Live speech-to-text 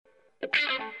Hello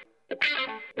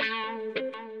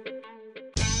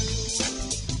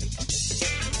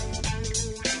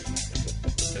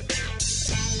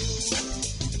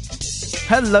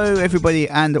everybody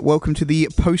and welcome to the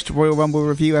post-Royal Rumble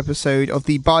review episode of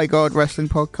the By God Wrestling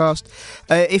podcast.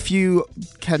 If you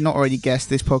cannot already guess,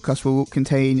 this podcast will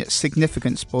contain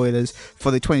significant spoilers for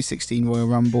the 2016 Royal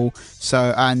Rumble,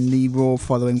 and the Raw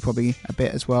following probably a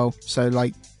bit as well. So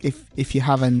like if you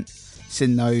haven't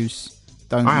seen those,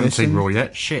 don't I haven't listen. seen Raw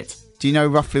yet. Shit. Do you know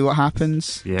roughly what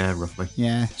happens? Yeah, roughly.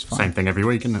 Yeah, it's fine. Same thing every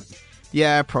week, isn't it?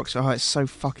 Yeah, approximately. Oh, it's so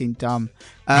fucking dumb.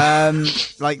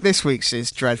 Like this week's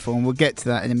is dreadful, and we'll get to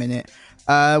that in a minute.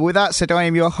 With that said, I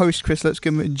am your host, Chris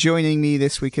Lipscomb. Joining me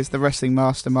this week is the wrestling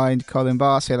mastermind, Colin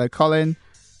Barr. Say hello, Colin.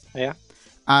 Yeah.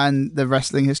 And the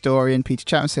wrestling historian, Peter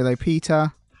Chapman. Say hello,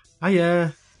 Peter.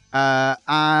 Hiya.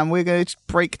 And we're going to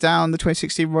break down the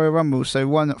 2016 Royal Rumble. So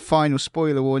one final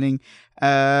spoiler warning,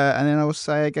 and then I will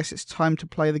say, I guess it's time to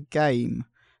play the game.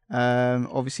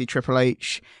 Obviously Triple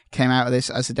H came out of this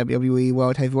as the WWE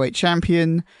World Heavyweight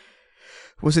Champion.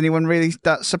 Was anyone really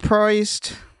that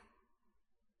surprised?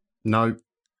 No.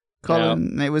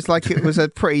 Colin, No. It was like it was a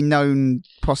pretty known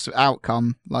possible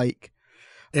outcome. Like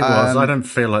It was. I don't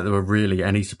feel like there were really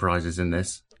any surprises in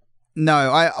this.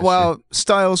 No,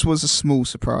 Styles was a small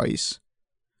surprise.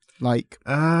 Like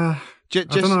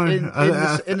just I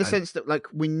don't in the sense that like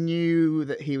we knew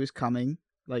that he was coming.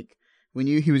 Like we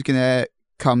knew he was going to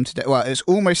come to. Well, it was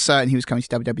almost certain he was coming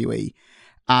to WWE,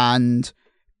 and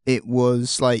it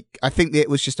was like I think it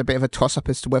was just a bit of a toss up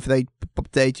as to whether they'd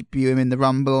debut him in the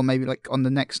Rumble or maybe like on the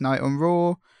next night on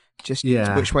Raw, just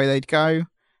which way they'd go.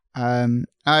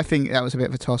 I think that was a bit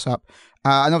of a toss up,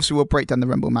 and obviously we'll break down the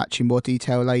Rumble match in more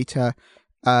detail later.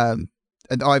 And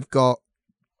I've got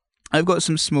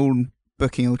some small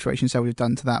booking alterations that we've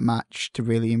done to that match to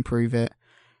really improve it.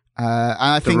 And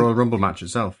I think the Royal Rumble match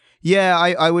itself. Yeah,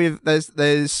 I would have.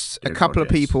 There's a Dear couple God,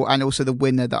 of yes. people, and also the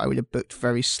winner that I would have booked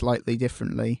very slightly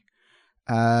differently,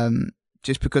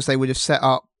 just because they would have set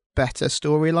up better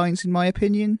storylines, in my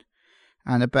opinion,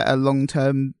 and a better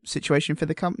long-term situation for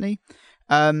the company.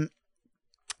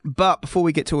 But before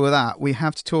we get to all of that, we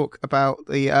have to talk about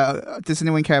the. Does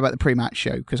anyone care about the pre-match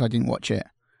show? Because I didn't watch it.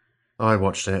 I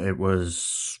watched it. It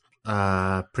was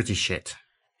pretty shit.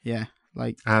 Yeah,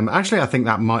 like. Actually, I think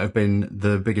that might have been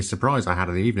the biggest surprise I had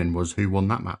of the evening was who won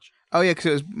that match. Oh yeah, because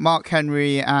it was Mark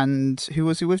Henry and who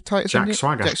was he with? Titus Jack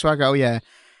Swagger. Jack Swagger. Oh yeah,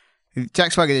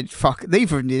 Jack Swagger did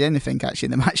neither of them did anything actually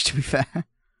in the match. To be fair.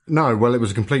 No, well, it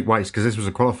was a complete waste because this was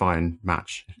a qualifying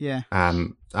match. Yeah.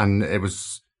 And it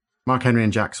was Mark Henry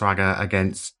and Jack Swagger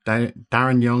against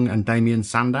Darren Young and Damian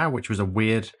Sandow, which was a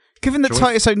weird Given that choice.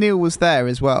 Titus O'Neil was there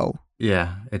as well.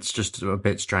 Yeah, it's just a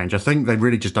bit strange. I think they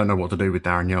really just don't know what to do with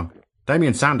Darren Young.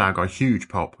 Damian Sandow got a huge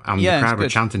pop, and Yeah, the crowd were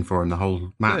good. chanting for him the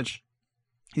whole match.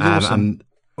 He's awesome. And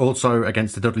also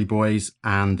against the Dudley Boys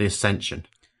and the Ascension.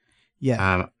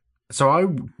 Yeah. So I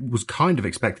was kind of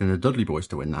expecting the Dudley Boys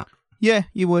to win that. Yeah,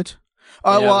 you would.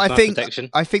 Oh, Yeah, well, that's my prediction.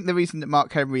 I think the reason that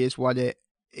Mark Henry has won it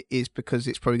is because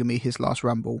it's probably going to be his last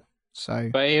Rumble. So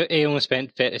But he only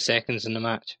spent 30 seconds in the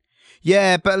match.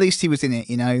 yeah, but at least he was in it,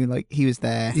 you know, like he was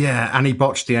there. Yeah, and he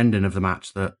botched the ending of the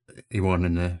match that he won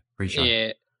in the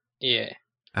pre-show. Yeah.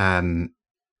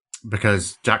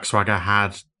 Because Jack Swagger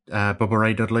had Bubba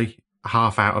Ray Dudley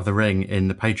half out of the ring in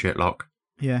the Patriot Lock,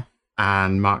 Yeah.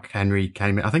 and Mark Henry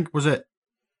came in. I think, was it?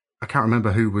 I can't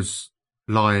remember who was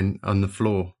lying on the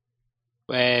floor.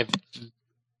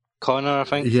 Connor, I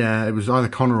think. Yeah, it was either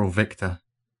Connor or Victor.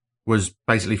 Was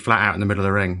basically flat out in the middle of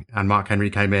the ring, and Mark Henry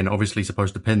came in, obviously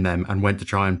supposed to pin them, and went to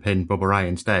try and pin Bubba Ray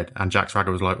instead. And Jack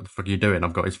Swagger was like, "What the fuck are you doing?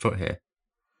 I've got his foot here."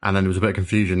 And then there was a bit of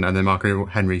confusion, and then Mark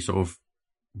Henry sort of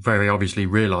very obviously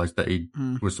realised that he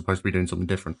was supposed to be doing something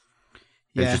different.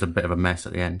 It was Yeah. just a bit of a mess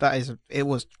at the end. It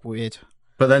was weird.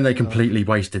 But then they completely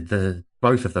wasted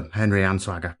both of them, Henry and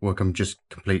Swagger, were just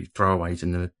complete throwaways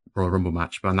in the Royal Rumble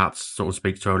match. And that sort of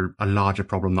speaks to a larger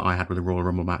problem that I had with the Royal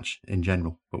Rumble match in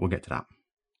general. But we'll get to that.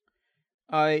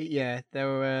 There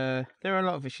were a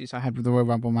lot of issues I had with the Royal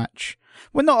Rumble match.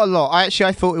 Well, not a lot.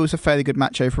 I thought it was a fairly good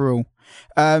match overall.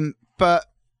 But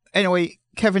anyway,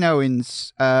 Kevin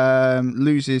Owens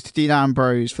loses to Dean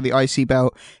Ambrose for the IC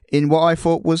belt in what I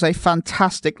thought was a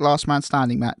fantastic last man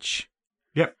standing match.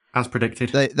 Yep, as predicted.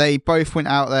 They both went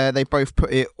out there. They both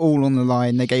put it all on the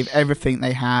line. They gave everything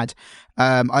they had.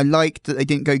 I liked that they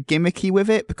didn't go gimmicky with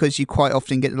it because you quite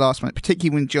often get the last man,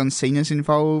 particularly when John Cena's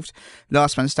involved.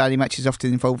 Last man standing matches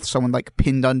often involve someone like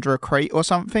pinned under a crate or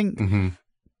something. Mm-hmm.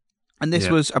 And this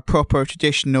was a proper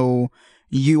traditional,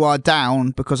 you are down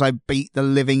because I beat the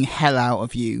living hell out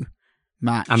of you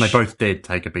match. And they both did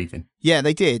take a beating. Yeah,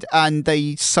 they did. And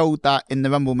they sold that in the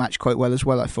Rumble match quite well as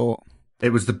well, I thought.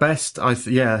 It was the best,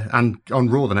 and on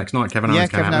Raw the next night, Kevin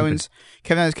Owens came out.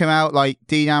 Kevin Owens came out, like,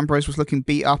 Dean Ambrose was looking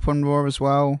beat up on Raw as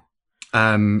well.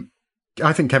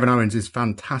 I think Kevin Owens is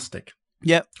fantastic.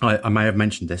 Yep. I may have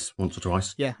mentioned this once or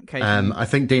twice. Yeah, okay. I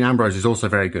think Dean Ambrose is also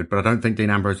very good, but I don't think Dean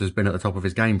Ambrose has been at the top of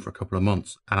his game for a couple of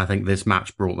months, and I think this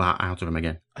match brought that out of him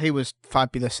again. He was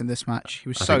fabulous in this match. He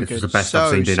was I so think good. This was the best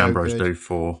I've seen Dean Ambrose do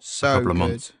for a couple of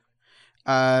months.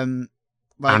 And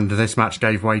this match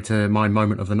gave way to my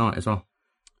moment of the night as well.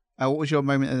 What was your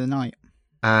moment of the night?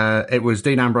 It was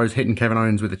Dean Ambrose hitting Kevin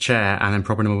Owens with a chair and then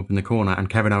propping him up in the corner, and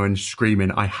Kevin Owens screaming,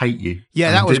 "I hate you!" Yeah,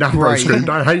 and that was Dean Ambrose great. Screamed,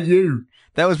 "I hate you!"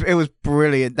 It was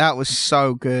brilliant. That was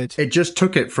so good. It just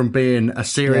took it from being a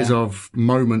series of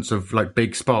moments of like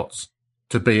big spots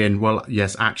to being, well,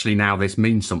 yes, actually now this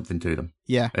means something to them.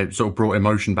 Yeah, it sort of brought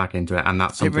emotion back into it, and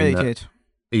that's something it really that did.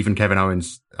 Even Kevin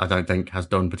Owens, I don't think, has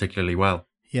done particularly well.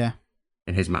 Yeah,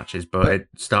 in his matches, but it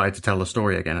started to tell the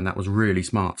story again, and that was really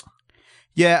smart.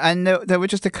 Yeah, and there were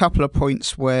just a couple of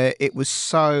points where it was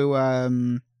so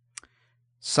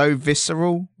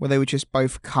visceral, where they were just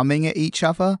both coming at each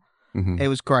other. Mm-hmm. It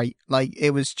was great. Like,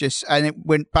 it was just, and it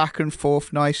went back and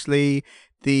forth nicely.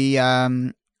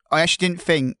 I actually didn't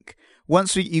think,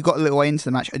 once you got a little way into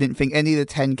the match, I didn't think any of the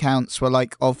 10 counts were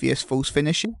like obvious false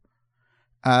finishing.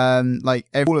 Like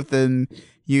all of them,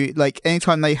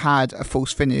 anytime they had a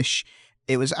false finish,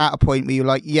 it was at a point where you're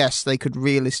like, yes, they could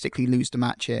realistically lose the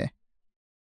match here.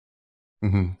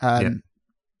 Mm-hmm.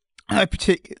 I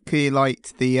particularly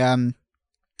liked the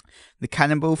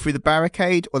cannonball through the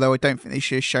barricade, although I don't think they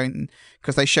should have shown,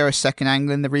 because they show a second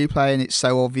angle in the replay and it's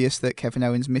so obvious that Kevin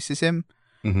Owens misses him,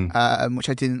 which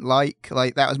I didn't like.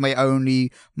 Like, that was my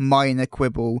only minor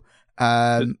quibble,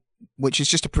 which is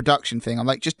just a production thing. I'm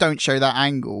like, just don't show that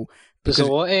angle. There's a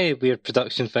lot of weird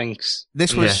production things.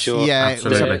 This was, it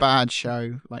was a bad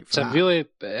show. Like, so really,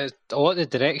 a lot of the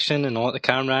direction and a lot of the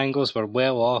camera angles were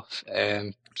well off.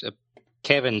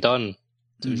 Kevin Dunn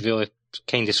really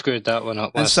kind of screwed that one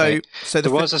up last night. So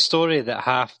there was a story that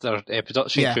half their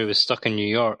production crew was stuck in New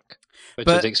York, which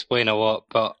would explain a lot.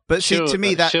 But surely, see, to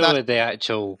me, surely the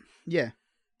actual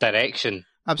direction.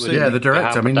 Absolutely. Yeah, the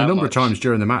director. I mean, the number of times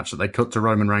during the match that they cut to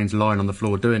Roman Reigns lying on the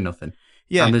floor doing nothing.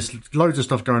 Yeah. And there's loads of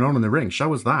stuff going on in the ring.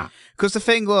 Show us that. Because the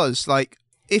thing was, like,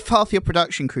 if half your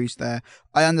production crew's there,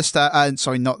 I understand,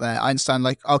 not there, I understand,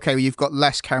 like, okay, well, you've got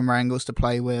less camera angles to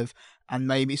play with, and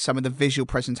maybe some of the visual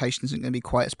presentation isn't going to be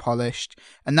quite as polished,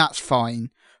 and that's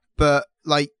fine. But,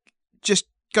 like, just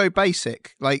go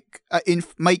basic. Like,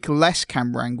 make less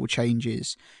camera angle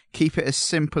changes. Keep it as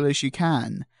simple as you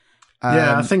can.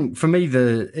 I think for me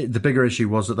the bigger issue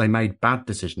was that they made bad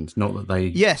decisions, not that they.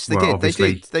 Yes, they did. They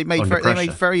did. They made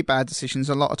very bad decisions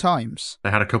a lot of times.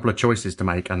 They had a couple of choices to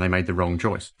make, and they made the wrong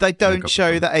choice. They don't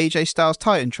show the AJ Styles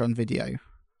Titantron video.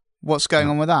 What's going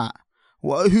on with that?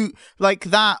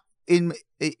 That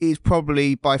is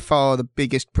probably by far the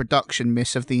biggest production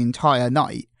miss of the entire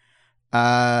night,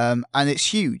 and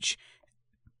it's huge.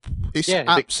 It's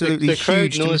absolutely the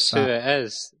crowd huge. knows who it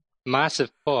is. Massive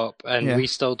pop, and we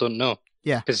still don't know.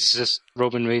 Yeah, because it's just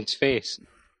Roman Reigns' face.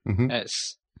 Mm-hmm.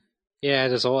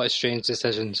 There's a lot of strange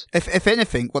decisions. If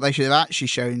anything, what they should have actually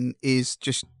shown is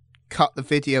just cut the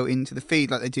video into the feed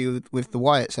like they do with the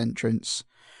Wyatt's entrance.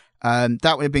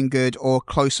 That would have been good, or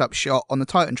close-up shot on the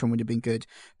Titantron would have been good.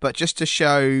 But just to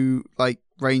show like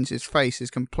Reigns' face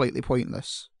is completely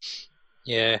pointless.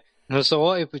 Yeah. There's a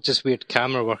lot of just weird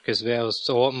camera work as well. It's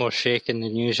a lot more shaking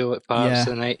than usual at parts of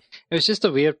the night. It was just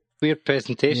a weird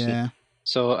presentation. Yeah.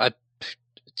 So,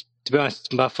 to be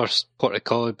honest, my first port of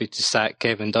call would be to sack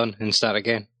Kevin Dunn and start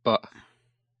again. But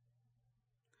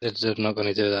they're not going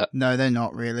to do that. No, they're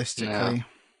not, realistically.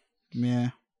 No.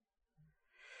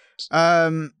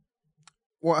 Yeah.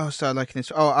 What else did I like in this?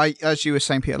 As you were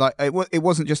saying, Peter, like it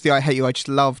wasn't just the "I hate you." I just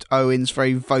loved Owens'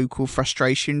 very vocal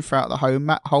frustration throughout the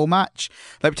whole match.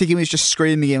 Like, particularly, he was just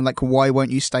screaming at him, like, "Why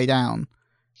won't you stay down?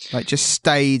 Like, just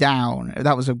stay down."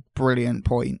 That was a brilliant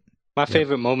point. My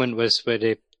favourite moment was where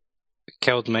they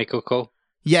killed Michael Cole.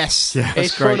 Yes,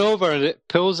 he's thrown over and it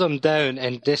pulls him down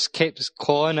and just keeps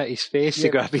clawing at his face to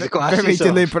grab his glasses. Very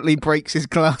deliberately breaks his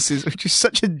glasses, which is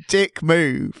such a dick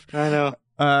move. I know.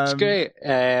 It's great.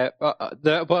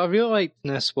 What I really liked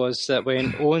in this was that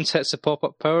when Owens hits the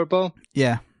pop-up powerball,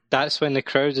 that's when the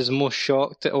crowd is most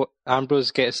shocked that Ambrose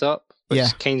gets up,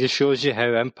 which kind of shows you how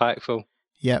impactful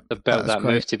they built that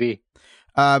move to be.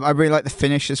 I really liked the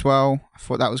finish as well. I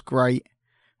thought that was great,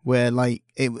 where like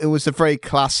it was a very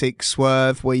classic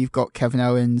swerve where you've got Kevin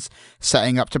Owens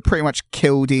setting up to pretty much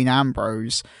kill Dean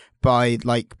Ambrose, by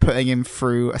like putting him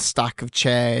through a stack of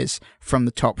chairs from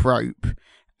the top rope,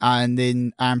 and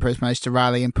then Ambrose managed to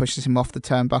rally and pushes him off the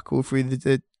turnbuckle through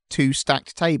the 2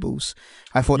 stacked tables.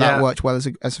 I thought that worked well as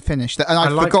a finish, and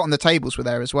I'd forgotten the tables were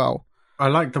there as well. I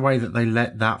like the way that they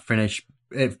let that finish.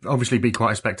 It obviously be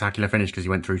quite a spectacular finish because he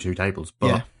went through 2 tables,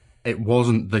 but it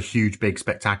wasn't the huge, big,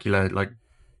 spectacular like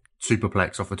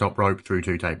superplex off the top rope through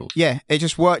 2 tables. Yeah, it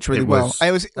just worked really well.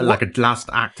 It was like a last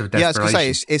act of desperation. Yeah, I was going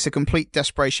to say, it's a complete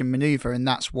desperation maneuver, and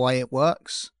that's why it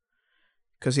works.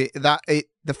 Because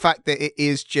the fact that it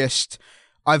is just,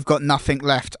 I've got nothing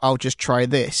left, I'll just try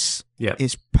this,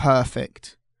 is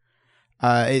perfect.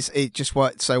 It just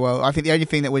worked so well. I think the only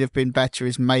thing that would have been better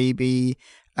is maybe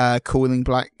calling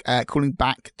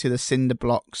back to the cinder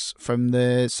blocks from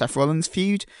the Seth Rollins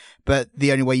feud, but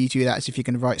the only way you do that is if you're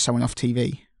going to write someone off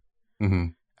TV. Mm-hmm.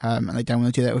 And they don't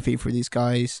want to do that with either of these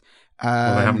guys.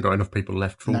 Well, they haven't got enough people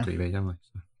left for TV, have they?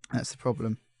 So. That's the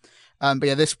problem. But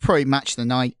yeah, this probably match of the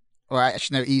night, or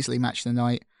actually no, easily match of the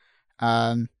night,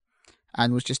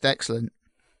 and was just excellent.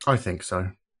 I think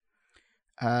so.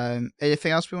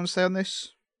 Anything else we want to say on this?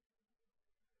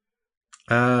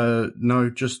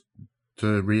 No, just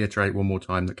to reiterate one more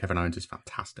time that Kevin Owens is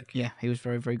fantastic. Yeah, he was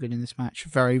very, very good in this match.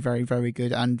 Very, very, very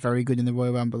good, and very good in the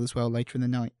Royal Rumble as well later in the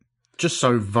night. Just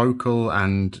so vocal,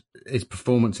 and his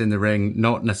performance in the ring,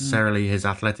 not necessarily his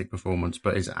athletic performance,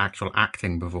 but his actual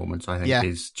acting performance, I think,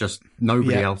 is just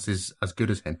nobody else is as good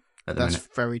as him at the minute.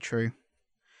 That's very true.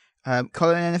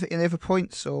 Colin, any other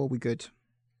points, or are we good?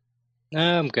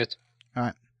 No, I'm good. All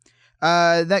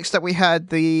right. Next up, we had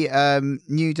the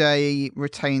New Day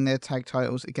retain their tag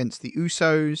titles against the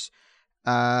Usos.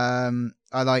 I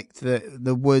liked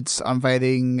the Woods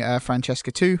unveiling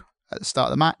Francesca 2 at the start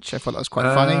of the match. I thought that was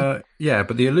quite funny. Yeah,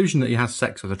 but the illusion that he has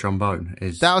sex with a trombone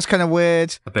is... That was kind of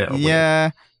weird. A bit weird.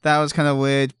 Yeah, that was kind of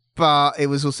weird, but it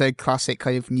was also a classic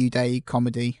kind of New Day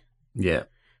comedy. Yeah.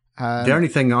 The only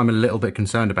thing I'm a little bit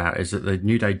concerned about is that the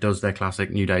New Day does their classic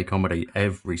New Day comedy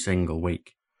every single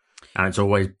week. And it's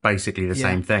always basically the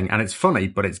same thing. And it's funny,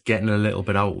 but it's getting a little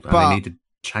bit old. And they need to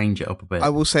change it up a bit. I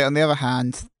will say, on the other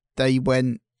hand, they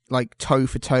went like toe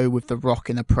for toe with The Rock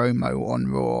in a promo on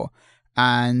Raw.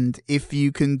 And if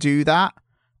you can do that,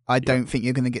 I don't think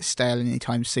you're going to get stale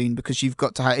anytime soon, because you've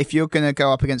got to have, if you're going to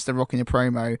go up against The Rock in a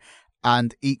promo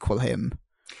and equal him,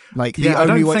 like the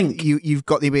only way you've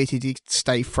got the ability to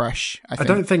stay fresh. I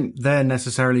don't think they're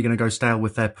necessarily going to go stale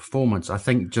with their performance. I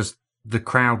think just the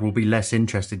crowd will be less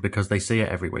interested because they see it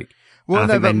every week. Well,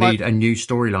 and I think they need a new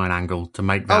storyline angle to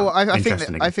make that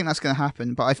interesting. I think that's going to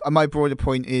happen. But my broader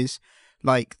point is,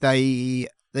 like, they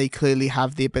clearly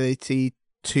have the ability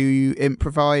to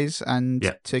improvise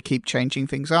and to keep changing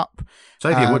things up.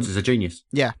 Xavier Woods is a genius.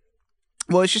 Yeah.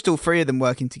 Well, it's just all 3 of them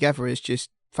working together is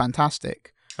just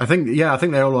fantastic. I think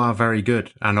they all are very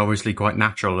good and obviously quite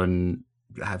natural and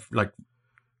have like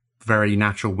very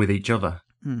natural with each other.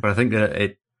 But I think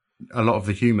that a lot of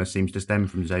the humour seems to stem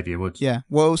from Xavier Woods. Yeah.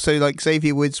 Well, so like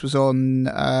Xavier Woods was on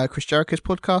Chris Jericho's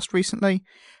podcast recently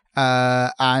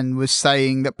and was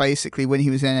saying that basically when he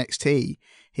was in NXT,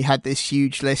 he had this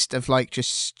huge list of like just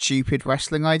stupid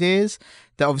wrestling ideas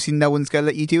that obviously no one's going to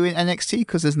let you do in NXT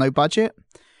because there's no budget.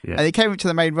 Yeah. And he came into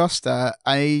the main roster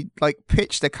and he like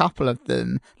pitched a couple of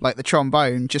them, like the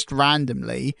trombone, just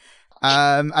randomly.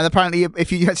 And apparently,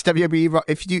 if you get to WWE,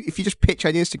 if you just pitch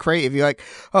ideas to creative, you're like,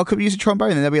 "Oh, could we use a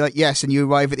trombone?" And they'll be like, "Yes." And you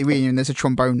arrive at the reunion and there's a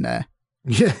trombone there.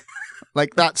 Yeah,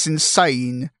 like that's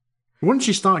insane. Once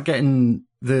you start getting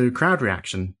the crowd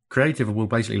reaction, creative will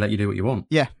basically let you do what you want.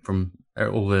 Yeah, from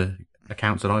all the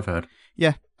accounts that I've heard.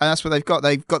 Yeah, and that's what they've got.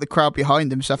 They've got the crowd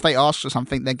behind them, so if they ask for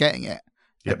something, they're getting it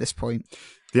at this point.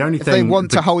 The only if they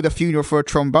want to hold a funeral for a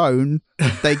trombone,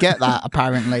 they get that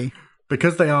apparently.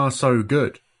 Because they are so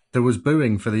good, there was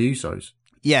booing for the Usos.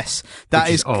 Yes, that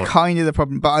is kind of the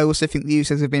problem. But I also think the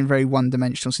Usos have been very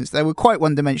one-dimensional since they were quite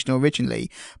one-dimensional originally,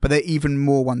 but they're even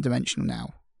more one-dimensional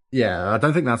now. Yeah, I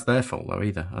don't think that's their fault though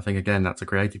either. I think again that's a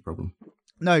creative problem.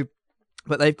 No,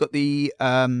 but they've got the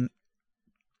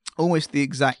almost the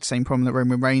exact same problem that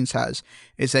Roman Reigns has.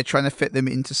 Is they're trying to fit them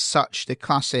into such the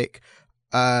classic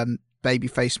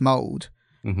babyface mold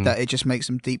that it just makes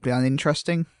them deeply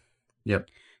uninteresting. Yep.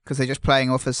 Because they're just playing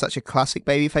off as such a classic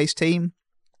babyface team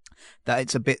that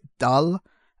it's a bit dull.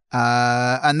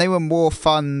 And they were more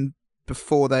fun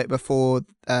before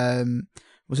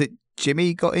was it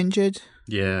Jimmy got injured?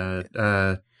 Yeah.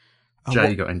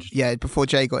 Jay got injured. Yeah, before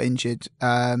Jay got injured.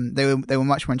 They were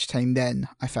much more entertaining then,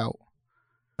 I felt.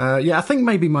 Yeah, I think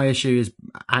maybe my issue is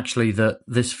actually that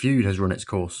this feud has run its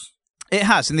course. It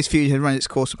has, and this feud had run its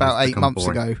course about 8 months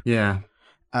ago. Yeah.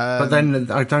 But then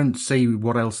I don't see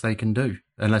what else they can do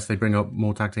unless they bring up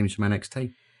more tag teams from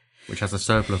NXT. which has a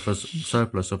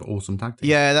surplus of awesome tag teams.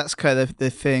 Yeah, that's kind of the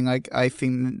thing. I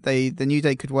think the New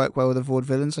Day could work well with the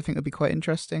Vaudevillains. I think would be quite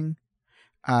interesting.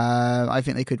 I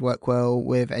think they could work well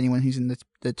with anyone who's in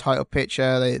the title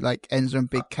picture. They like Enzo and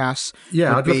Big Cass.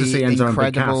 Yeah, I'd love to see Enzo and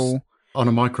Big Cass on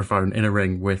a microphone in a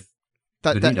ring with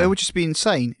that. It would just be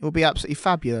insane. It would be absolutely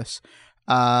fabulous.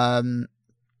 I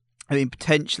mean,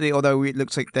 potentially, although it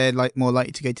looks like they're like more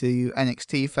likely to go to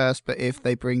NXT first, but if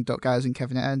they bring Doc Gallows and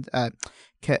Kevin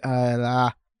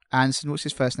Anderson, what's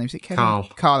his first name? Is it Kevin?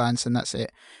 Carl Anderson, that's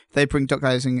it. If they bring Doc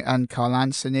Gallows and Carl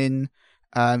Anderson in,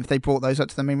 if they brought those up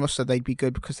to the main roster, they'd be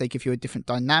good because they give you a different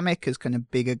dynamic as kind of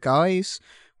bigger guys,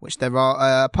 which there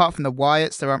are. Apart from the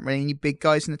Wyatts, there aren't really any big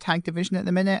guys in the tag division at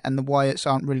the minute, and the Wyatts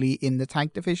aren't really in the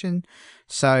tag division.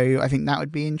 So I think that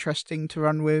would be interesting to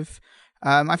run with.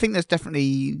 I think there's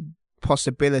definitely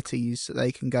possibilities that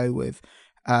they can go with,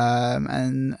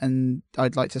 and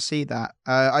I'd like to see that.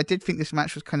 I did think this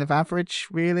match was kind of average,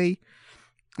 really.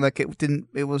 Like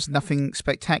it was nothing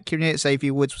spectacular in it.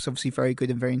 Xavier Woods was obviously very good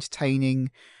and very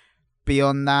entertaining.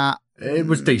 Beyond that, it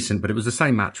was decent, but it was the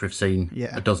same match we've seen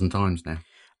a dozen times now.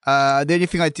 The only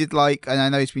thing I did like, and I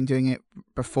know he's been doing it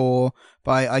before,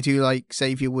 but I do like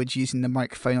Xavier Woods using the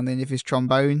microphone on the end of his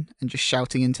trombone and just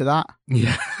shouting into that.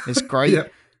 Yeah, it's great. Yeah.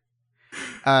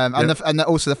 And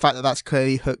also the fact that that's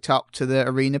clearly hooked up to the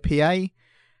arena PA,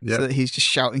 so that he's just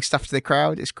shouting stuff to the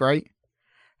crowd. It's great.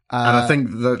 And I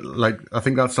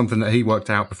think that's something that he worked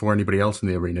out before anybody else in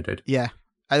the arena did. Yeah,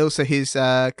 and also his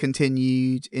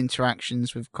continued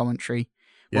interactions with commentary,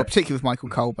 well, particularly with Michael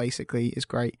Cole, basically, is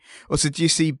great. Also, do you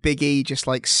see Big E just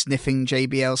like sniffing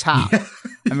JBL's hat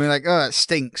and being like, "Oh, it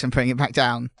stinks," and putting it back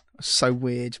down? So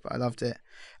weird, but I loved it.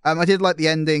 I did like the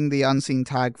ending, the unseen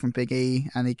tag from Big E,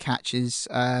 and he catches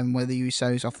one of the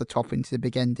Usos off the top into the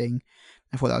big ending.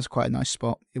 I thought that was quite a nice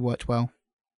spot. It worked well.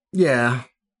 Yeah.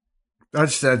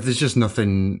 There's just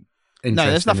nothing interesting. No,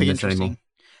 there's nothing in interesting. Anymore.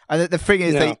 And the thing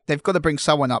is, they've got to bring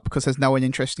someone up because there's no one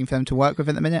interesting for them to work with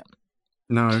at the minute.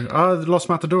 No. Los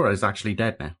Matadores is actually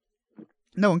dead now.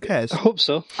 No one cares. I hope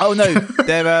so. Oh no,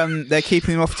 they're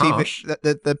keeping him off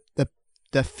TV.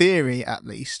 The theory, at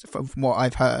least from what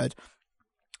I've heard,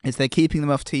 is they're keeping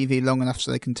them off TV long enough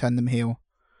so they can turn them heel.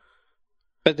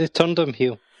 But they turned them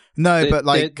heel. No, but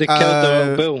like they killed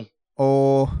their own bull.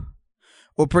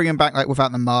 Or bring them back like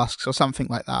without the masks or something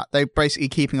like that. They're basically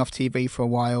keeping off TV for a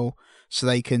while so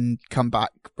they can come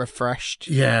back refreshed.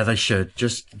 Yeah, they should.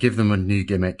 Just give them a new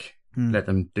gimmick. Let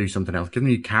them do something else. Give them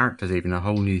new characters, even a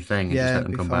whole new thing, and just let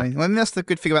them come back. Well, I mean, that's the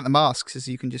good thing about the masks is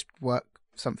you can just work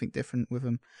something different with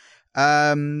them.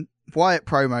 Wyatt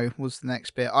promo was the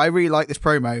next bit. I really like this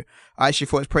promo. I actually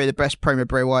thought it was probably the best promo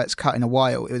Bray Wyatt's cut in a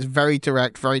while. It was very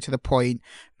direct, very to the point,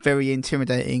 very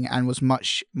intimidating, and was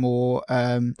much more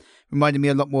reminded me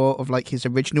a lot more of like his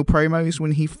original promos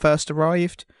when he first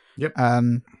arrived. Yep.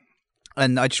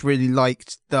 And I just really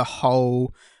liked the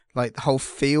whole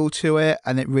feel to it,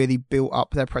 and it really built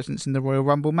up their presence in the Royal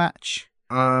Rumble match.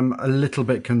 I'm a little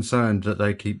bit concerned that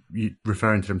they keep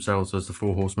referring to themselves as the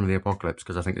Four Horsemen of the Apocalypse,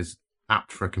 because I think there's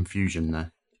apt for a confusion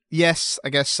there. Yes, I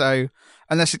guess so.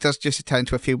 Unless it does just turn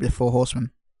into a feud with the Four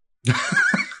Horsemen. Do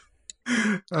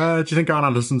you think Arn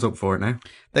Anderson's up for it now?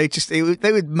 They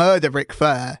would murder Ric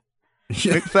Flair.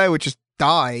 Yeah. Ric Flair would just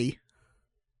die.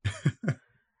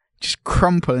 Just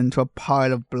crumple into a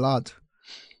pile of blood.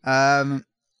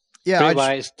 Bray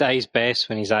Wyatt dies best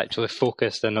when he's actually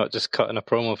focused and not just cutting a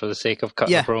promo for the sake of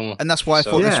cutting a promo. And that's why I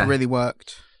thought this really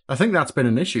worked. I think that's been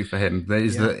an issue for him.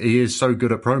 That he is so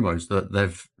good at promos that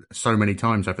they've so many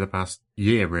times over the past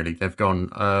year, really, they've gone,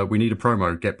 we need a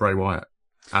promo, get Bray Wyatt.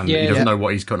 And he doesn't know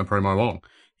what he's cutting a promo on.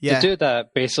 Yeah. They do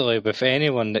that basically with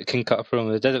anyone that can cut a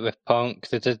promo. They did it with Punk,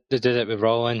 they did it with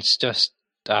Rollins, just,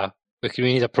 we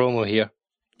need a promo here.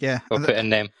 Yeah. We'll put in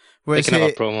them. They can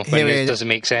have a promo when it doesn't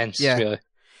make sense, really.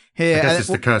 Here, I guess it's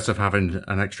the curse of having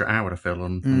an extra hour to fill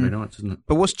on Monday nights, isn't it?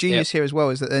 But what's genius here as well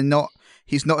is that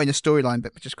he's not in a storyline,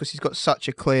 but just because he's got such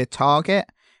a clear target,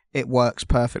 it works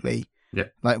perfectly. Yeah.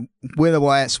 Like, we're the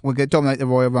Wyatts, we're going to dominate the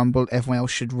Royal Rumble, everyone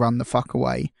else should run the fuck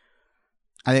away.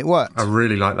 And it worked. I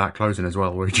really like that closing as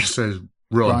well, where he just says,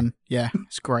 run. Yeah,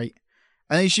 it's great.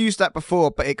 And he's used that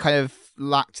before, but it kind of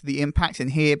lacked the impact in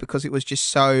here because it was just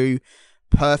so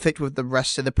perfect with the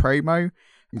rest of the promo.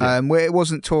 Yeah. Where it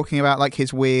wasn't talking about like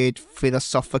his weird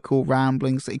philosophical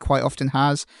ramblings that he quite often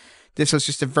has. This was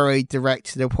just a very direct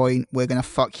to the point, we're going to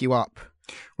fuck you up.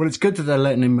 Well, it's good that they're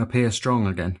letting him appear strong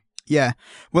again. Yeah.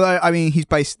 Well, I mean,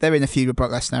 they're in a feud with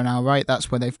Brock Lesnar now, right?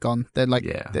 That's where they've gone. They're like,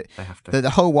 they have to. The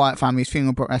whole Wyatt family is feuding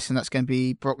with Brock Lesnar. That's going to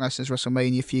be Brock Lesnar's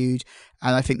WrestleMania feud.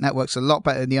 And I think that works a lot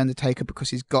better than The Undertaker because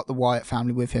he's got the Wyatt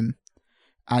family with him.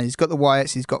 And he's got the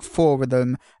Wyatts, he's got 4 of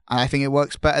them, and I think it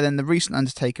works better than the recent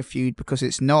Undertaker feud because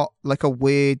it's not like a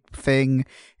weird thing.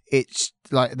 It's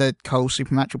like the Cole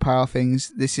supernatural power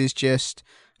things. This is just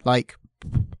like,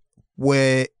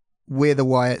 we're the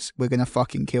Wyatts, we're going to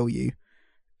fucking kill you.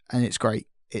 And it's great.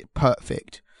 It's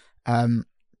perfect. And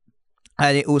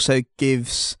it also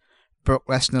gives Brock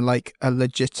Lesnar like a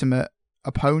legitimate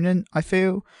opponent, I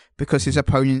feel, because his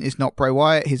opponent is not Bray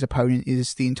Wyatt, his opponent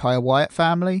is the entire Wyatt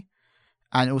family,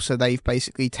 and also they've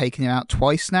basically taken him out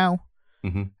twice now,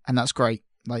 and that's great.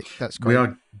 Like, that's great. We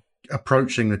are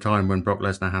approaching the time when Brock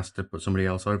Lesnar has to put somebody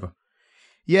else over.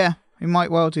 Yeah, he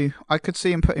might well do. I could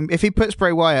see him if he puts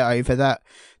Bray Wyatt over, that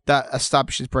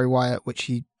establishes Bray Wyatt, which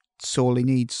he sorely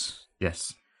needs.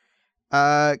 Yes.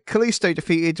 Kalisto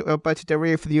defeated Alberto Del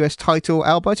Rio for the US title.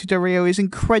 Alberto Del Rio is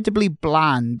incredibly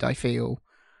bland, I feel.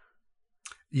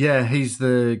 Yeah, he's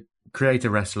the creator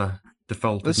wrestler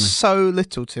default. There's so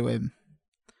little to him.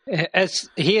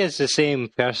 He is the same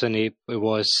person he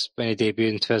was when he debuted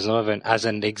in 2011, as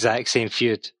in the exact same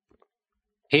feud.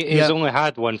 He's only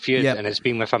had one feud, and it's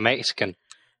been with a Mexican.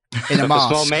 In a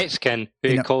mask. A small Mexican who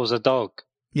he calls a dog.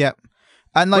 Yep.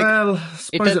 And like, well, I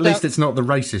suppose at least it's not the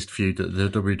racist feud that the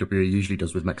WWE usually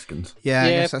does with Mexicans. Yeah, I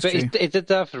guess that's but true. He did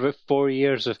that for about 4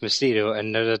 years with Mysterio,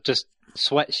 and they just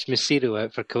switched Mysterio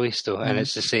out for Kalisto, and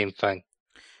it's the same thing.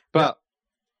 But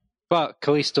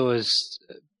Kalisto is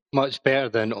much better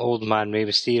than old man Rey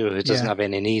Mysterio, who doesn't have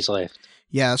any knees left.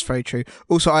 Yeah, that's very true.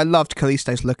 Also, I loved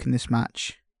Kalisto's look in this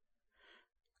match.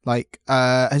 Like,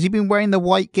 has he been wearing the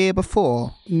white gear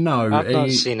before? No, I've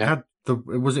not seen it.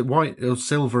 Was it white? It was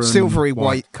silver and silvery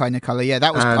white kind of colour. Yeah,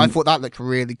 that was. I thought that looked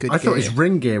really good. I thought his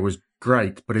ring gear was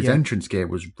great, but his entrance gear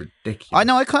was ridiculous. I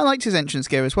know. I kind of liked his entrance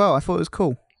gear as well. I thought it was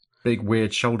cool. Big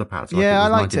weird shoulder pads. I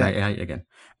liked 1988 again.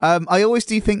 I always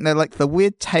do think that like the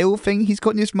weird tail thing he's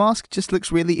got in his mask just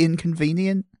looks really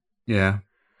inconvenient. Yeah,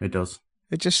 it does.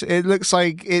 It looks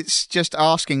like it's just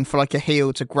asking for like a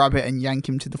heel to grab it and yank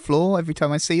him to the floor every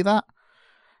time I see that.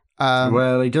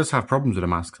 Well, he does have problems with a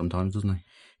mask sometimes, doesn't he?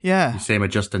 Yeah. You see him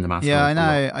adjusting the mask. Yeah, I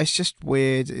know. It's just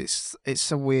weird.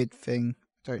 It's a weird thing.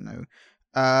 I don't know.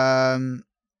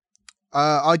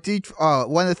 I did.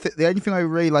 One of the only thing I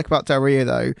really like about Del Rio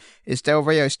though is Del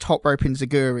Rio's top rope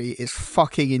enziguri is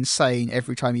fucking insane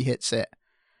every time he hits it.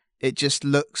 It just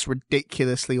looks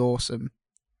ridiculously awesome.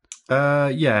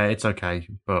 Yeah, it's okay,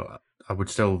 but I would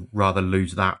still rather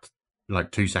lose that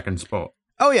like 2-second spot.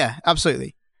 Oh yeah,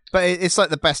 absolutely. But it's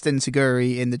like the best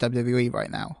enziguri in the WWE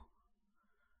right now.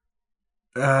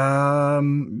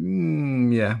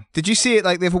 Yeah. Did you see it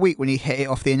like the other week when he hit it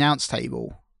off the announce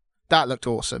table? That looked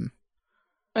awesome.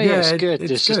 Oh, yeah, it's good.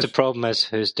 It's just the problem is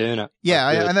who's doing it.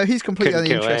 Yeah, I know he's completely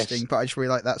uninteresting, but I just really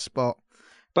like that spot.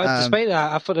 But despite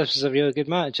that, I thought this was a really good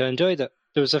match. I enjoyed it.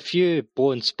 There was a few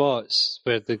blown spots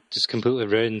where they just completely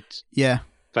ruined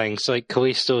things. Like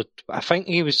Kalisto, I think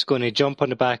he was going to jump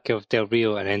on the back of Del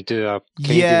Rio and then do a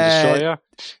Canadian Destroyer,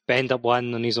 but end up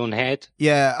landing on his own head.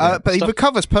 Yeah, but he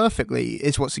recovers perfectly,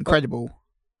 is what's incredible.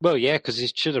 Well, yeah, because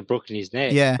he should have broken his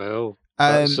neck. Yeah. So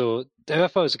I thought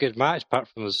it was a good match, apart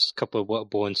from those couple of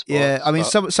blown spots. Yeah, I mean,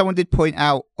 someone did point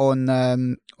out on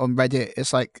Reddit,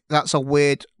 it's like, that's a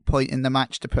weird point in the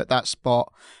match to put that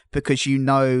spot, because you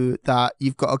know that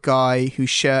you've got a guy who's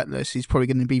shirtless, who's probably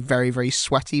going to be very, very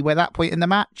sweaty by that point in the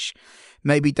match.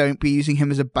 Maybe don't be using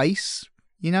him as a base,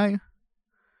 you know?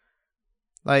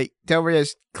 Like, Del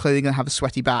Rio's clearly going to have a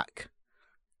sweaty back.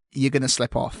 You're going to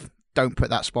slip off. Don't put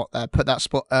that spot there. Put that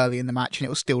spot early in the match and it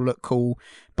will still look cool,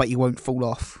 but you won't fall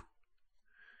off.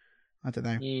 I don't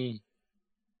know.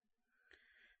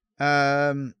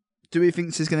 Do we think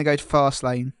this is going to go to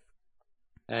Fastlane?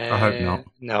 I hope not.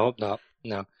 No.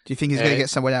 Do you think he's going to get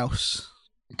someone else?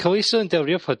 Kalisto and Del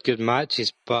Rio have had good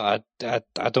matches, but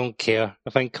I don't care. I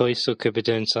think Kalisto could be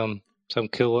doing some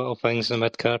cool little things in the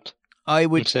mid-card. I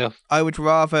would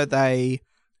rather they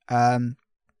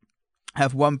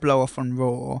have one blow-off on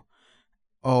Raw,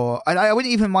 and I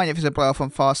wouldn't even mind if it's a blow-off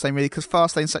on Fastlane, really, because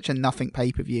Fastlane's such a nothing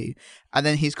pay-per-view. And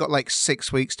then he's got like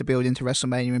 6 weeks to build into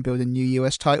WrestleMania and build a new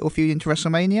US title feud into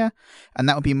WrestleMania, and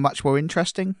that would be much more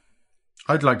interesting.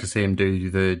 I'd like to see him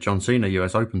do the John Cena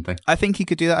US Open thing. I think he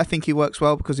could do that. I think he works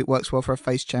well because it works well for a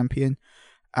face champion.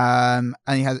 And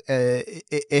he has.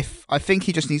 I think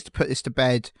he just needs to put this to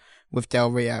bed with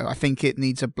Del Rio. I think it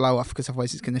needs a blow off because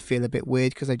otherwise it's going to feel a bit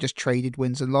weird because they just traded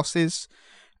wins and losses.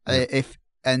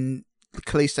 And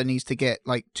Kalisto needs to get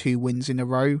like 2 wins in a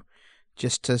row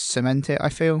just to cement it, I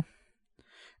feel.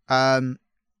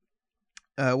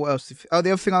 What else? The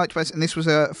other thing I liked about this, and this was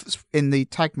in the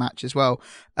tag match as well.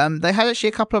 They had actually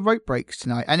a couple of rope breaks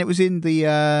tonight, and it was in the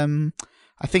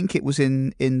I think it was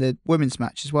in the women's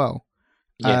match as well.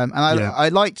 And I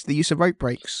liked the use of rope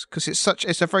breaks because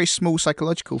it's a very small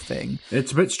psychological thing.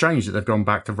 It's a bit strange that they've gone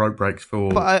back to rope breaks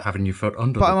for having your foot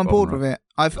under. But I'm on board with it.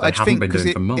 I think because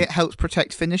it helps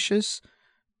protect finishers.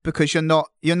 Because you're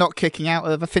not kicking out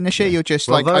of a finisher. You're just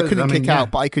I couldn't kick out,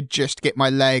 but I could just get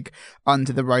my leg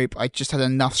under the rope. I just had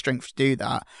enough strength to do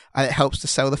that, and it helps to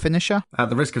sell the finisher. At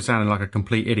the risk of sounding like a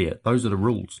complete idiot, those are the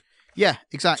rules. Yeah,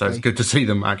 exactly. So it's good to see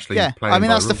them actually. Yeah, playing I mean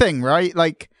that's rules. the thing, right?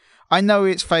 Like I know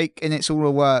it's fake and it's all a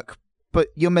work, but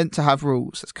you're meant to have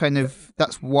rules.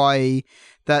 That's why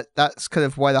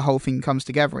the whole thing comes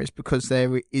together, is because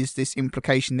there is this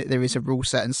implication that there is a rule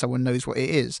set and someone knows what it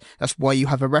is. That's why you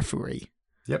have a referee.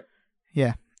 Yep.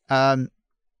 Yeah.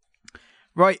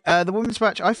 Right. The women's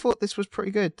match, I thought this was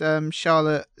pretty good.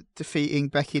 Charlotte defeating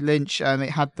Becky Lynch.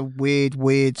 It had the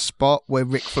weird spot where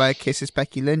Ric Flair kisses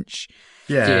Becky Lynch.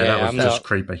 Yeah, that was just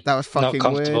creepy. That was fucking weird.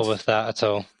 Not comfortable with that at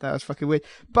all. That was fucking weird.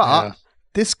 But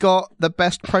this got the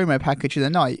best promo package of the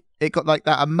night. It got like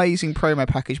that amazing promo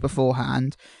package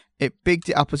beforehand. It bigged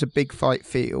it up as a big fight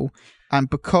feel. And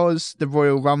because the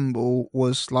Royal Rumble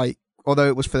was like, although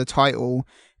it was for the title,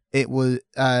 it was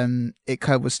it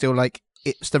kind of was still like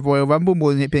it's the Royal Rumble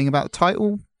more than it being about the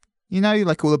title. You know,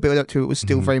 like all the build up to it was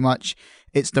still very much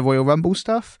it's the Royal Rumble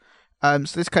stuff. So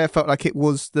this kind of felt like it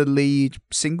was the lead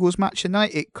singles match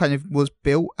tonight. It kind of was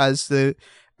built as a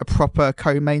proper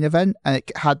co-main event, and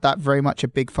it had that very much a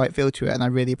big fight feel to it, and I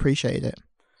really appreciated it.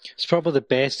 It's probably the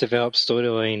best developed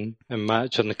storyline and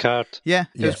match on the card. Yeah,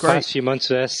 it was great. The past few months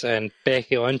of this, and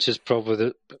Becky Lynch is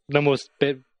probably the most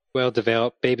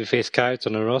well-developed babyface character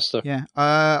on the roster. Yeah,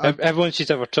 everyone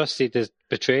she's ever trusted has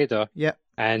betrayed her. Yeah,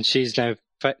 and she's now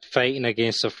fighting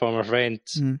against her former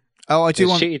friends. Oh, I do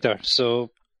want cheated her, so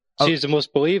she's the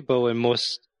most believable and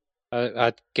most,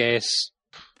 I'd guess,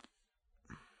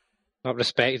 not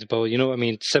respectable. You know what I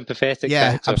mean? Sympathetic. Yeah,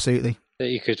 character absolutely. That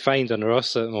you could find on the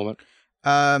roster at the moment.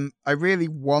 I really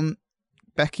want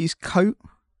Becky's coat.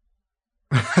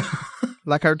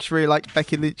 Like, I just really liked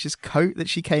Becky Lynch's coat that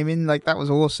she came in. Like, that was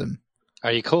awesome.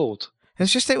 Are you cold? It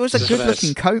was a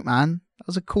good-looking coat, man. That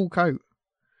was a cool coat.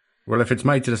 Well, if it's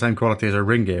made to the same quality as her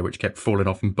ring gear, which kept falling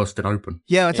off and busting open.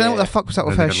 Yeah, I don't know what the fuck was up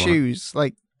with her shoes.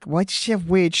 Like, why did she have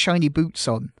weird shiny boots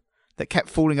on that kept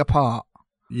falling apart?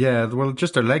 Yeah, well,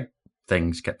 just her leg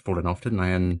things kept falling off, didn't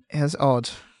they? And it was odd.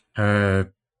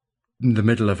 The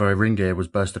middle of her ring gear was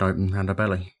bursting open and her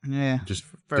belly. Yeah, just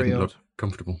very didn't look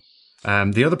comfortable.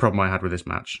 The other problem I had with this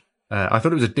match, I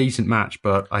thought it was a decent match,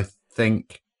 but I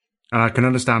think, and I can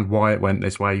understand why it went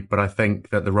this way, but I think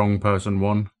that the wrong person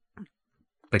won.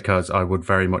 Because I would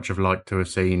very much have liked to have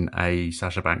seen a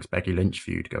Sasha Banks-Becky Lynch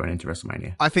feud going into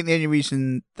WrestleMania. I think the only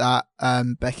reason that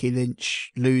Becky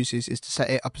Lynch loses is to set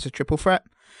it up as a triple threat.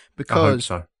 Because I hope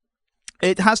so.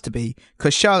 It has to be.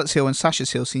 Because Charlotte's heel and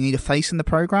Sasha's heel, so you need a face in the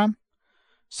program.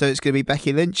 So it's going to be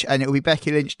Becky Lynch, and it will be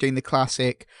Becky Lynch doing the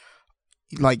classic,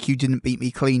 like, you didn't beat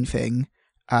me clean thing.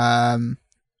 And,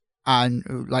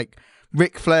 like,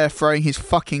 Ric Flair throwing his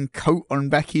fucking coat on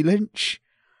Becky Lynch.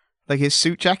 Like his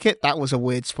suit jacket, that was a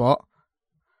weird spot.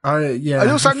 Yeah.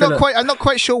 And also, I'm not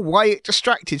quite sure why it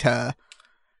distracted her,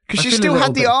 because she still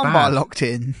had the armbar locked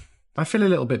in. I feel a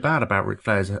little bit bad about Ric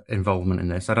Flair's involvement in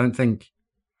this. I think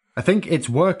it's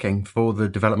working for the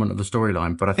development of the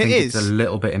storyline, but I think it's a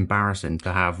little bit embarrassing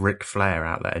to have Ric Flair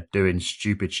out there doing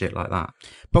stupid shit like that.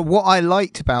 But what I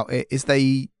liked about it is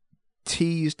they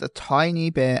teased a tiny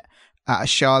bit at a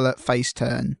Charlotte face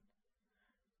turn.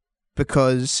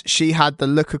 Because she had the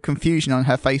look of confusion on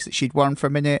her face that she'd won for a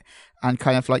minute and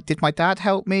kind of like, did my dad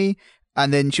help me?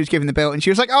 And then she was given the belt and she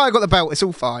was like, oh, I got the belt, it's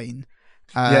all fine.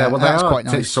 Yeah, well, that was quite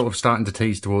nice. Sort of starting to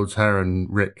tease towards her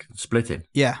and Rick splitting.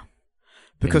 Yeah.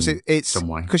 Because it's some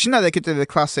way. Because, they could do the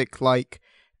classic, like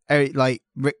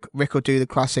Rick will do the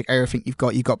classic, everything you've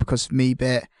got because of me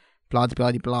bit, blah,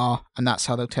 blah, blah, blah, and that's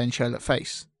how they'll turn Charlotte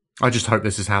face. I just hope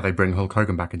this is how they bring Hulk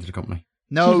Hogan back into the company.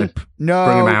 No. Bring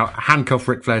him out, handcuff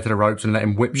Ric Flair to the ropes and let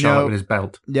him whip Charlotte with his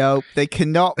belt. No, they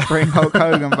cannot bring Hulk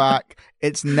Hogan back.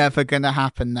 It's never going to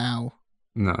happen now.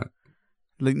 No.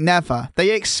 Like, never.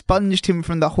 They expunged him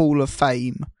from the Hall of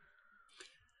Fame.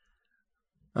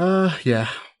 Yeah.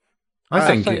 I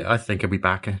think he'll be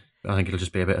back. I think it'll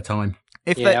just be a bit of time.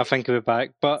 I think he'll be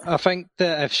back. But I think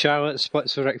that if Charlotte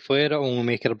splits with Ric Flair, it'll only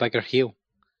make her a bigger heel.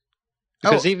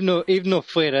 Because even though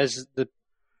Flair is the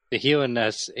heel in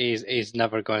this, he's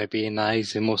never going to be in the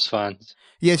eyes of most fans.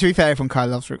 Yeah, to be fair, everyone kind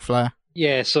of loves Ric Flair.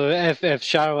 Yeah, so if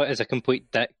Charlotte is a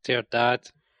complete dick to her dad,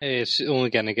 it's only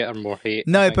going to get her more hate.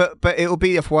 No, but it'll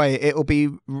be the way. It'll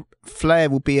be Flair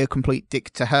will be a complete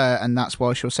dick to her, and that's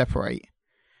why she'll separate.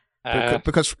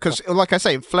 Because like I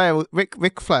say,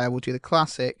 Ric Flair will do the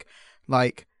classic,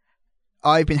 like,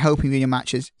 I've been helping you in your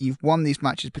matches. You've won these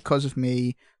matches because of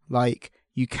me. Like,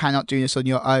 you cannot do this on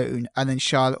your own. And then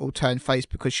Charlotte will turn face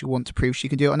because she'll want to prove she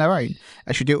can do it on her own.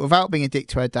 And she'll do it without being a dick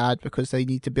to her dad because they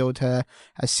need to build her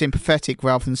as sympathetic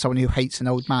rather than someone who hates an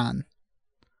old man.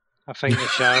 I think that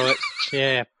Charlotte,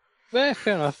 yeah, well,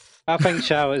 fair enough. I think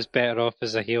Charlotte's better off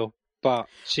as a heel, but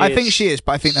I think she is,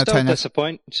 but I think they'll turn her.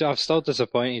 I'm still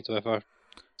disappointed with her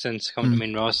since coming to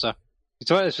main roster. I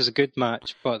thought this was a good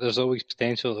match, but there's always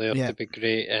potential there to be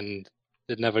great, and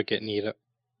they'd never get near it.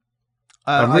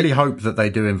 I really hope that they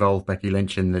do involve Becky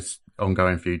Lynch in this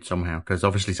ongoing feud somehow, because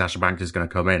obviously Sasha Banks is going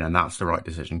to come in, and that's the right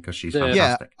decision because she's fantastic.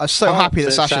 Yeah, I'm so happy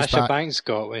that Sasha Banks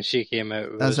got when she came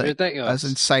out was ridiculous.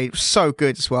 That's insane. So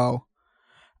good as well.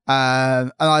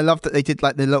 And I love that they did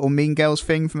like the little Mean Girls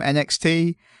thing from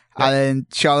NXT, and then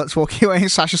Charlotte's walking away,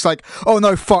 and Sasha's like, "Oh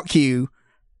no, fuck you!"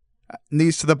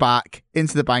 Knees to the back,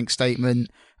 into the bank statement,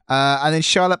 and then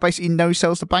Charlotte basically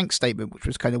no-sells the bank statement, which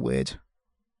was kind of weird.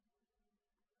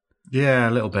 Yeah,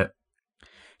 a little bit.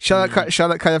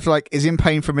 Charlotte kind of like is in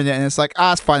pain for a minute, and it's like,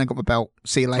 it's fine, I got my belt.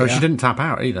 See you later. So she didn't tap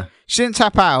out either. She didn't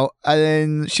tap out, and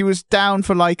then she was down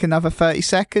for like another 30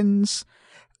 seconds,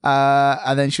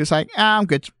 and then she was like, I'm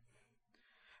good.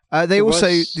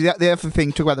 The other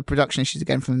thing, talk about the production issues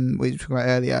again from we talked about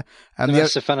earlier. They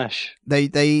missed the finish.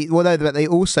 They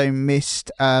also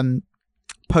missed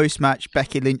post-match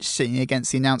Becky Lynch sitting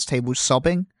against the announce table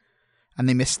sobbing, and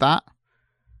they missed that.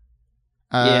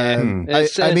 I mean,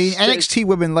 NXT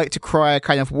women like to cry a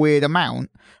kind of weird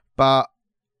amount, but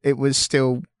it was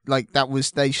still like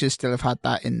they should still have had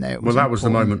that in there. Well, that was the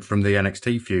moment from the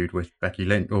NXT feud with Becky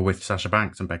Lynch, or with Sasha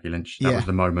Banks and Becky Lynch. That was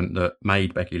the moment that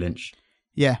made Becky Lynch.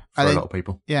 Yeah, for a lot of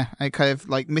people. Yeah, and kind of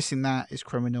like missing that is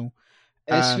criminal.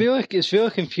 It's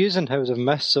really confusing how they've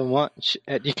missed so much.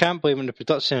 You can't blame the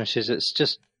production issues. It's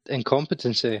just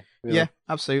incompetency. Really. Yeah,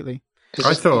 absolutely.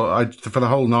 I thought, for the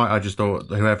whole night, I just thought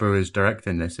whoever is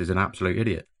directing this is an absolute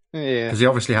idiot. Yeah. Because he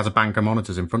obviously has a bank of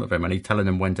monitors in front of him and he's telling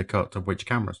them when to cut to which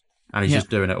cameras. And he's just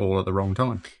doing it all at the wrong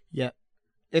time. Yeah.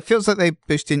 It feels like they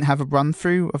just didn't have a run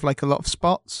through of like a lot of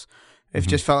spots. It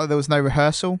just felt like there was no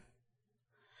rehearsal,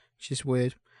 which is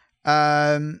weird.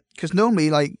 Because normally,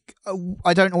 like,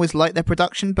 I don't always like their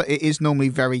production, but it is normally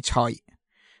very tight.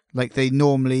 Like, they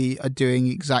normally are doing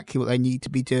exactly what they need to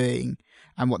be doing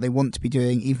and what they want to be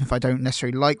doing, even if I don't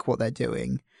necessarily like what they're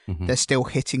doing. They're still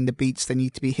hitting the beats they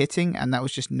need to be hitting, and that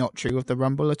was just not true of the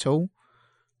Rumble at all.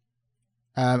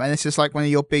 And this is like one of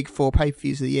your big 4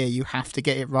 pay-per-views of the year. You have to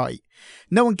get it right.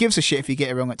 No one gives a shit if you get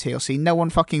it wrong at TLC. No one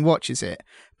fucking watches it.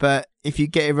 But if you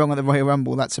get it wrong at the Royal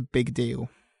Rumble, that's a big deal.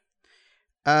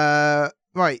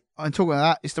 Right, I'm talking about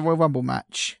that. It's the Royal Rumble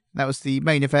match. That was the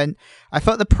main event. I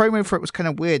felt the promo for it was kind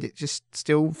of weird. It just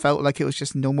still felt like it was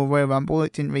just normal Royal Rumble.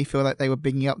 It didn't really feel like they were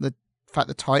bigging up the fact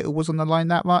the title was on the line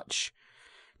that much.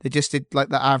 They just did like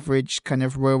the average kind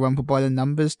of Royal Rumble by the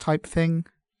numbers type thing.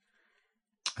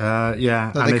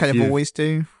 Yeah. That they kind of always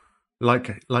do.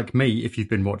 Like me, if you've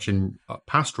been watching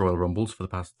past Royal Rumbles for the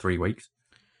past 3 weeks,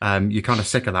 you're kind of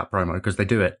sick of that promo because they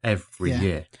do it every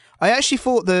year. I actually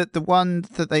thought the one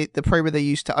that the promo they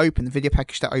used to open, the video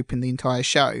package that opened the entire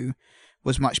show,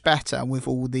 was much better with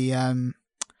all the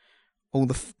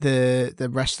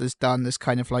wrestlers done as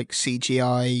kind of like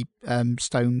CGI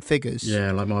stone figures.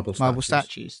 Yeah, like marble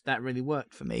statues. That really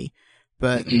worked for me.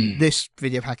 But this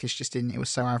video package just didn't. It was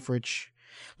so average.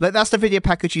 Like, that's the video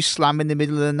package you slam in the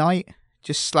middle of the night.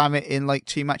 Just slam it in like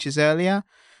 2 matches earlier.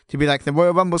 To be like, the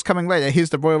Royal Rumble's coming later. Here's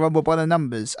the Royal Rumble by the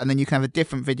numbers. And then you can have a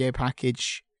different video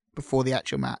package before the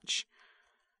actual match.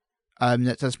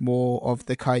 That does more of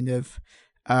the kind of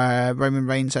Roman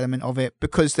Reigns element of it.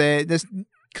 Because there's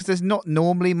not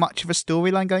normally much of a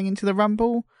storyline going into the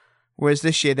Rumble. Whereas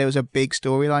this year there was a big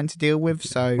storyline to deal with.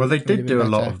 So well, they did do a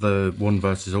lot of the one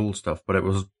versus all stuff, but it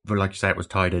was, like you say, it was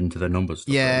tied into the numbers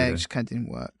stuff. Yeah, it just kind of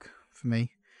didn't work for me.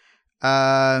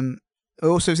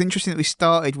 Also, it's interesting that we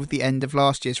started with the end of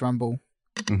last year's Rumble,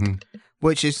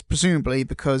 which is presumably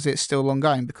because it's still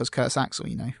ongoing because Curtis Axel,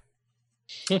 you know.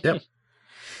 Yep.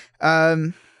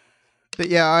 But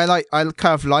yeah, I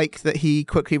kind of like that he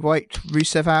quickly wiped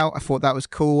Rusev out. I thought that was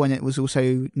cool, and it was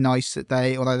also nice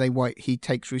that he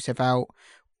takes Rusev out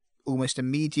almost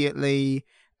immediately.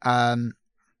 That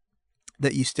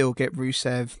you still get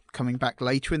Rusev coming back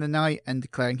later in the night and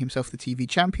declaring himself the TV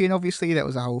champion. Obviously, that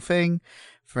was a whole thing.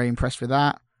 Very impressed with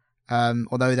that.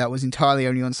 Although that was entirely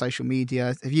only on social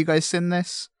media. Have you guys seen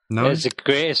this? No, it's the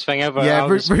greatest thing ever. Yeah,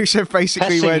 Rusev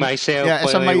basically went. Myself yeah,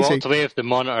 it's amazing. He walked away with the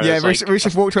monitor. Yeah,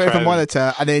 Rusev walked away with the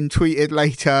monitor and then tweeted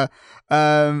later.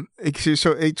 He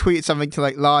tweeted something to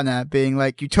like Lana, being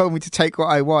like, "You told me to take what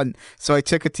I want, so I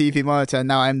took a TV monitor, and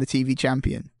now I'm the TV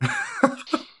champion."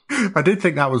 I did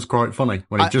think that was quite funny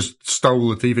when he just stole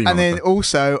the TV monitor. And then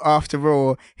also, after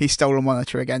Raw, he stole a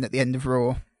monitor again at the end of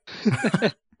Raw.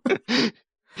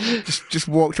 just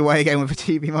walked away again with a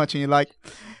TV monitor, and you're like,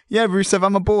 yeah, Rusev,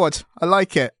 I'm aboard. I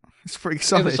like it. It's pretty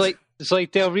solid. It's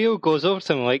like Del Rio goes over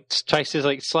to him, like, tries to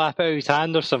like slap out his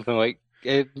hand or something. Like,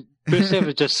 Rusev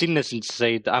had just seen this and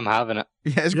said, I'm having it.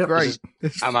 Yeah, it's great.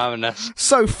 I'm having this.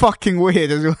 So fucking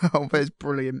weird as well, but it's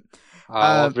brilliant.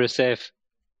 I love Rusev.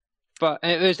 But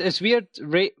it's weird.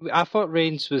 I thought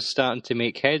Reigns was starting to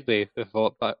make headway with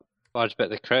a large bit of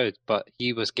the crowd, but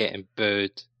he was getting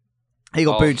booed. He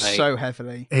got booed so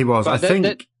heavily. He was. But I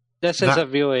think this is a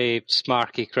really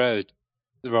smarky crowd.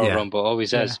 The Royal Rumble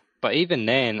always is. But even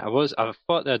then, I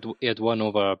thought that he had won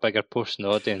over a bigger portion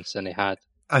of the audience than he had.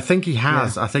 I think he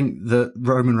has. Yeah. I think that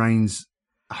Roman Reigns'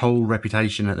 whole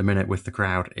reputation at the minute with the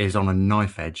crowd is on a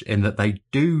knife edge in that they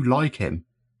do like him,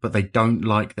 but they don't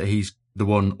like that he's the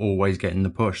one always getting the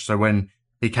push. So when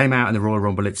he came out in the Royal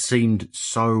Rumble, it seemed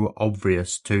so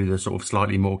obvious to the sort of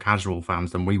slightly more casual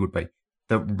fans than we would be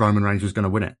that Roman Reigns was going to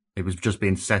win it. It was just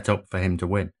being set up for him to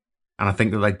win. And I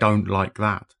think that they don't like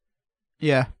that.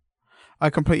 Yeah, I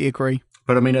completely agree.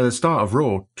 But I mean, at the start of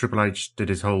Raw, Triple H did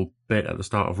his whole bit at the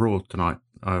start of Raw tonight.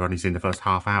 I've only seen the first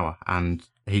half hour, and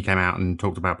he came out and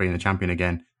talked about being the champion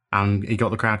again, and he got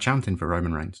the crowd chanting for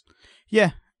Roman Reigns.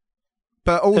 Yeah,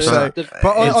 but also,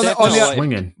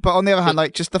 on the other hand,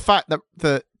 like just the fact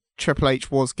that Triple H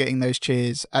was getting those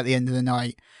cheers at the end of the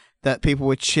night, that people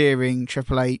were cheering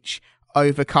Triple H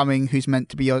overcoming who's meant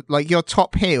to be your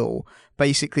top heel,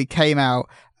 basically came out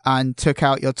and took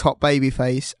out your top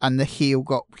babyface, and the heel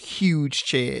got huge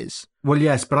cheers. Well,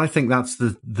 yes, but I think that's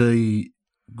the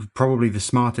probably the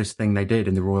smartest thing they did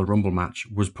in the Royal Rumble match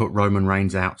was put Roman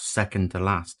Reigns out second to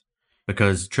last,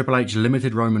 because Triple H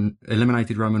eliminated Roman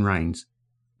Reigns,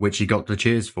 which he got the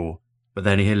cheers for, but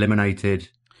then he eliminated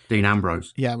Dean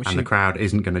Ambrose, and the crowd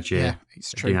isn't going to cheer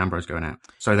Dean Ambrose going out.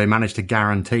 So they managed to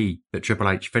guarantee that Triple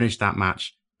H finished that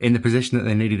match in the position that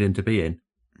they needed him to be in,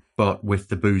 but with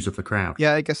the boos of the crowd.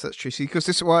 Yeah, I guess that's true. See,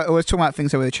 because I was talking about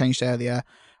things that would have changed earlier.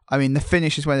 I mean, the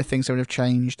finish is one of the things that would have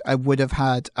changed. I would have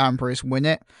had Ambrose win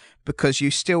it, because you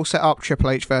still set up Triple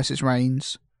H versus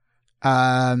Reigns.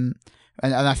 And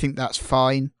I think that's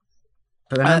fine.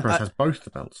 But then Ambrose has both the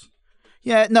belts.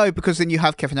 Yeah, no, because then you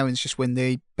have Kevin Owens just win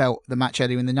the match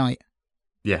earlier in the night.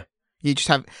 Yeah. You just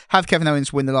have Kevin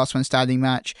Owens win the last one standing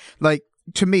match. Like,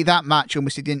 to me, that match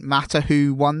almost, it didn't matter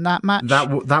who won that match.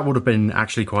 That would have been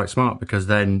actually quite smart, because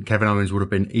then Kevin Owens would have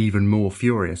been even more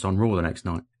furious on Raw the next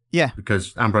night. Yeah.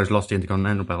 Because Ambrose lost the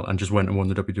Intercontinental belt and just went and won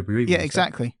the WWE. Yeah,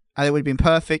 exactly. And it would have been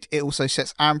perfect. It also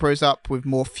sets Ambrose up with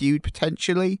more feud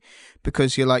potentially,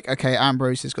 because you're like, okay,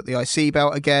 Ambrose has got the IC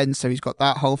belt again, so he's got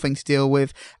that whole thing to deal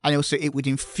with. And also it would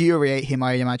infuriate him,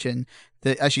 I imagine,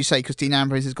 that, as you say, because Dean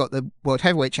Ambrose has got the World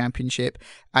Heavyweight Championship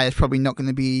and is probably not going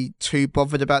to be too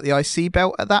bothered about the IC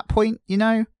belt at that point, you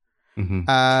know? Mm-hmm.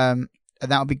 And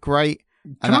that would be great.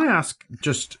 Can I ask,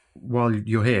 just while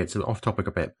you're here, it's off topic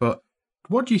a bit, but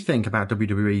what do you think about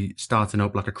WWE starting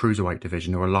up like a cruiserweight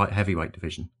division or a light heavyweight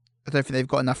division? I don't think they've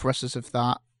got enough wrestlers of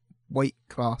that weight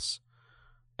class.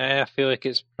 I feel like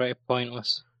it's pretty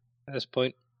pointless at this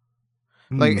point.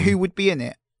 Like, who would be in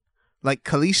it? Like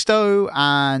Kalisto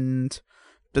and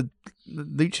the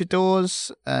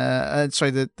Luchadors,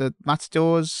 the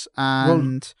Matadors,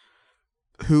 and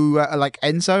who like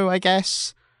Enzo, I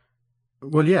guess.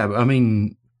 Well, yeah, I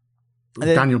mean,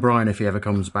 Daniel Bryan if he ever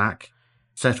comes back.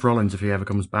 Seth Rollins if he ever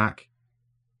comes back.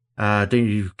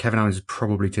 Kevin Owens is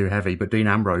probably too heavy, but Dean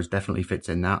Ambrose definitely fits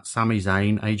in that. Sami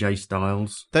Zayn, AJ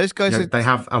Styles. Those guys, they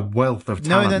have a wealth of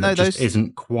talent that just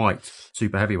isn't quite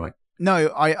super heavyweight.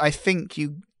 No, I think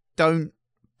you don't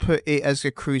put it as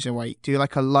a cruiserweight. Do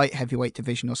like a light heavyweight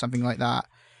division or something like that,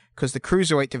 because the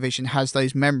cruiserweight division has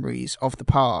those memories of the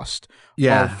past,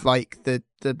 of like the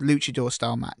luchador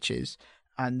style matches,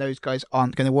 and those guys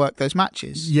aren't going to work those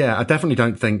matches. Yeah, I definitely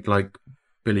don't think like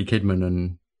Billy Kidman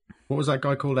and what was that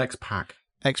guy called? X-Pac,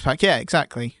 yeah,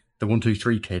 exactly. The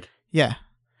 1-2-3 kid. Yeah,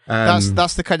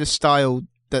 that's the kind of style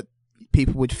that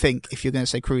people would think if you're going to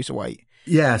say cruiserweight.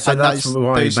 Yeah, so that's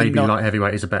why maybe light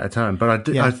heavyweight is a better term. But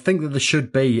I think that there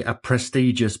should be a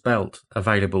prestigious belt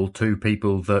available to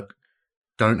people that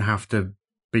don't have to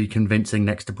be convincing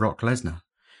next to Brock Lesnar.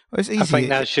 Well, it's easy. I think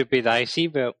that should be the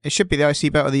IC belt. It should be the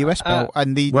IC belt or the US belt.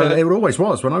 And it always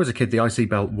was. When I was a kid, the IC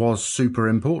belt was super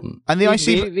important. And the IC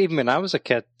even when I was a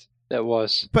kid, it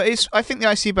was. But I think the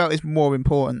IC belt is more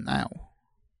important now.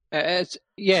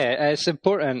 It's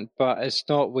important, but it's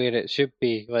not where it should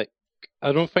be. Like,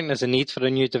 I don't think there's a need for a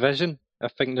new division. I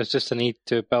think there's just a need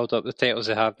to build up the titles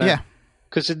they have now. Yeah.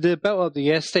 because they built up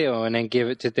the US title and then gave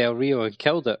it to Del Rio and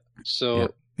killed it.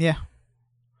 So yeah.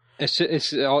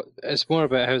 It's more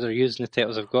about how they're using the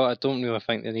titles they've got. I don't really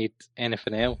think they need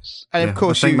anything else. And of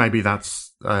course, I think maybe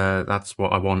that's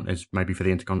what I want, is maybe for the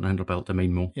Intercontinental belt to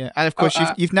mean more. Yeah, and of course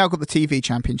you've now got the TV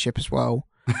Championship as well.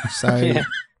 So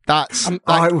that's it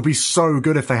would be so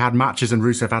good if they had matches and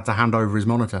Rusev had to hand over his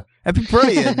monitor. It'd be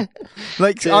brilliant.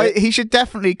 He should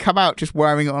definitely come out just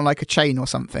wearing it on like a chain or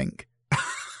something.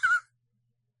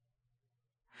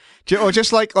 Or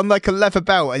just like on like a leather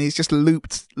belt, and he's just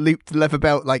looped the leather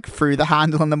belt like through the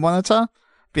handle on the monitor.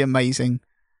 Be amazing.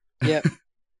 Yeah,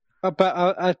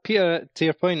 but Peter, to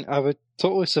your point, I would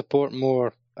totally support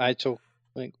more actual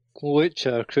like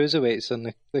lucha cruiserweights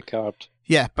on the card.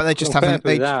 Yeah, but they just haven't.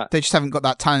 They just haven't got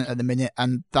that talent at the minute,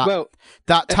 and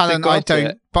that talent I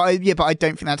don't. But I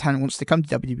don't think that talent wants to come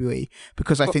to WWE,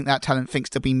 because I think that talent thinks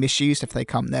they'll be misused if they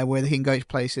come there, where they can go to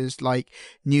places like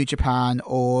New Japan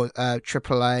or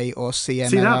AAA or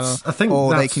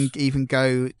CMLL, they can even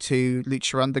go to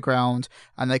Lucha Underground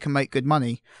and they can make good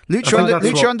money.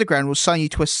 Lucha Underground will sign you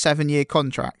to a 7-year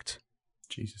contract.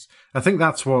 Jesus, I think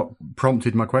that's what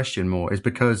prompted my question more, is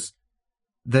because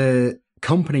the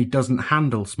company doesn't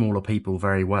handle smaller people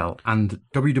very well, and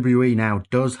WWE now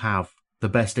does have the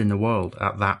best in the world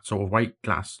at that sort of weight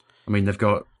class. I mean, they've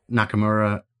got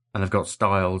Nakamura and they've got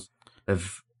Styles.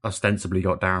 They've ostensibly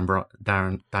got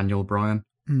Daniel Bryan.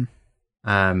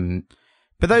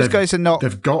 But those guys are not.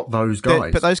 They've got those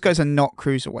guys, but those guys are not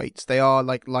cruiserweights. They are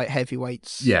like light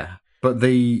heavyweights. Yeah, but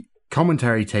the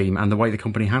commentary team and the way the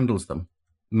company handles them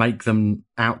make them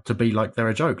out to be like they're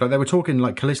a joke. Like they were talking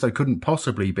like Kalisto couldn't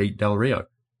possibly beat Del Rio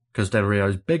because Del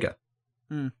Rio's bigger.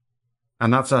 And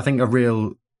that's, I think,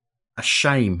 a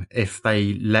shame if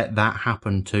they let that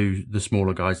happen to the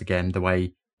smaller guys again, the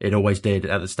way it always did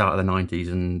at the start of the 90s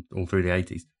and all through the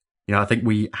 80s. You know, I think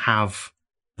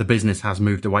the business has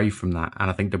moved away from that, and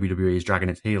I think WWE is dragging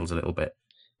its heels a little bit.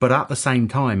 But at the same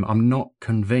time, I'm not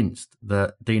convinced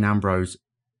that Dean Ambrose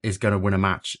is going to win a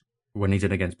match when he's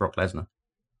in against Brock Lesnar.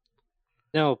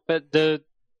 No, but the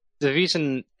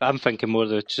reason I'm thinking more of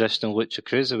the traditional Lucha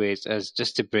Cruiserweights is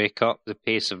just to break up the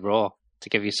pace of Raw, to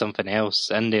give you something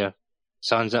else in there.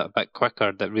 Sounds a bit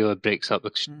quicker, that really breaks up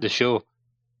the show.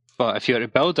 But if you were to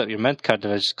build up your mid-card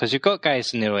division, because you've got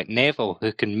guys in there like Neville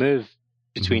who can move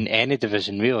between any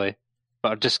division really,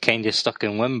 but are just kind of stuck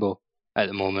in limbo at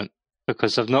the moment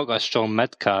because they've not got a strong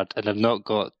mid-card and they've not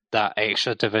got that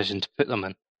extra division to put them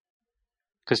in.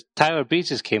 Because Tyler Breeze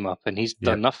has came up and he's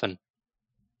done nothing.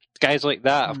 Guys like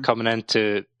that are coming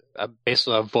into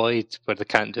basically a void where they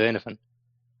can't do anything.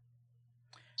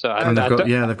 So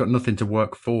they've got nothing to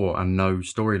work for and no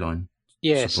storyline.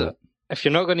 Yeah, support. So if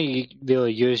you're not going to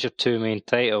really use your two main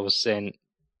titles, then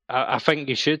I think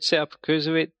you should set up a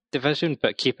cruiserweight division,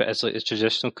 but keep it as like the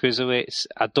traditional cruiserweights.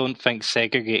 I don't think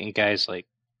segregating guys like,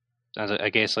 I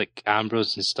guess, like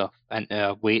Ambrose and stuff into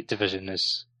a weight division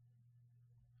is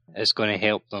going to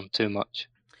help them too much.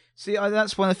 See,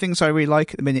 that's one of the things I really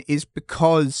like at the minute, is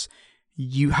because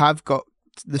you have got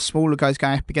the smaller guys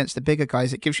going up against the bigger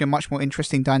guys. It gives you a much more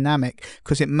interesting dynamic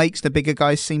because it makes the bigger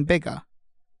guys seem bigger.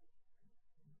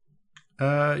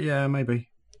 Yeah, maybe.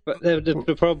 But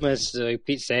the problem is, like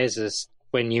Pete says, is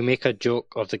when you make a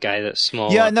joke of the guy that's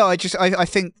small. Yeah, no, I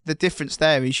think the difference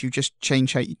there is you just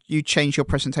change your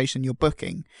presentation, your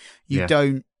booking. You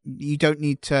don't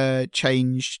need to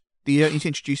change. You don't need to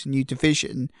introduce a new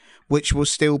division, which will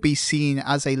still be seen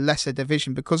as a lesser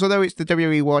division, because although it's the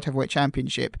WWE World Heavyweight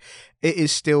Championship, it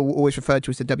is still always referred to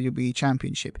as the WWE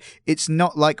Championship. It's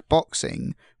not like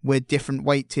boxing, where different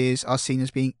weight tiers are seen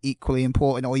as being equally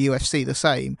important, or UFC the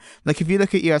same. Like if you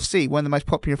look at UFC, one of the most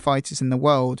popular fighters in the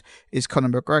world is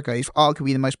Conor McGregor. He's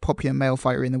arguably the most popular male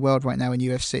fighter in the world right now in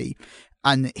UFC,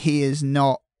 and he is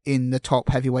not in the top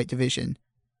heavyweight division.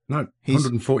 No,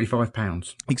 145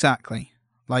 pounds. Exactly.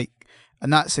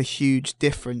 And that's a huge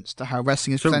difference to how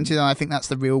wrestling is presented, and I think that's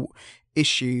the real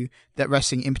issue that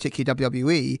wrestling, in particular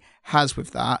WWE, has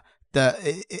with that. That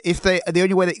if the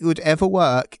only way that it would ever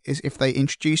work is if they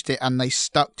introduced it and they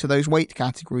stuck to those weight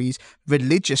categories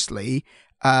religiously,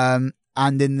 and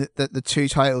then the two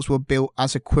titles were built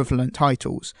as equivalent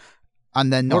titles,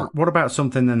 and then not. What about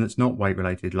something then that's not weight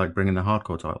related, like bringing the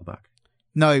hardcore title back?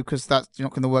 No, because that's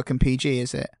not going to work in PG,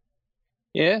 is it?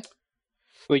 Yeah.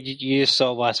 Well, you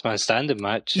saw Last Man Standing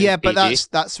match. Yeah, but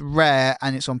that's rare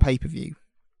and it's on pay-per-view.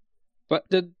 But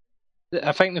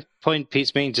I think the point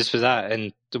Pete's making just with that,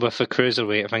 and with the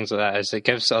cruiserweight and things like that, is it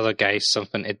gives other guys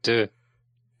something to do.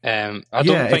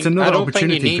 It's another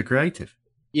opportunity for creative.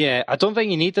 Yeah, I don't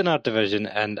think you need another division,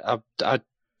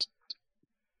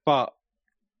 but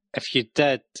if you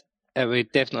did, it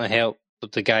would definitely help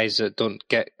the guys that don't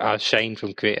get a shine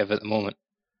from creative at the moment.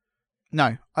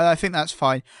 No, I think that's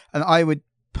fine. And I would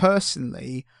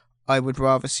personally, I would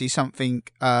rather see something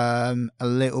a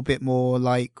little bit more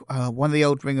like one of the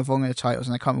old Ring of Honor titles,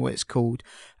 and I can't remember what it's called.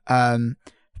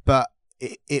 But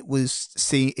it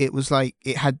was like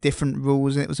it had different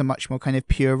rules, and it was a much more kind of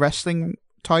pure wrestling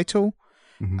title.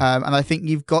 Mm-hmm. And I think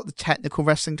you've got the technical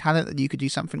wrestling talent that you could do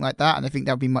something like that, and I think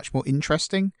that would be much more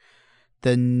interesting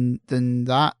than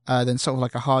that, than sort of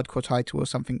like a hardcore title or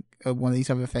something, or one of these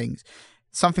other things.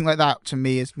 Something like that to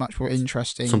me is much more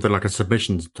interesting. Something like a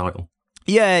submissions title.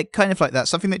 Yeah, kind of like that.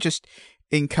 Something that just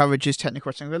encourages technical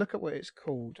wrestling. We'll look at what it's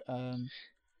called. I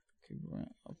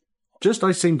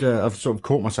seem to have sort of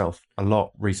caught myself a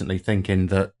lot recently thinking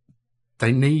that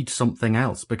they need something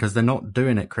else because they're not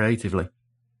doing it creatively.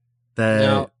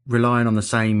 They're relying on the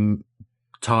same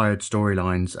tired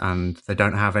storylines, and they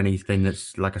don't have anything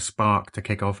that's like a spark to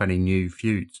kick off any new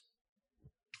feuds.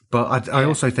 But I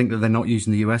also think that they're not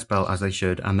using the US belt as they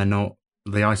should, and they're not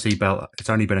the IC belt. It's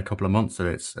only been a couple of months that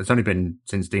it's only been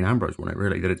since Dean Ambrose won it,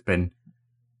 really, that it's been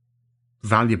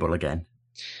valuable again.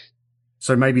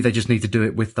 So maybe they just need to do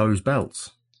it with those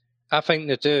belts. I think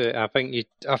they do. I think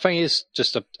it's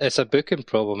just it's a booking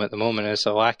problem at the moment. It's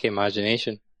a lack of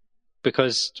imagination.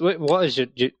 Because what is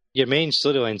your main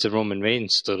storyline's a Roman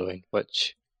Reigns storyline,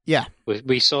 which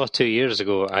we saw 2 years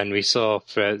ago, and we saw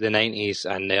throughout the 90s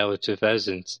and the early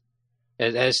 2000s.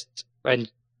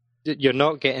 And you're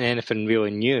not getting anything really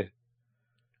new,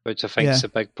 which I think is a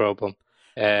big problem.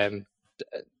 You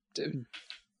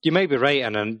might be right,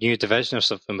 in a new division or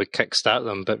something would kickstart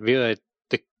them, but really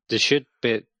they should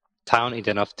be talented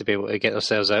enough to be able to get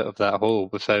themselves out of that hole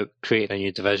without creating a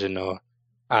new division or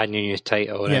adding a new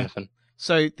title or anything.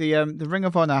 So the Ring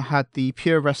of Honor had the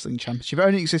Pure Wrestling Championship. It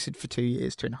only existed for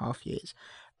 2.5 years.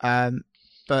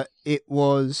 But it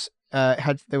was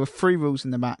there were 3 rules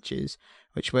in the matches,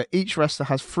 which were each wrestler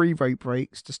has 3 rope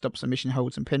breaks to stop submission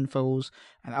holds and pinfalls,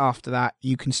 and after that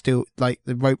you can still, like,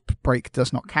 the rope break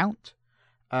does not count.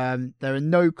 There are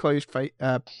no closed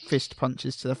fist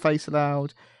punches to the face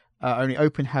allowed. Only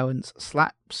open hands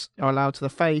slaps are allowed to the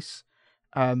face,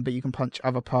 but you can punch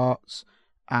other parts.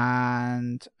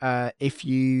 And if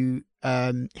you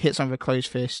hit someone with a closed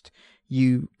fist,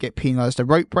 you get penalised a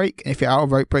rope break. And if you're out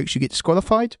of rope breaks, you get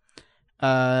disqualified.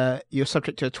 You're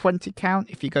subject to a 20 count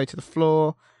if you go to the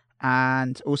floor.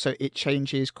 And also it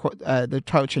changes, the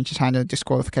title changes hand and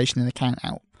disqualification and a count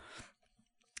out.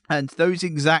 And those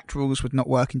exact rules would not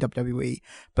work in WWE,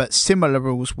 but similar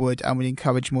rules would, and would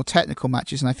encourage more technical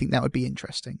matches, and I think that would be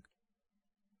interesting.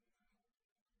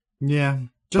 Yeah.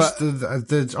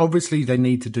 Obviously they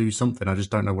need to do something. I just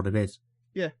don't know what it is.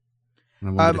 Yeah.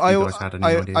 And I wondered if you guys had any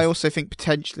ideas. I also think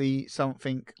potentially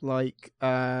something like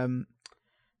how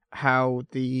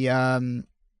the I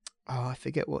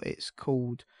forget what it's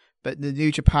called, but the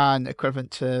New Japan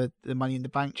equivalent to the Money in the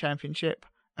Bank Championship.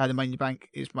 The Money in the Bank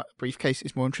briefcase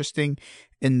is more interesting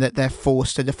in that they're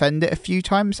forced to defend it a few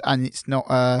times, and it's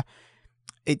not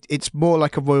it's more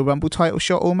like a Royal Rumble title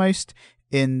shot almost,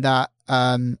 in that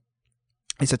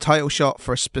it's a title shot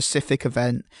for a specific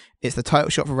event. It's the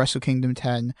title shot for Wrestle Kingdom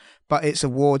 10, but it's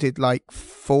awarded like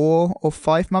 4 or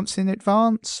 5 months in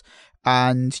advance,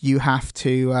 and you have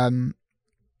to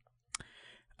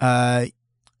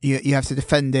you have to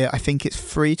defend it. I think it's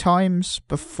 3 times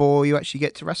before you actually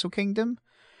get to Wrestle Kingdom.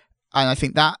 And I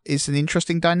think that is an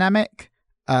interesting dynamic.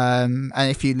 And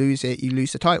if you lose it, you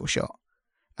lose the title shot,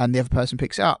 and the other person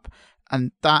picks it up.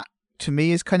 And that, to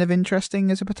me, is kind of interesting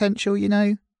as a potential, you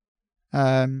know.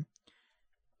 I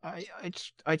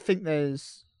think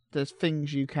there's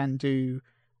things you can do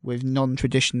with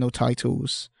non-traditional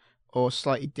titles, or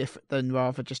slightly different than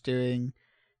rather just doing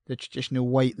the traditional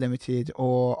weight limited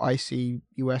or IC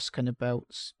US kind of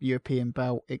belts, European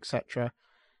belt, etc.,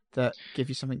 that give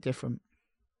you something different.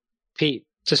 Pete,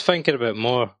 just thinking about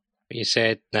more what you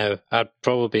said now, I'd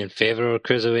probably be in favour of a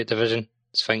cruiserweight division,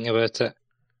 just thinking about it.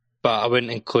 But I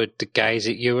wouldn't include the guys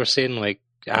that you were saying, like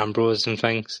Ambrose and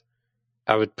things.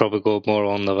 I would probably go more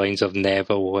along the lines of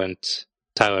Neville and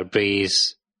Tyler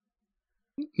Breeze.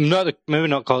 Maybe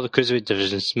not call it the cruiserweight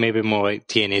divisions, maybe more like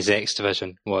TNA's X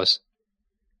division was.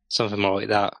 Something more like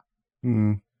that.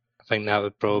 Mm. I think that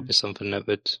would probably be something that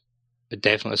would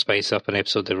definitely spice up an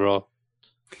episode of Raw.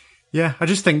 Yeah, I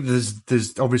just think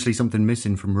there's obviously something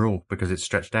missing from Raw because it's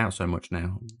stretched out so much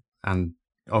now. And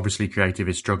obviously creative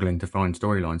is struggling to find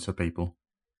storylines for people.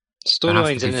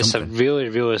 Storylines in this a really,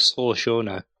 really slow show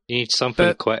now. You need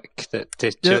something quick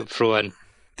to throw in.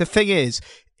 The thing is,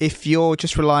 if you're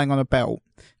just relying on a belt,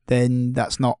 then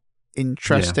that's not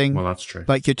interesting. Yeah, well, that's true.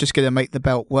 Like, you're just going to make the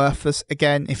belt worthless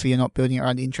again if you're not building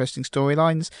around interesting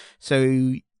storylines.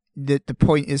 So the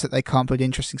point is that they can't build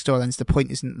interesting storylines. The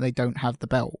point isn't that they don't have the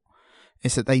belt.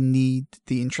 It's that they need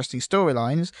the interesting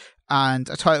storylines, and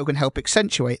a title can help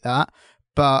accentuate that.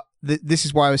 But this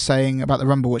is why I was saying about the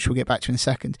Rumble, which we'll get back to in a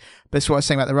second. But this is what I was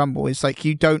saying about the Rumble. Is like,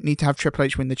 you don't need to have Triple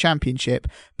H win the championship,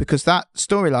 because that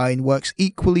storyline works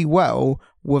equally well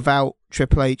without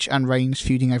Triple H and Reigns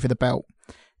feuding over the belt.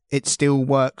 It still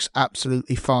works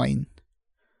absolutely fine.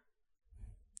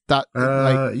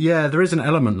 Yeah, there is an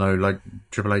element though, like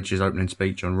Triple H's opening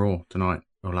speech on Raw tonight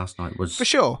or last night was for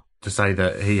sure to say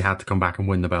that he had to come back and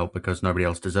win the belt because nobody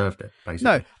else deserved it, basically.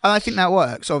 No, and I think that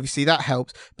works. Obviously, that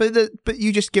helps. But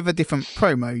you just give a different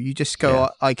promo. You just go,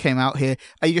 I came out here.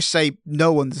 And you just say,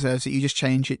 no one deserves it. You just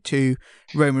change it to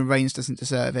Roman Reigns doesn't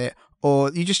deserve it. Or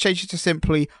you just change it to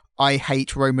simply, I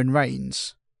hate Roman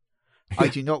Reigns. I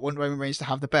do not want Roman Reigns to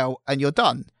have the belt. And you're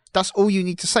done. That's all you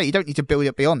need to say. You don't need to build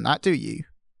it beyond that, do you?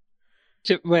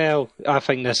 Well, I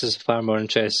think this is far more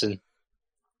interesting.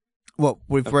 What,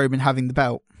 with Roman having the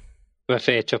belt? With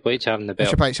Triple H having the belt.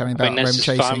 Triple H having the belt. I think this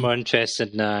is far more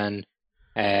interesting than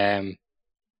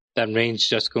Reigns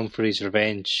just going for his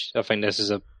revenge. I think this is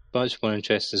a much more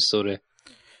interesting story.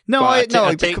 No, I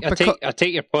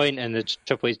take your point, and the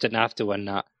Triple H didn't have to win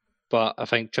that, but I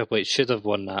think Triple H should have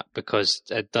won that because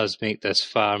it does make this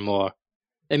far more.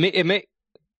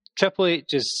 Triple H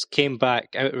just came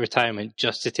back out of retirement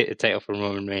just to take the title from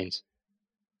Roman Reigns.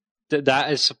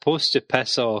 That is supposed to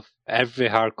piss off every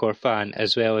hardcore fan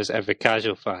as well as every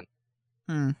casual fan.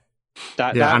 Hmm.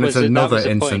 It's another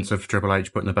instance of Triple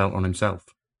H putting the belt on himself.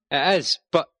 It is,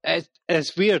 but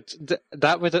it's weird.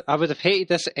 I would have hated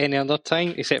this at any other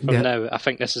time except for now. I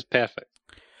think this is perfect.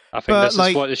 I think this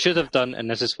is what they should have done, and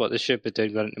this is what they should be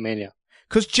doing going into Mania.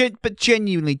 But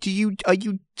genuinely, are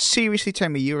you seriously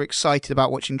telling me you're excited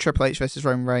about watching Triple H versus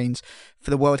Roman Reigns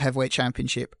for the World Heavyweight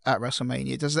Championship at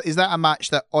WrestleMania? Is that a match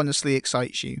that honestly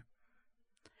excites you?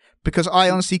 Because I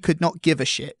honestly could not give a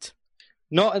shit.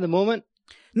 Not at the moment.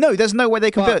 No, there's no way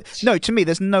they can build. No, to me,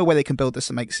 there's no way they can build this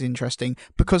that makes it interesting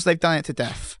because they've done it to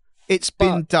death. It's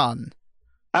been done.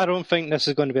 I don't think this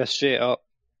is going to be a straight up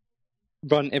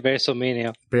run to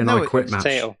WrestleMania. Be an I Quit match.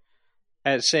 Title.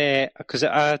 It's because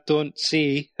I don't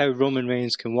see how Roman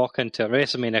Reigns can walk into a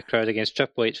WrestleMania crowd against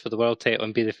Triple H for the world title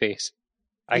and be the face.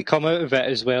 I come out of it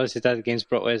as well as he did against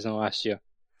Brock Lesnar last year.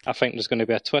 I think there's going to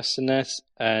be a twist in this,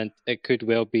 and it could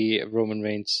well be Roman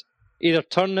Reigns either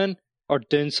turning or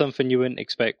doing something you wouldn't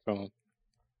expect from him.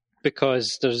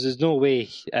 Because there's no way,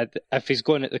 if he's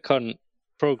going at the current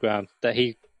program, that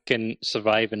he can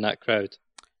survive in that crowd.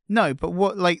 No, but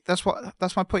that's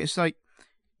my point. It's like,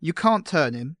 you can't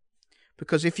turn him.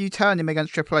 Because if you turn him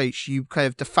against Triple H, you kind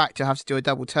of de facto have to do a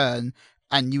double turn,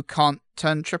 and you can't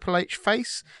turn Triple H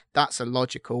face. That's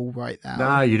illogical right now.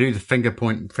 No, you do the finger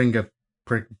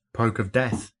poke of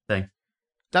death thing.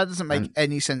 That doesn't make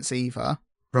any sense either.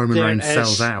 Roman Reigns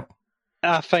sells out.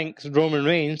 I think Roman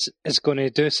Reigns is going to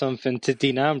do something to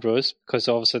Dean Ambrose, because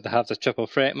obviously they have the triple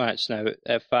threat match now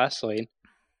at Fastlane.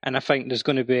 And I think there's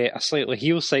going to be a slightly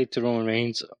heel side to Roman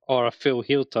Reigns, or a full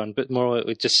heel turn, but more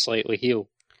likely just slightly heel.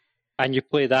 And you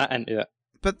play that into it.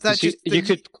 But that you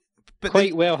could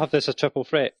quite well have this a triple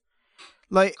threat,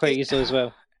 quite easily as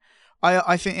well.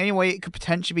 I think the only way it could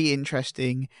potentially be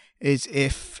interesting is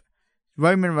if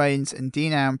Roman Reigns and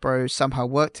Dean Ambrose somehow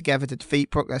work together to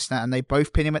defeat Brock Lesnar, and they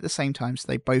both pin him at the same time, so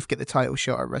they both get the title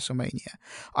shot at WrestleMania.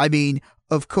 I mean,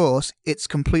 of course, it's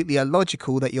completely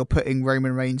illogical that you're putting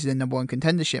Roman Reigns in a number one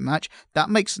contendership match.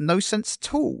 That makes no sense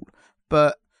at all.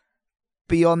 But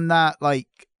beyond that,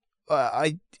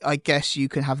 I guess you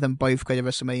can have them both go to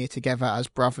WrestleMania together as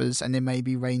brothers, and then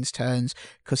maybe Reigns turns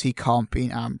because he can't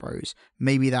beat Ambrose.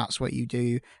 Maybe that's what you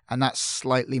do, and that's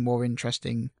slightly more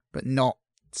interesting, but not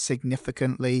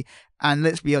significantly. And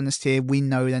let's be honest here, we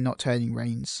know they're not turning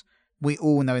Reigns. We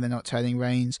all know they're not turning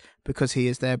Reigns because he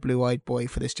is their blue-eyed boy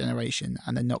for this generation,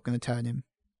 and they're not going to turn him.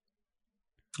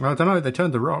 Well, I don't know. They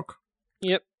turned The Rock.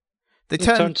 Yep. They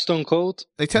turned Stone Cold.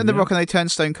 They turned The Rock and they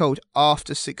turned Stone Cold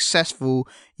after successful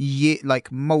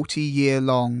multi-year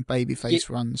long babyface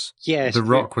runs. Yes. The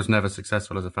Rock was never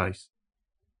successful as a face.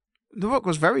 The Rock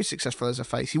was very successful as a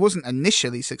face. He wasn't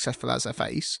initially successful as a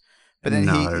face, but then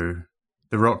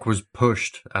The Rock was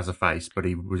pushed as a face, but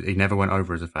he never went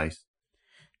over as a face.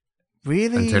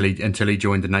 Really? Until he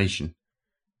joined the Nation.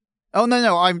 Oh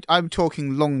no, I'm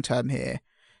talking long term here.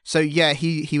 So yeah,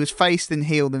 he was face then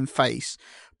heel then face.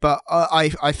 But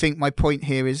I think my point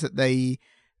here is that they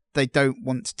don't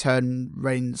want to turn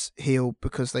Reigns heel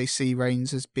because they see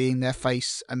Reigns as being their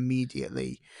face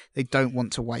immediately. They don't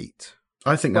want to wait.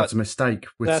 I think that's a mistake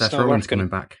with Seth Rollins coming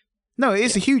back. No, it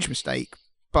is a huge mistake,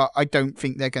 but I don't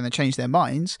think they're going to change their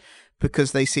minds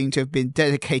because they seem to have been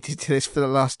dedicated to this for the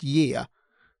last year.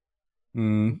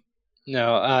 No,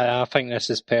 I think this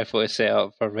is perfectly set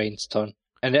up for Reigns' turn.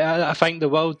 And I think they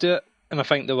will do it, and I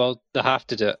think they have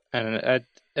to do it. And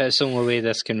it's the only way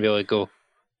this can really go.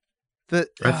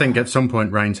 I think at some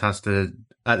point Reigns has to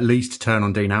at least turn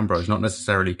on Dean Ambrose, not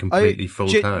necessarily completely full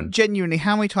turn. Genuinely,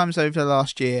 how many times over the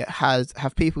last year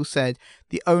have people said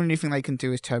the only thing they can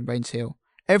do is turn Reigns heel?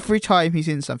 Every time he's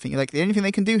in something, like the only thing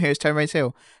they can do here is turn Reigns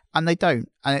heel, and they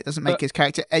don't, and it doesn't make his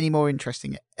character any more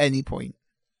interesting at any point.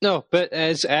 No, but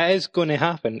it is going to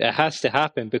happen. It has to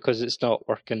happen because it's not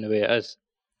working the way it is.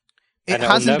 It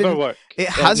hasn't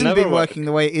been working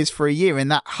the way it is for a year, and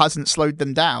that hasn't slowed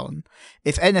them down.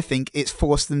 If anything, it's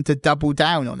forced them to double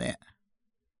down on it.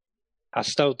 I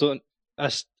still don't.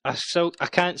 I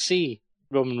can't see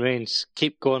Roman Reigns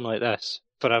keep going like this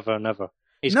forever and ever.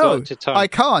 He's got to turn. I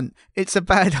can't. It's a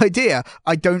bad idea.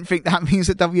 I don't think that means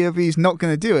that WWE is not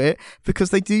going to do it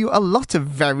because they do a lot of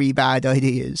very bad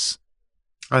ideas.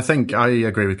 I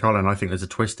agree with Colin. I think there's a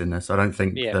twist in this. I don't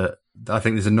think that. I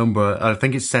think there's a number. I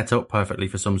think it's set up perfectly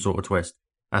for some sort of twist.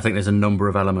 I think there's a number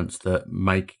of elements that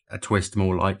make a twist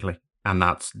more likely, and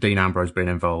that's Dean Ambrose being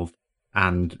involved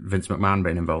and Vince McMahon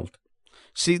being involved.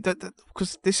 See,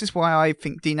 because this is why I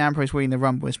think Dean Ambrose winning the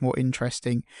Rumble is more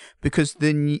interesting, because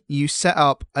then you set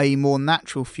up a more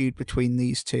natural feud between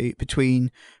these two,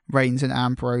 between Reigns and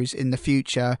Ambrose in the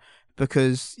future,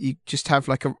 because you just have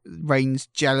like a Reigns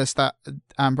jealous that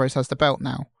Ambrose has the belt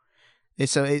now. It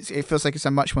feels like it's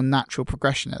a much more natural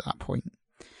progression at that point.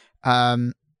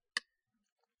 And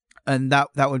that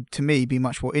would, to me, be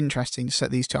much more interesting to set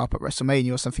these two up at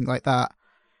WrestleMania or something like that.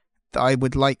 I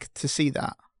would like to see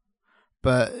that.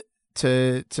 But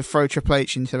to throw Triple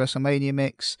H into the WrestleMania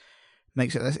mix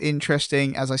makes it less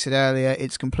interesting. As I said earlier,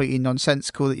 it's completely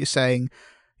nonsensical that you're saying,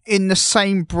 in the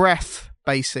same breath,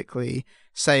 basically,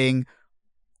 saying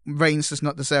Reigns does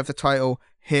not deserve the title.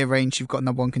 Here, Reigns, you've got a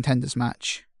number one contenders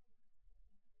match.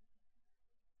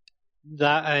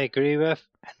 That I agree with,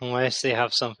 unless they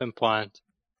have something planned.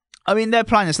 I mean, their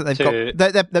plan is that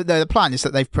their plan is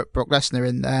that they've put Brock Lesnar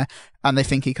in there, and they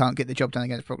think he can't get the job done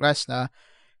against Brock Lesnar.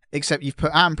 Except you've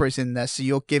put Ambrose in there, so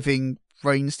you're giving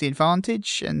Reigns the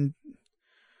advantage, and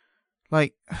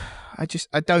like, I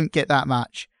don't get that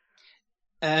match.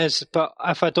 But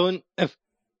if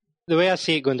the way I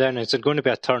see it going down is there's going to be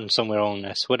a turn somewhere on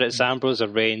this. Whether it's Ambrose or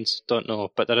Reigns, don't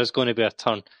know, but there is going to be a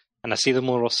turn, and I see the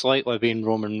more slightly being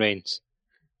Roman Reigns.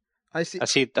 I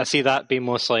see that being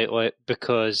most likely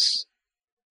because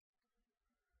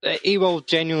he will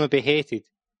genuinely be hated.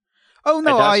 Oh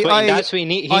no, that's what he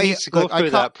needs to go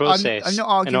through that process I'm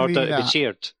not in order to be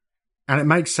cheered. And it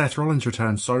makes Seth Rollins'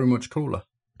 return so much cooler.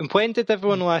 And when did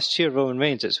everyone last cheer Roman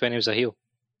Reigns? It's when he was a heel.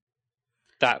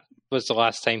 That was the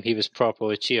last time he was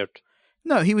properly cheered.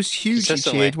 No, he was hugely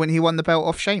cheered when he won the belt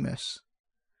off Sheamus.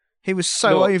 He was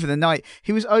over the night.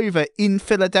 He was over in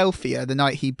Philadelphia the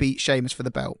night he beat Sheamus for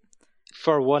the belt.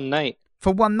 For one night.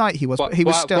 For one night he was, but he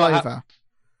was still over.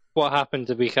 What happened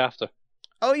the week after?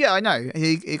 Oh yeah, I know.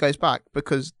 He goes back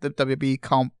because the WWE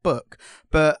can't book.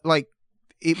 But like,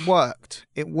 it worked.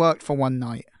 It worked for one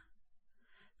night,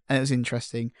 and it was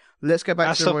interesting. Let's go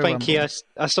back to the Royal Rumble.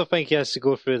 I still think he has to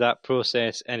go through that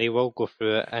process, and he will go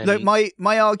through it. And look,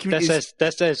 my argument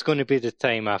this is going to be the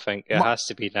time. I think it has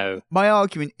to be now. My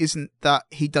argument isn't that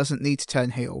he doesn't need to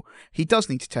turn heel. He does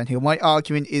need to turn heel. My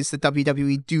argument is the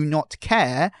WWE do not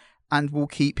care and will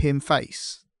keep him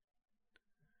face.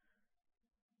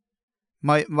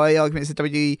 My argument is that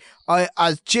WWE,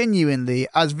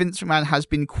 as Vince McMahon has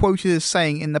been quoted as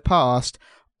saying in the past,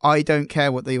 I don't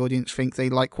care what the audience think, they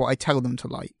like what I tell them to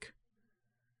like.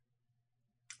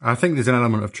 I think there's an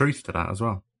element of truth to that as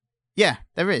well. Yeah,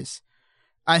 there is.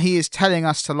 And he is telling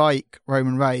us to like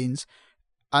Roman Reigns,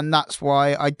 and that's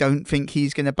why I don't think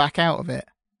he's going to back out of it.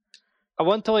 I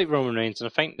want to like Roman Reigns, and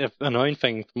I think the annoying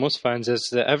thing for most fans is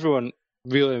that everyone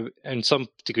really, in some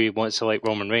degree, wants to like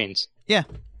Roman Reigns. Yeah.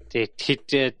 He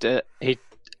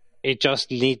just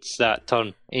needs that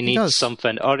turn. He needs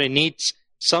something, or he needs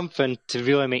something to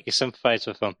really make you sympathise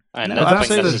with him. And that's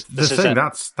the thing.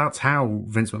 That's how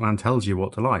Vince McMahon tells you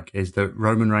what to like, is that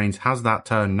Roman Reigns has that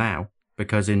turn now,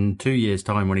 because in 2 years'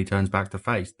 time, when he turns back to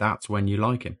face, that's when you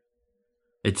like him.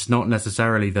 It's not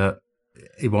necessarily that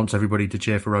he wants everybody to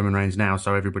cheer for Roman Reigns now,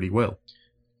 so everybody will,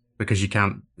 because you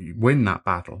can't win that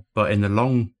battle. But in the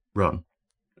long run,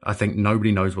 I think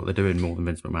nobody knows what they're doing more than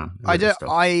Vince McMahon.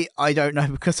 I don't know,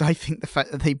 because I think the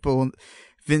fact that they brought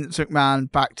Vince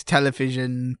McMahon back to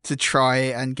television to try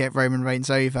and get Roman Reigns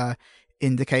over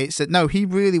indicates that no, he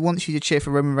really wants you to cheer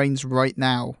for Roman Reigns right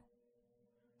now.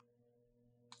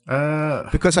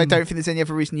 Because I don't think there's any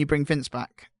other reason you bring Vince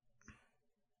back.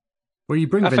 Well, you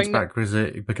bring Vince back because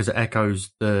it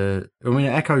echoes it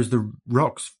echoes the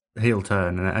Rock's heel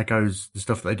turn, and it echoes the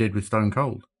stuff they did with Stone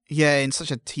Cold. Yeah, in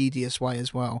such a tedious way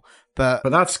as well. But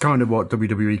that's kind of what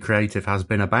WWE Creative has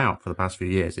been about for the past few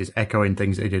years, is echoing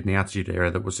things they did in the Attitude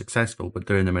Era that were successful, but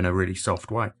doing them in a really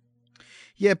soft way.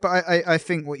 Yeah, but I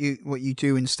think what you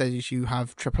do instead is you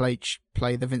have Triple H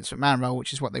play the Vince McMahon role,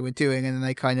 which is what they were doing, and then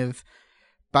they kind of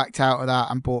backed out of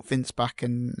that and brought Vince back,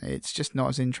 and it's just not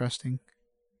as interesting.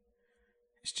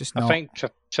 It's just not. I think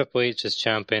Triple H as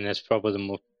champion is probably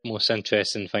the most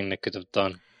interesting thing they could have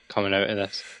done coming out of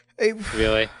this.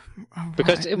 Really?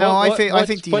 Because I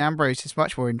think Dean Ambrose is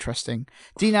much more interesting.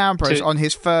 Dean Ambrose on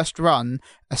his first run,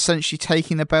 essentially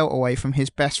taking the belt away from his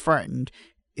best friend,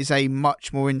 is a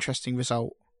much more interesting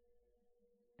result.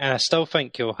 And I still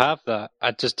think you'll have that.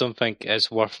 I just don't think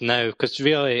it's worth now, because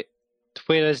really,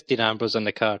 where is Dean Ambrose on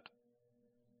the card?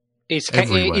 He's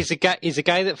a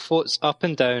guy that floats up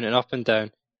and down and up and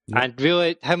down. Yep. And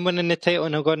really, him winning the title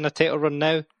and going on a title run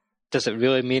now, does it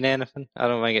really mean anything? I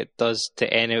don't think it does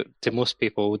to most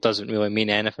people. It doesn't really mean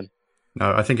anything.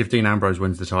 No, I think if Dean Ambrose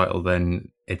wins the title,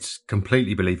 then it's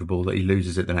completely believable that he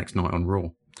loses it the next night on Raw.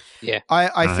 Yeah,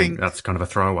 I think that's kind of a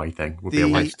throwaway thing. Would be a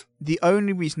waste. The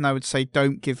only reason I would say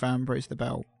don't give Ambrose the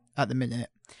belt at the minute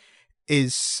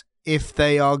is if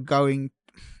you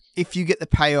get the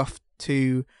payoff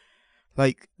to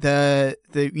like the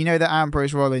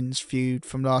Ambrose Rollins feud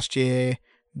from last year,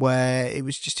 where it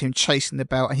was just him chasing the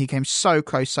belt and he came so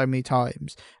close so many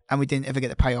times and we didn't ever get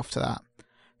the payoff to that.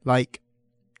 Like,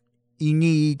 you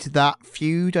need that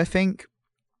feud, I think,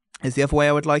 is the other way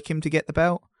I would like him to get the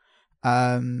belt.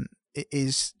 It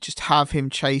is just have him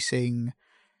chasing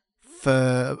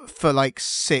for like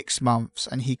 6 months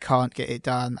and he can't get it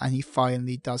done and he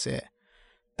finally does it.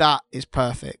 That is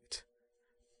perfect.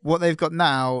 What they've got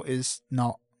now is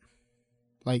not.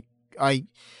 Like, I'm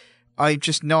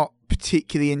just not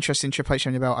particularly interested in Triple H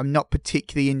winning the belt. I'm not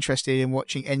particularly interested in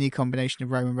watching any combination of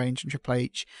Roman Reigns and Triple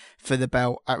H for the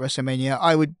belt at WrestleMania.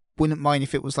 I wouldn't mind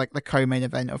if it was like the co-main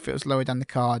event or if it was lower down the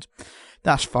card.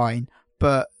 That's fine.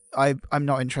 But I'm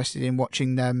not interested in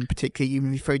watching them, particularly even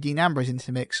if you throw Dean Ambrose into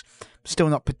the mix. Still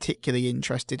not particularly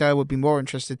interested. I would be more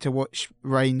interested to watch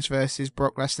Reigns versus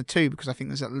Brock Lesnar too, because I think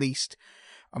there's at least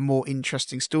a more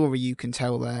interesting story you can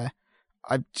tell there.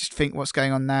 I just think what's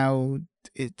going on now,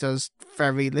 it does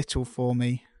very little for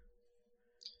me.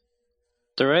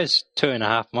 There is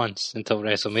 2.5 months until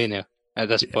WrestleMania at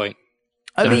this point.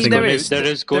 There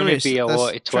is going to be a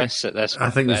lot of twists at this point.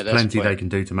 I think there's plenty they can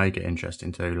do to make it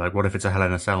interesting too. Like, what if it's a Hell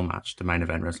in a Cell match to main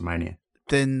event WrestleMania?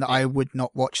 Then I would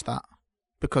not watch that,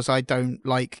 because I don't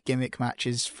like gimmick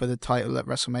matches for the title at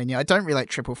WrestleMania. I don't really like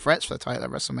triple threats for the title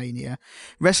at WrestleMania.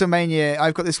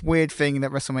 I've got this weird thing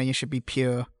that WrestleMania should be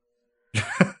pure.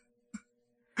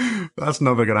 That's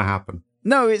never going to happen.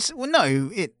 No, it's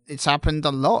happened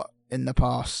a lot in the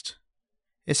past.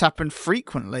 It's happened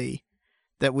frequently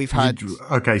that we've had.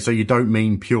 Okay, so you don't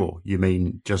mean pure. You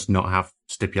mean just not have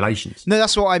stipulations. No,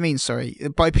 that's what I mean. Sorry,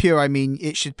 by pure I mean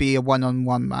it should be a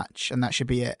one-on-one match, and that should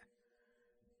be it.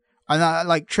 And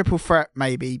like triple threat,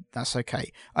 maybe that's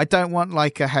okay. I don't want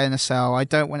like a Hell in a Cell. I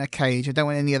don't want a cage. I don't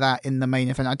want any of that in the main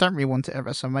event. I don't really want it at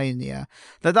WrestleMania.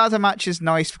 The other match is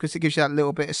nice because it gives you that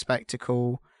little bit of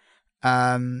spectacle.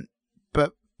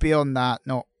 But beyond that,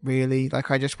 not really. Like,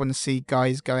 I just want to see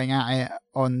guys going at it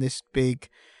on this big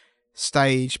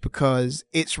stage because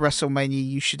it's WrestleMania.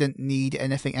 You shouldn't need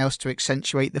anything else to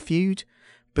accentuate the feud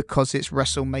because it's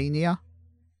WrestleMania.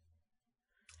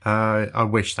 I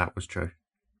wish that was true.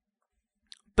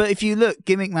 But if you look,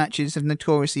 gimmick matches have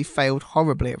notoriously failed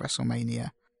horribly at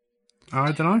WrestleMania.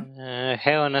 I don't know.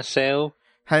 Hell in a Cell.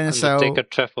 Hell in a Cell. Undertaker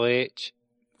Triple H.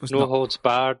 No Holds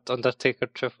Barred. Undertaker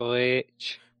Triple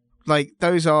H. Like,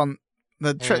 those aren't...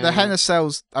 The Hell in a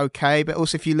Cell's okay, but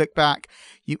also if you look back,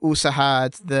 you also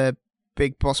had the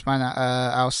Big Boss Man at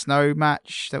Al Snow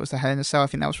match. That was the Hell in a Cell. I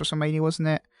think that was WrestleMania, wasn't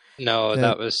it? No,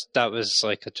 that was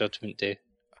like a Judgment Day.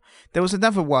 There was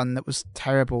another one that was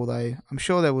terrible, though. I'm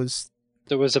sure there was...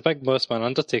 There was a Big Boss Man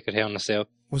Undertaker Hell in a Cell.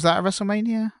 Was that a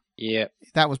WrestleMania? Yeah.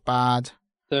 That was bad.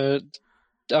 I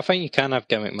think you can have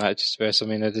gimmick matches at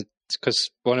WrestleMania because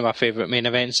one of my favourite main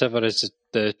events ever is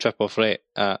the Triple Threat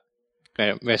at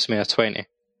WrestleMania 20.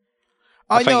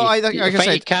 I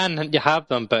think you have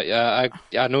them, but I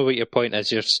know what your point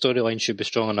is. Your storyline should be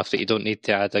strong enough that you don't need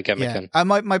to add a gimmick in. And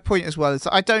my point as well is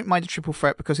that I don't mind a triple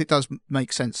threat because it does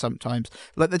make sense sometimes.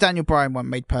 Like the Daniel Bryan one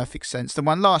made perfect sense. The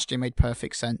one last year made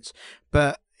perfect sense.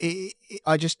 But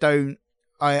I just don't...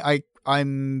 I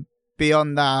I'm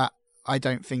beyond that. I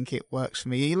don't think it works for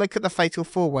me. You look at the Fatal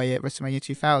 4-Way at WrestleMania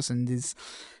 2000 is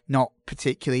not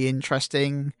particularly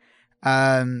interesting.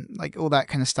 Like all that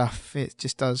kind of stuff, it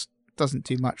just doesn't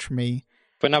do much for me.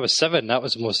 When I was 7, that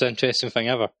was the most interesting thing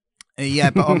ever. Yeah,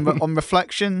 but on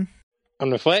reflection.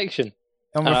 On reflection.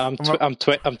 I'm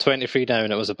 23 now,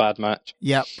 and it was a bad match.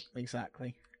 Yep,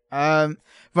 exactly. Right,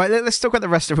 let's talk about the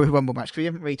rest of the Rumble match, because we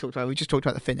haven't really talked about it. We just talked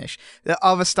about the finish. The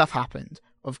other stuff happened,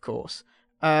 of course.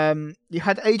 You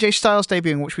had AJ Styles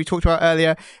debuting, which we talked about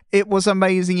earlier. It was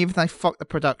amazing, even though they fucked the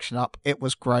production up. It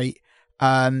was great.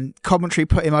 Commentary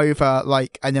put him over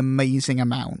like an amazing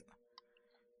amount.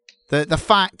 The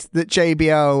fact that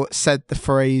JBL said the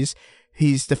phrase,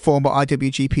 he's the former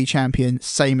IWGP champion,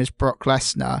 same as Brock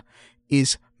Lesnar,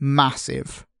 is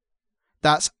massive.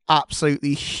 That's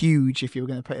absolutely huge if you were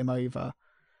going to put him over.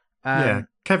 Yeah,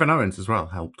 Kevin Owens as well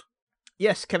helped.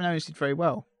 Yes, Kevin Owens did very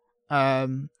well.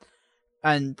 And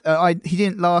he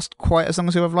didn't last quite as long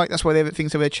as I would have liked. That's why the other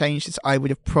things that would have changed is I would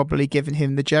have probably given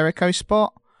him the Jericho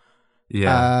spot.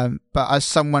 Yeah. But as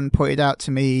someone pointed out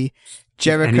to me,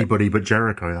 Jericho... Anybody but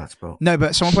Jericho, that spot. No,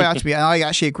 but someone pointed out to me, and I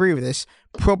actually agree with this,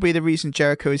 probably the reason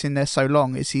Jericho is in there so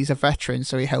long is he's a veteran,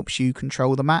 so he helps you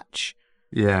control the match.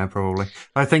 Yeah, probably.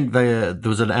 I think there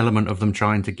was an element of them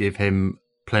trying to give him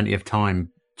plenty of time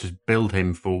to build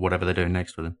him for whatever they're doing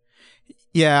next with him.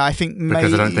 Yeah, I think maybe...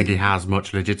 Because I don't think he has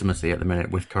much legitimacy at the minute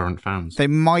with current fans. They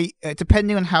might,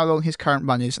 depending on how long his current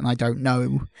run is, and I don't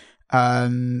know.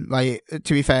 Like,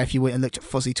 to be fair, if you went and looked at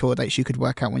Fuzzy tour dates, you could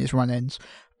work out when his run ends.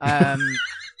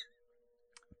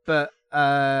 But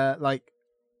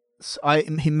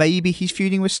maybe he's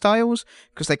feuding with Styles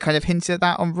because they kind of hinted at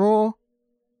that on Raw.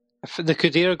 They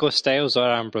could either go Styles or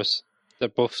Ambrose. They're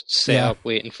both set up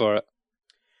waiting for it.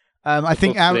 I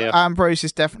think Ambrose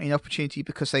is definitely an opportunity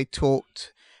because they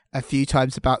talked a few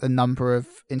times about the number of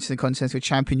Intercontinental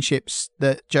Championships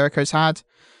that Jericho's had.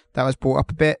 That was brought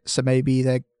up a bit, so maybe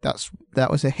that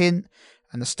was a hint.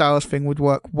 And the Styles thing would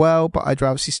work well, but I'd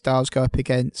rather see Styles go up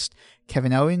against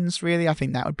Kevin Owens, really. I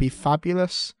think that would be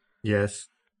fabulous. Yes.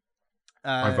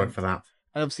 I vote for that.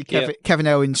 And obviously Kevin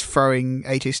Owens throwing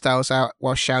AJ Styles out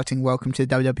while shouting, "Welcome to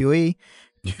WWE."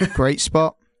 Great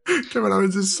spot. Kevin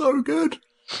Owens is so good.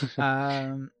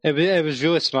 It was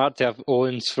really smart to have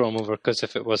Owens throw him over, because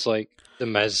if it was like The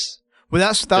Miz... Well,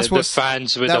 that's what the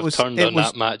fans would have turned on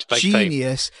that match big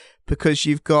genius time. Because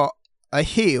you've got a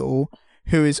heel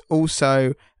who is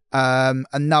also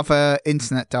another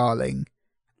internet darling,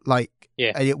 and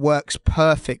it works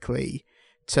perfectly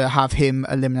to have him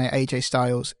eliminate AJ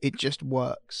Styles. It just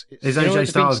works. Is AJ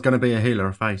Styles going to be a heel or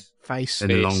a face? Face in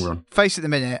the long run. Face at the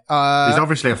minute. He's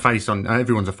obviously a face on.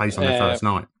 Everyone's a face on their first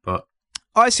night, but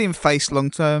I see him face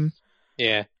long term.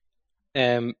 Yeah.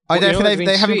 I don't think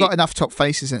they haven't got enough top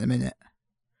faces at the minute.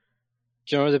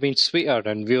 Do you know they've been sweeter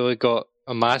and really got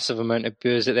a massive amount of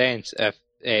boos at the end if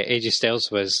AJ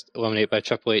Styles was eliminated by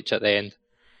Triple H at the end?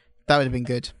 That would have been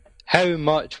good. How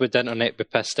much would the internet be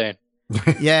pissed down?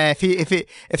 Yeah,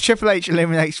 if Triple H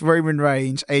eliminates Roman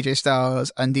Reigns, AJ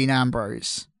Styles, and Dean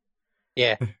Ambrose.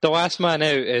 Yeah, the last man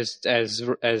out is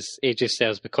AJ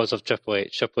Styles because of Triple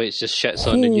H. Triple H just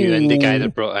shits on the new indie guy they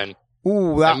brought in.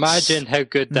 Imagine how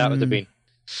good that would have been.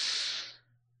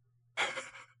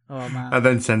 Oh man! And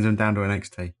then sends him down to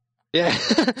NXT. Yeah.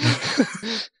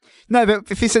 No, but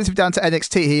if he sends him down to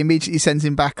NXT, he immediately sends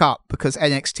him back up because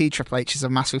NXT Triple H is a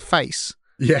massive face.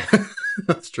 Yeah,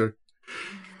 that's true.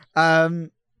 What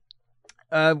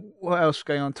else is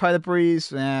going on? Tyler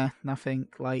Breeze? Yeah, nothing.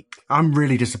 I'm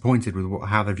really disappointed with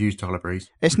how they've used Tyler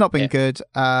Breeze. It's not been good.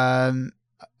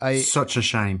 Such a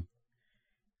shame.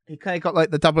 He kind of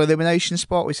got the double elimination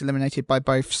spot, which was eliminated by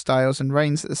both Styles and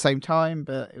Reigns at the same time,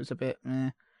 but it was a bit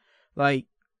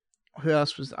who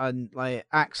else was on?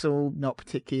 Axel, not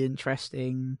particularly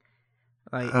interesting.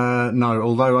 No,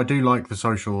 although I do like the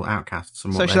Social Outcasts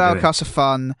and what Social Outcasts are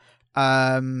fun.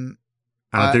 And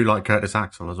I do like Curtis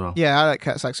Axel as well. Yeah, I like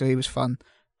Curtis Axel. He was fun.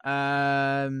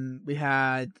 We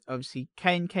had, obviously,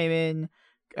 Kane came in.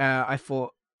 I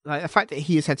thought, the fact that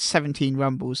he has had 17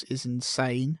 Rumbles is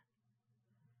insane.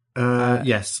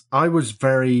 Yes, I was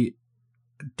very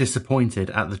disappointed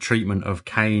at the treatment of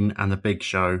Kane and the Big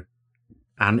Show,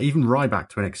 and even Ryback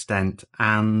to an extent,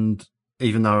 and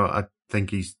even though I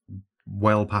think he's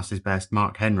well past his best,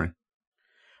 Mark Henry.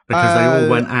 Because they all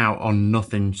went out on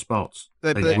nothing spots.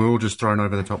 They were all just thrown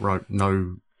over the top rope.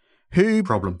 No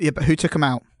problem. Yeah, but who took him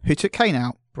out? Who took Kane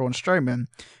out? Braun Strowman.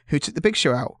 Who took the Big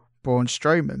Show out? Braun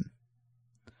Strowman.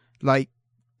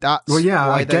 That's... Well, yeah,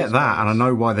 I get that, and I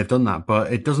know why they've done that,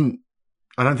 but it doesn't...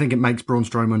 I don't think it makes Braun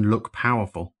Strowman look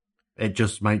powerful. It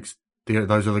just makes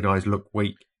those other guys look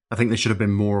weak. I think there should have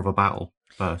been more of a battle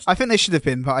first. I think they should have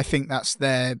been, but I think that's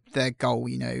their goal,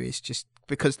 is just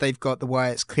because they've got the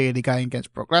Wyatts clearly going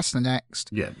against Brock Lesnar next.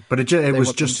 Yeah, but it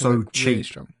was just so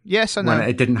cheap. Really yes, I know. When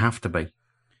it didn't have to be.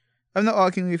 I'm not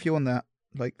arguing with you on that.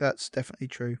 Like, that's definitely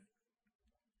true.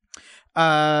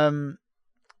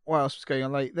 What else was going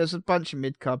on? Like, there's a bunch of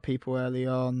mid-card people early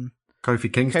on.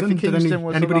 Kofi Kingston. Did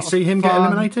anybody see him get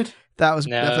eliminated? That was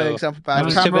an example. But I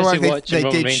was too busy watching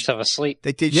Roman Reigns have a sleep.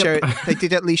 They did show. They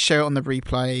did at least show it on the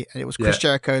replay, and it was Chris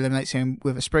Jericho eliminates him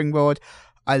with a springboard.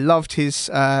 I loved his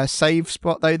save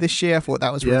spot though this year. I thought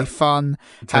that was really fun.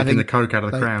 Taking the coke out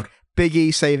of the crowd. Big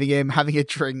E saving him, having a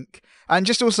drink, and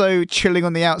just also chilling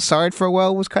on the outside for a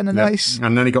while was kind of nice.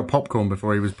 And then he got popcorn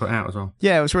before he was put out as well.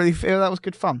 Yeah, it was that was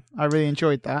good fun. I really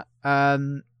enjoyed that.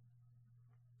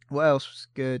 What else was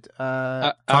good?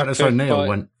 Titus O'Neil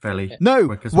went fairly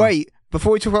quick as well. Wait,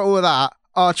 before we talk about all of that,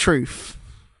 R-Truth.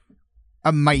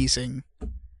 Amazing.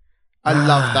 I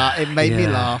love that. It made me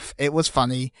laugh. It was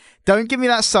funny. Don't give me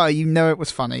that sigh. You know it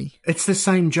was funny. It's the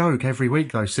same joke every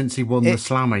week, though, since he won the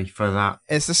Slammy for that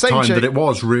it's the same time joke. that it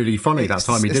was really funny that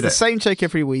time he did it. It's the same joke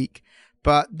every week,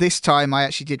 but this time I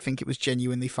actually did think it was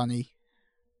genuinely funny.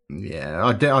 Yeah,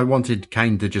 I wanted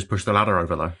Kane to just push the ladder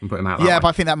over, though, and put him out that way. But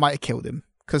I think that might have killed him.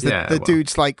 Because the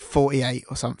dude's like 48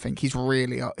 or something. He's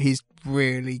really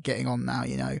getting on now,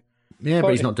 Yeah, 40.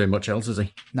 but he's not doing much else, is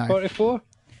he? No. 44?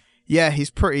 Yeah, he's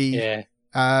pretty... Yeah.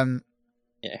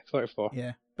 44.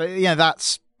 Yeah. But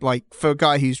that's like, for a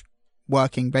guy who's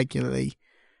working regularly,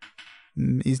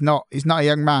 he's not a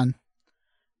young man.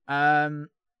 What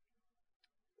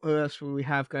else will we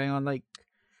have going on? Like...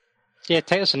 Yeah,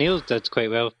 Titus O'Neil did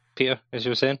quite well, Peter, as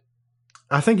you were saying.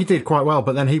 I think he did quite well,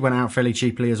 but then he went out fairly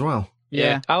cheaply as well.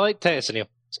 Yeah. I like Titus O'Neil.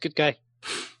 He's a good guy.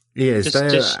 He is.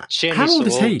 How old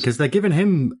is he? Because they're giving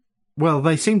him... Well,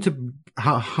 they seem to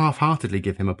half-heartedly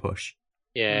give him a push.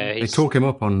 Yeah. They talk him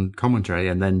up on commentary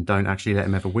and then don't actually let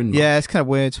him ever win. Yeah, it's kind of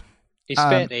weird. He's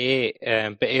 38,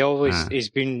 but he always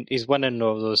he's winning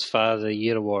all those Father of the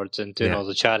Year awards and doing all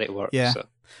the charity work. Yeah. So.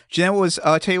 Do you know what was?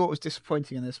 I'll tell you what was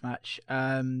disappointing in this match.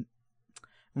 When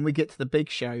we get to the big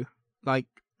show, like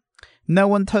no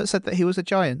one said that he was a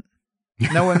giant.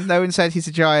 No one said he's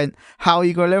a giant. How are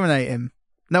you going to eliminate him?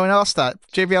 No one asked that.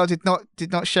 JBL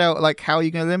did not shout like, how are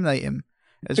you going to eliminate him?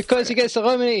 Because he gets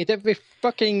eliminated every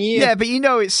fucking year. Yeah, but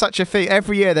it's such a thing.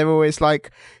 Every year they're always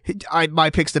like, my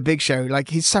pick's the Big Show. Like,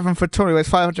 he's 7 foot tall, he weighs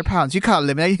 500 pounds. You can't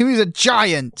eliminate him. He's a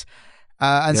giant.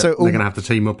 So they're going to have to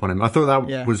team up on him. I thought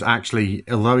that was actually,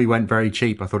 although he went very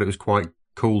cheap, I thought it was quite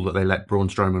cool that they let Braun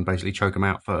Strowman basically choke him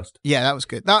out first. Yeah, that was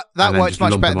good. That worked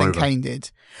much better than Kane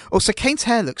did. Also, Kane's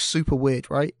hair looks super weird,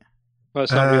 right? Well,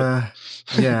 it's not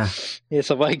real. Yeah. It's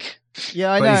a wig.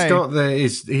 Yeah, I know.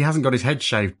 He hasn't got his head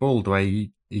shaved bald the way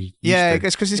he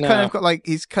it's because he's kind of got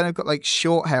like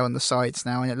short hair on the sides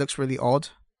now, and it looks really odd.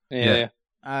 Yeah.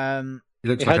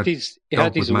 He had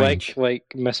his wig like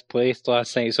misplaced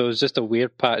last night, so it was just a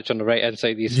weird patch on the right hand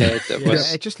side of his head. That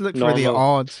was it just looked really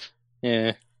odd.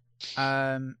 Yeah.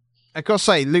 I gotta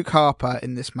say, Luke Harper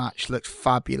in this match looked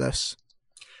fabulous.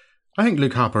 I think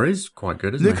Luke Harper is quite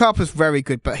good, isn't he? Luke Harper's very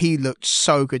good, but he looked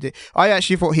so good. I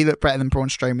actually thought he looked better than Braun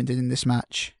Strowman did in this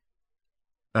match.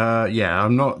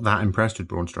 I'm not that impressed with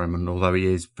Braun Strowman, although he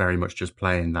is very much just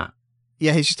playing that.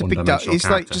 Yeah, he's just a big dumb. He's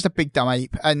like just a big dumb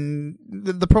ape. And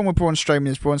the problem with Braun Strowman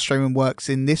is Braun Strowman works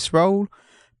in this role,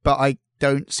 but I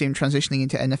don't see him transitioning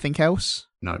into anything else.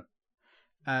 No.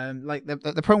 Like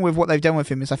the problem with what they've done with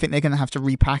him is I think they're going to have to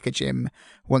repackage him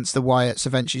once the Wyatts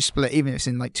eventually split, even if it's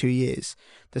in like 2 years.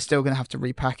 They're still going to have to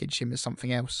repackage him as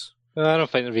something else. Well, I don't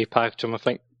think they repackage him. I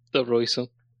think they'll release him.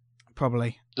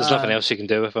 Probably. There's nothing else you can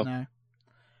do with him.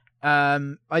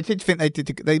 No. I did think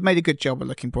they made a good job of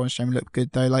looking Braun Strowman look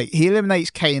good though. Like he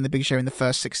eliminates Kane in the Big Show in the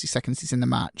first 60 seconds he's in the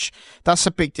match. That's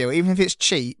a big deal. Even if it's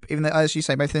cheap, even though, as you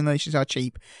say, both eliminations are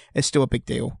cheap, it's still a big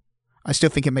deal. I still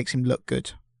think it makes him look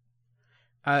good.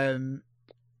 Obviously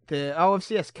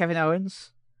yes, Kevin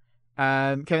Owens.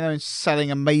 Kevin Owens selling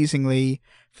amazingly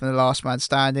from the Last Man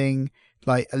Standing,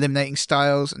 like eliminating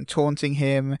Styles and taunting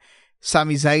him.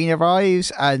 Sami Zayn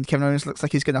arrives and Kevin Owens looks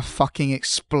like he's gonna fucking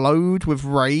explode with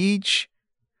rage.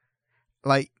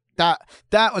 Like that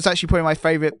was actually probably my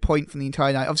favourite point from the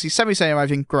entire night. Obviously Sami Zayn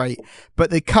arriving, great, but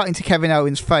they cut into Kevin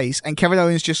Owens' face and Kevin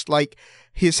Owens just like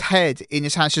his head in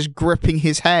his hands, just gripping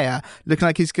his hair, looking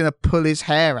like he's gonna pull his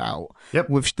hair out. Yep.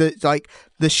 With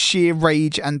the sheer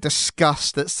rage and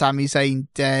disgust that Sami Zayn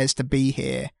dares to be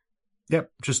here. Yep,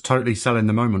 just totally selling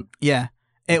the moment. Yeah,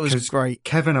 it was great.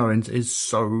 Kevin Owens is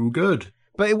so good.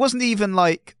 But it wasn't even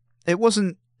like, it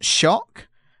wasn't shock.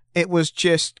 It was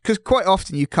just, because quite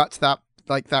often you cut to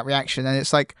that reaction and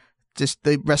it's like, just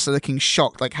the wrestler looking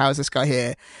shocked, like, how is this guy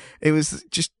here? It was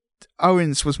just,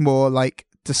 Owens was more like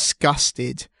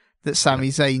disgusted that Sami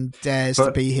Zayn dares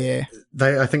to be here.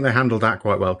 I think they handled that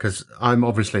quite well, because I'm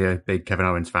obviously a big Kevin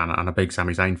Owens fan and a big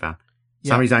Sami Zayn fan.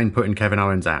 Yeah. Sami Zayn putting Kevin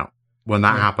Owens out, when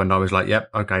that happened, I was like, yep,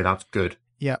 okay, that's good.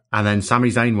 Yeah. And then Sami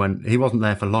Zayn he wasn't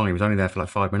there for long, he was only there for like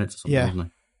 5 minutes or something, wasn't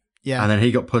he? Yeah. And then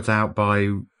he got put out by,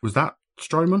 was that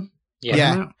Strowman?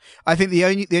 Yeah. I think the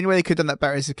only way they could have done that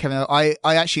better is if Kevin Owens.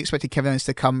 I actually expected Kevin Owens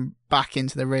to come back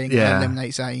into the ring and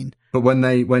eliminate Zayn. But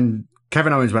when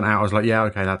Kevin Owens went out, I was like, yeah,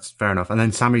 okay, that's fair enough. And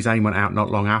then Sami Zayn went out not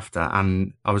long after,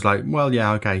 and I was like, well,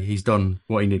 yeah, okay, he's done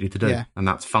what he needed to do, and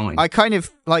that's fine. I kind of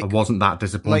like. I wasn't that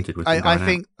disappointed with him. I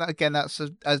think that, again, that's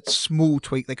a small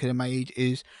tweak they could have made,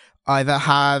 is either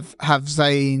have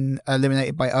Zayn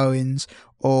eliminated by Owens,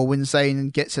 or when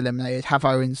Zayn gets eliminated, have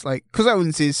Owens, like, because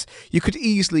Owens is, you could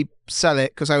easily sell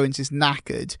it because Owens is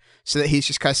knackered, so that he's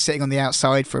just kind of sitting on the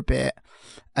outside for a bit,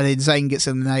 and then Zayn gets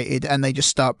eliminated and they just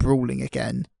start brawling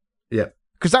again. Yeah.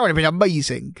 Because that would have been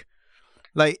amazing.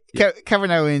 Like, Kevin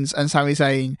Owens and Sami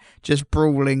Zayn just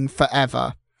brawling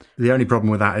forever. The only problem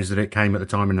with that is that it came at the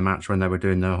time in the match when they were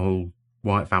doing the whole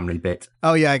Wyatt family bit.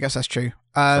 Oh, yeah, I guess that's true.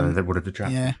 So that would have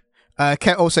detracted.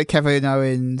 Yeah. Also, Kevin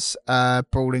Owens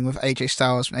brawling with AJ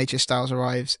Styles when AJ Styles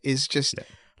arrives is just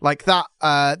like that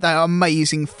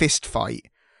amazing fist fight.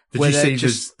 Did you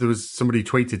see there was somebody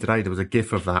tweeted today, there was a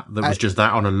gif of that was just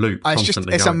that on a loop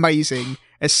constantly it's amazing.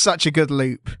 It's such a good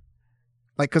loop.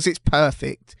 Like, because it's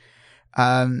perfect.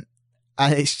 And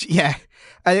it's,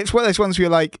 and it's one of those ones where you're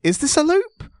like, is this a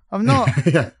loop? I'm not,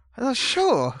 I'm not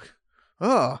sure.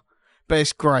 Oh, but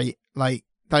it's great. Like,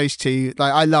 those two,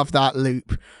 like, I love that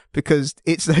loop because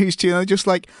it's those two, and they're just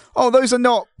like, oh, those are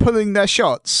not pulling their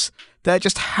shots. They're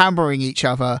just hammering each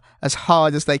other as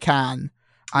hard as they can.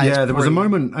 And there was a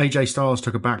moment AJ Styles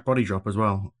took a back body drop as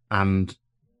well, and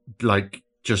like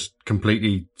just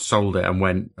completely sold it and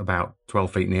went about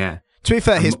 12 feet in the air. To be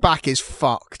fair, his back is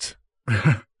fucked.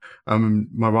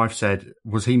 My wife said,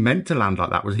 was he meant to land like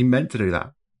that? Was he meant to do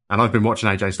that? And I've been watching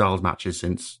AJ Styles matches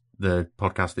since the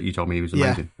podcast that you told me he was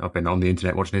amazing. Yeah. I've been on the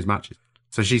internet watching his matches.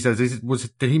 So she says,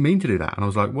 did he mean to do that? And I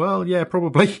was like, well, yeah,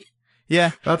 probably.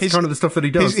 Yeah. That's kind of the stuff that he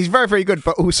does. He's very, very good,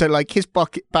 but also like his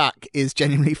back is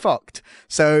genuinely fucked.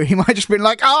 So he might have just been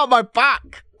like, oh, my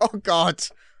back. Oh, God.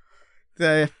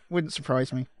 Wouldn't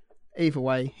surprise me. Either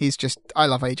way, I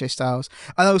love AJ Styles.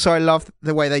 And also I love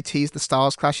the way they tease the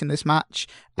Styles Clash in this match.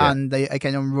 Yeah. And they,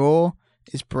 again, on Raw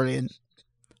is brilliant.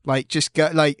 Like, just go,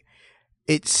 like,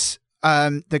 it's,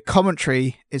 the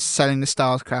commentary is selling the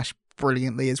Styles Clash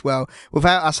brilliantly as well.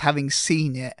 Without us having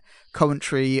seen it,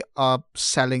 commentary are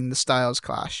selling the Styles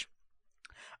Clash.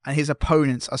 And his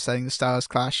opponents are selling the Styles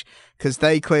Clash because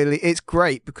it's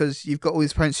great because you've got all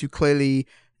these opponents who clearly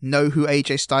know who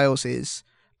AJ Styles is.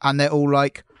 And they're all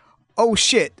like, oh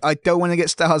shit, I don't want to get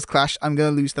Styles Clash, I'm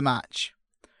going to lose the match.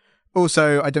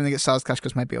 Also, I don't want to get Styles Clash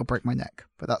because maybe it'll break my neck,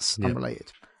 but that's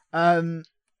unrelated.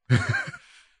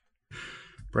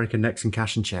 Breaking necks and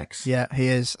cashing checks. Yeah, he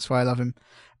is. That's why I love him.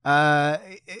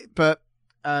 But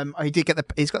he's got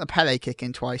the Pele kick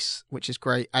in twice, which is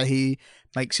great, and he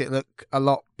makes it look a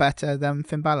lot better than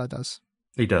Finn Balor does.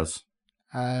 He does.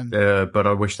 But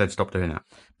I wish they'd stop doing that.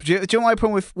 But do you know my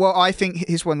problem with? Well, I think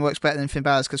his one works better than Finn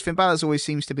Balor's because Finn Balor's always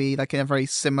seems to be like in a very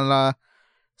similar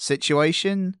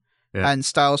situation, and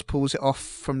Styles pulls it off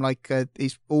from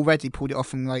he's already pulled it off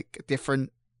from like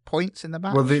different points in the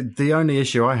match. Well, the only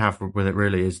issue I have with it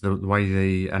really is the way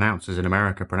the announcers in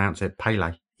America pronounce it,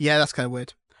 Pele. Yeah, that's kind of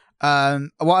weird.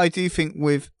 What I do think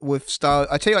with Styles,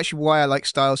 I tell you actually why I like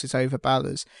Styles is over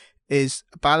Balor's is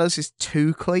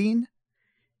too clean.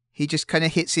 He just kind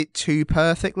of hits it too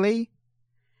perfectly.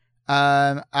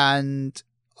 And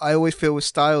I always feel with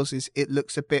Styles it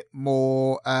looks a bit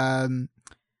more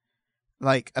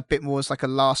like as like a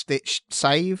last ditch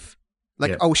save.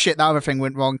 Like, oh shit, that other thing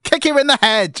went wrong. Kick him in the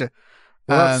head.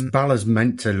 Well, Balor's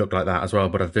meant to look like that as well,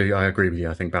 but I agree with you.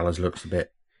 I think Balor's looks a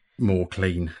bit more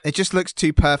clean. It just looks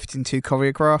too perfect and too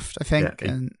choreographed, I think.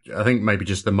 I think maybe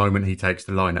just the moment he takes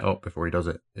the line it up before he does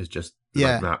it is just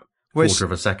like that quarter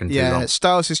of a second too long.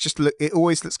 Styles is just it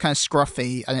always looks kind of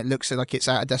scruffy and it looks like it's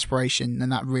out of desperation,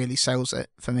 and that really sells it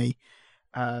for me.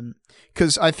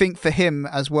 Because I think for him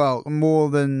as well, more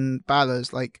than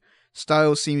Balor's, like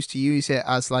Styles seems to use it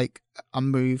as like a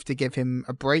move to give him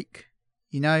a break,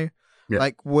 you know? Yeah.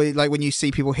 Like when you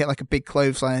see people hit like a big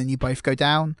clothesline and you both go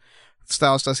down,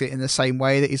 Styles does it in the same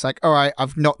way that he's like, all right,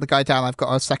 I've knocked the guy down, I've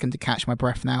got a second to catch my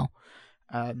breath now.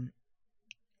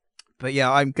 But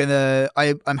yeah,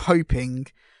 I'm hoping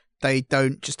they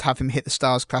don't just have him hit the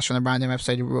Styles Clash on a random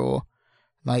episode of Raw.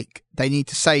 Like, they need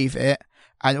to save it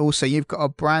And also, you've got a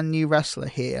brand new wrestler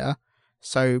here,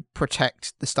 so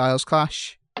protect the Styles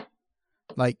Clash.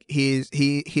 Like, he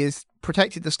has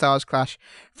protected the Styles Clash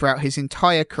throughout his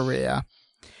entire career,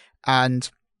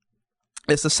 and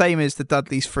it's the same as the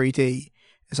Dudleys 3D.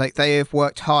 It's like they have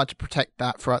worked hard to protect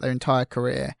that throughout their entire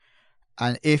career,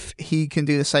 and if he can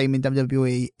do the same in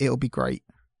WWE, it'll be great.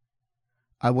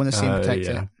 I want to see him protect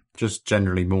it. Just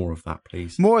generally more of that,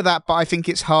 please. More of that, but I think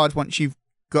it's hard once you've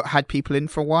had people in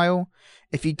for a while,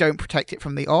 if you don't protect it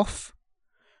from the off.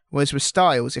 Whereas with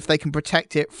Styles, if they can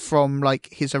protect it from like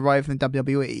his arrival in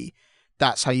WWE,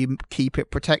 that's how you keep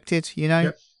it protected, you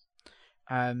know?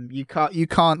 Yep. You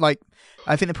can't like,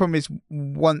 I think the problem is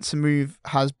once a move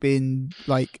has become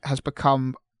like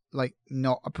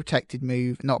not a protected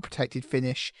move, not a protected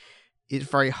finish, it's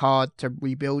very hard to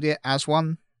rebuild it as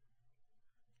one.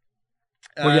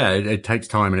 Well, it takes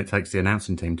time, and it takes the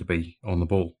announcing team to be on the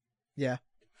ball. Yeah.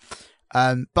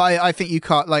 But I think you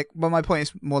can't, like, well, my point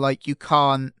is more like you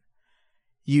can't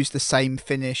use the same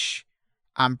finish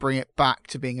and bring it back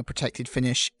to being a protected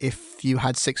finish if you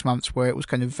had 6 months where it was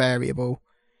kind of variable,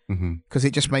 because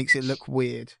it just makes it look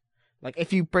weird. Like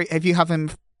if you have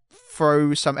him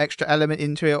throw some extra element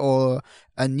into it or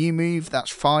a new move,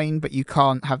 that's fine, but you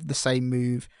can't have the same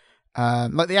move.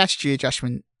 Like the SG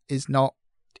adjustment is not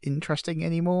interesting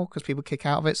anymore because people kick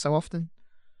out of it so often.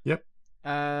 Yep.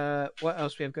 What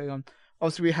else we have going on?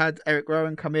 Obviously, we had Eric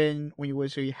Rowan come in. We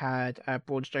had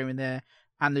Braun Strowman there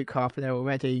and Luke Harper there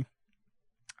already.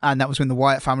 And that was when the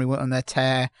Wyatt family went on their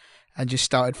tear and just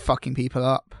started fucking people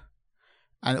up.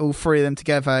 And all three of them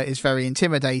together is very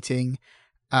intimidating.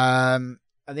 And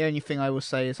the only thing I will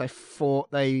say is I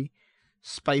thought they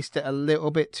spaced it a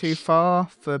little bit too far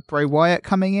for Bray Wyatt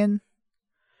coming in.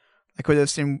 I could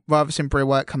have rather seen Bray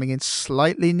Wyatt coming in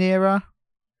slightly nearer.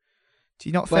 Do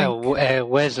you not think? Well,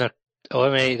 Lesnar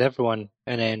eliminated everyone,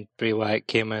 and then Bray Wyatt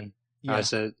came in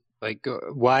as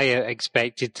Wyatt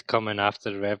expected to come in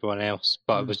after everyone else,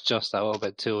 but it was just a little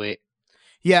bit too late.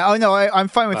 Yeah, I know. I'm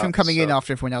fine with him coming in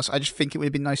after everyone else. I just think it would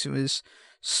have been nice if it was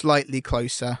slightly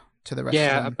closer to the rest of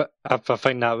them. Yeah, but I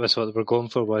think that was what they were going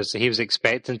for, was he was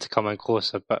expecting to come in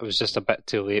closer, but it was just a bit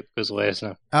too late because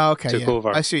Lesnar took over.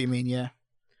 I see what you mean, yeah.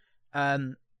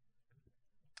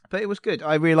 But it was good.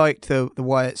 I really liked the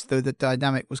Wyatts. The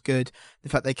dynamic was good. The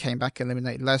fact they came back and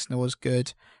eliminated Lesnar was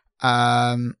good.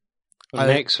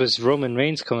 Next was Roman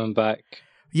Reigns coming back.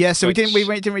 Yeah, so we didn't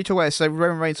really talk about it. So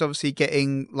Roman Reigns obviously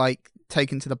getting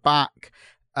taken to the back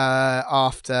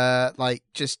after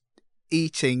just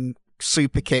eating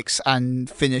super kicks and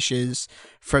finishes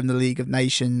from the League of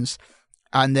Nations,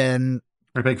 and then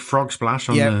a big frog splash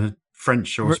on the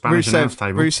French or Spanish announce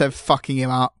table. Rusev fucking him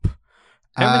up.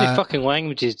 How many fucking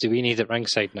languages do we need at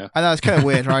ringside now? I know, it's kind of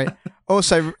weird, right?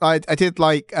 Also, I did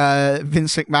like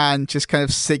Vince McMahon just kind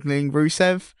of signaling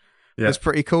Rusev. Yeah. It was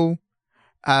pretty cool.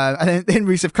 And then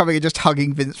Rusev coming and just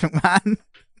hugging Vince McMahon.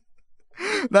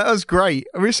 That was great.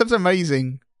 Rusev's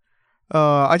amazing.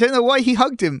 I don't know why he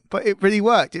hugged him, but it really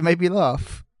worked. It made me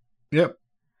laugh. Yep.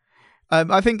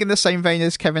 I think in the same vein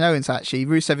as Kevin Owens, actually,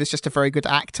 Rusev is just a very good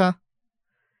actor.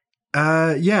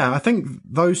 Yeah, I think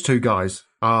those two guys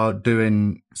are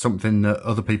doing something that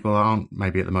other people aren't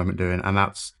maybe at the moment doing, and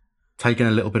that's taking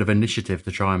a little bit of initiative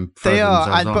to try and further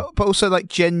themselves on. But also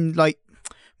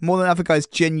more than other guys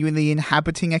genuinely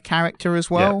inhabiting a character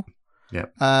as well. Yeah.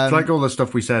 It's like all the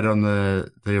stuff we said on the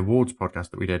awards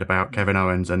podcast that we did about Kevin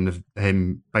Owens and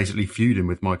him basically feuding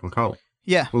with Michael Cole.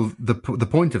 Yeah. Well, the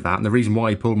point of that and the reason why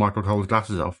he pulled Michael Cole's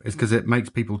glasses off is because it makes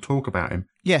people talk about him.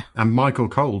 Yeah. And Michael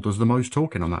Cole does the most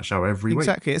talking on that show every week.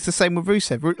 Exactly. It's the same with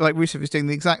Rusev. Rusev is doing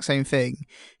the exact same thing.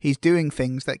 He's doing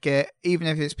things that get, even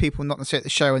if it's people not necessarily at the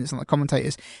show and it's not the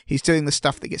commentators, he's doing the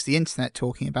stuff that gets the internet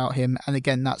talking about him. And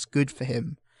again, that's good for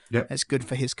him. Yep. It's good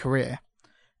for his career.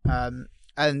 But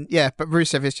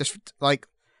Rusev is just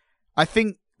I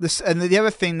think this, and the other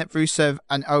thing that Rusev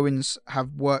and Owens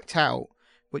have worked out,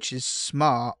 which is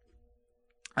smart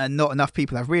and not enough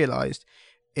people have realized,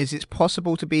 is it's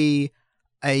possible to be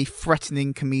a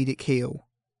threatening comedic heel.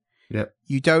 Yep.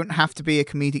 You don't have to be a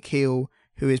comedic heel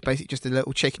who is basically just a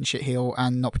little chicken shit heel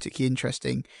and not particularly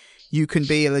interesting. You can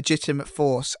be a legitimate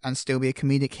force and still be a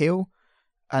comedic heel.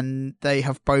 And they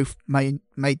have both made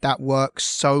that work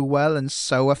so well and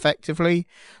so effectively.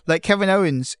 Like Kevin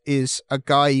Owens is a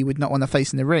guy you would not want to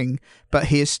face in the ring, but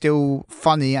he is still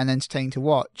funny and entertaining to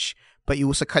watch, but you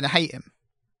also kind of hate him.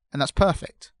 And that's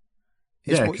perfect.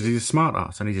 Because he's a smart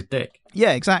ass and he's a dick.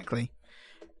 Yeah, exactly.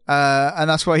 And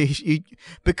that's why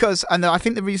and I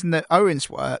think the reason that Owens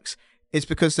works is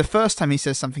because the first time he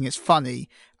says something, it's funny,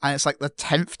 and it's like the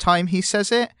 10th time he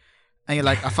says it, and you're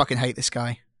like, I fucking hate this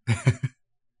guy.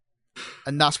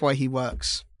 and that's why he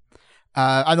works.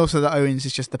 And also that Owens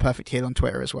is just the perfect heel on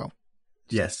Twitter as well.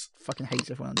 Yes. Fucking hates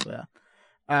everyone on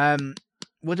Twitter.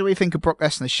 What do we think of Brock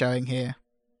Lesnar's showing here?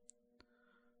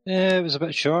 It was a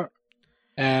bit short,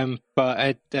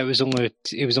 but it was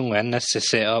only in this to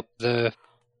set up the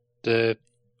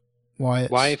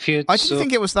Wyatt feud. I didn't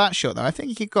think it was that short though. I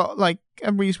think he got like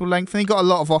a reasonable length, and he got a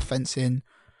lot of offense in.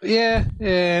 Yeah,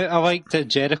 I liked that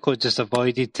Jericho just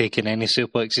avoided taking any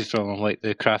suplexes from him, like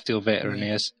the crafty old veteran he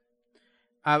is.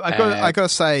 I gotta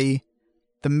say,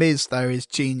 the Miz though is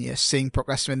genius. Seeing Brock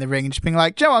Lesnar in the ring and just being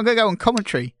like, "Joe, I'm gonna go on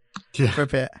commentary for a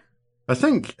bit." I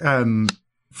think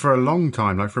for a long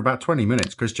time, like for about 20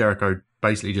 minutes, Chris Jericho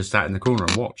basically just sat in the corner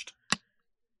and watched.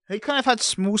 He kind of had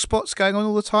small spots going on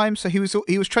all the time, so he was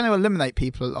trying to eliminate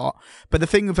people a lot. But the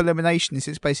thing with elimination is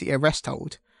it's basically a rest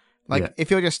hold. Like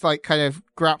if you're just like kind of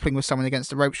grappling with someone against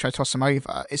the ropes, trying to toss them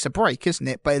over, it's a break, isn't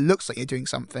it? But it looks like you're doing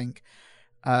something.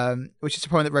 Which is the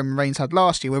point that Roman Reigns had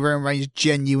last year, where Roman Reigns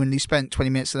genuinely spent 20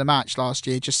 minutes of the match last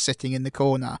year just sitting in the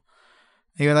corner.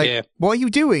 And you're like, what are you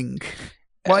doing?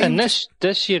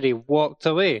 This year he walked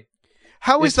away.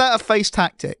 How is that a face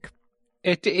tactic?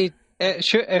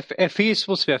 If he's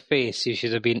supposed to be a face, he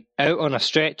should have been out on a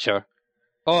stretcher,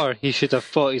 or he should have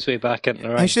fought his way back into the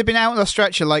ring. He should have been out on a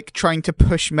stretcher, like trying to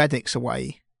push medics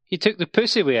away. He took the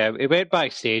pussy way out. He went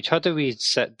backstage, had a wee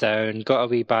sit down, got a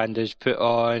wee bandage put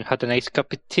on, had a nice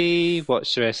cup of tea,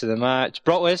 watched the rest of the match.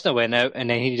 Brock Lesnar went out,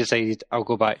 and then he decided, I'll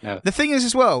go back now. The thing is,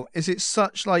 as well, is it's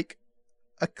such like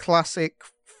a classic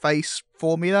face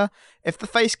formula. If the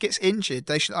face gets injured,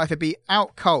 they should either be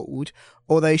out cold,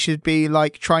 or they should be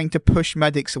like trying to push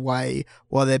medics away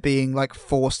while they're being like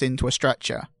forced into a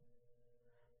stretcher.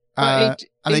 And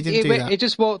they didn't do that. He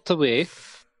just walked away,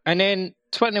 and then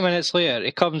 20 minutes later,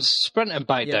 he comes sprinting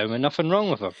back down with nothing wrong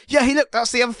with him. Yeah,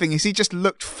 that's the other thing, is he just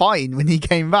looked fine when he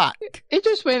came back. He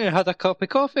just went and had a cup of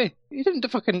coffee. He didn't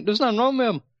there's nothing wrong with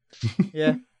him.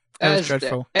 Yeah, that was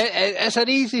dreadful. It's an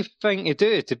easy thing to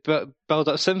do, to build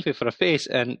up sympathy for a face,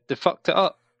 and they fucked it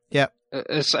up. Yeah.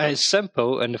 It's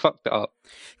simple, and they fucked it up.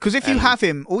 Because if you have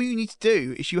him, all you need to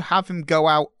do is you have him go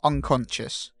out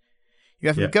unconscious. You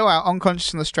have him go out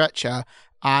unconscious on the stretcher,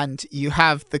 and you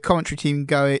have the commentary team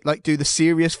go do the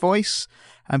serious voice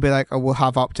and be like, "Oh, we'll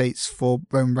have updates for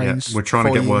Roman Reigns. We're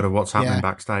trying to get word of what's happening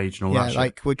backstage and all that shit.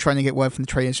 Like we're trying to get word from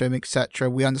the trainer's room, etc.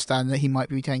 We understand that he might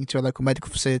be taken to a local medical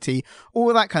facility,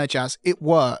 all that kind of jazz. It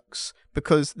works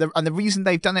because the reason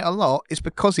they've done it a lot is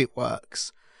because it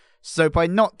works. So by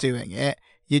not doing it,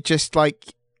 you're just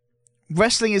like,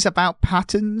 wrestling is about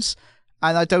patterns,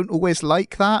 and I don't always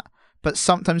like that. But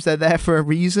sometimes they're there for a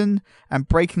reason, and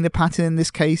breaking the pattern in this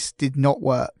case did not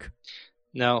work.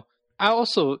 No.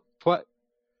 If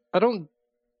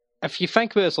you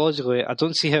think about this logically, I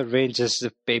don't see how Reigns is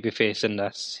the babyface in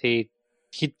this. He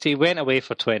went away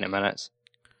for 20 minutes.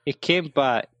 He came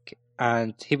back,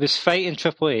 and he was fighting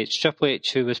Triple H. Triple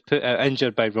H, who was put out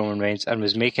injured by Roman Reigns, and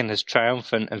was making his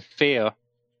triumphant and fair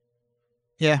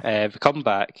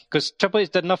comeback. Because Triple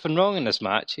H did nothing wrong in this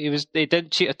match. He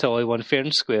didn't cheat at all. He won fair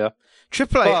and square.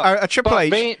 Triple H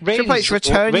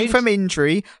returning from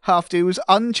injury after he was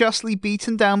unjustly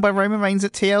beaten down by Roman Reigns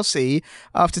at TLC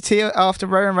after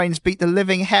Roman Reigns beat the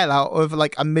living hell out of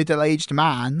like a middle-aged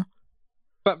man.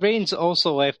 But Reigns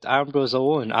also left Ambrose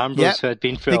alone. Ambrose, who had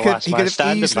been through a last man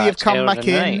standing match, easily have come back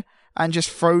in and just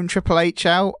thrown Triple H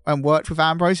out and worked with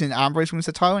Ambrose, and Ambrose wins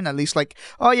the title, and at least like,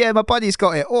 oh yeah, my buddy's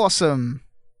got it, awesome.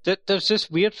 There's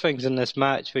just weird things in this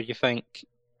match where you think,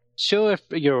 sure,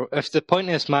 if the point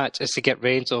of this match is to get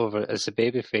Reigns over as a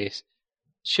babyface,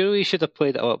 surely you should have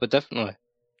played it a little bit differently.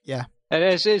 Yeah.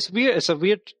 It's weird. It's a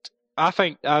weird. I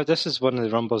think this is one of the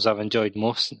Rumbles I've enjoyed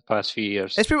most in the past few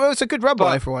years. It's a good Rumble,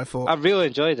 I thought. I really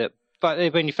enjoyed it.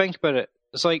 But when you think about it,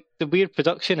 it's like the weird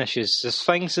production issues. There's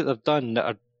things that they've done that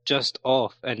are just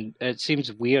off, and it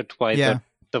seems weird why they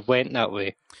went that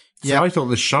way. Yeah, I thought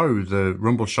the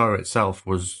Rumble show itself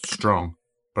was strong,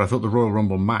 but I thought the Royal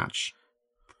Rumble match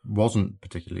wasn't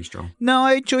particularly strong. No,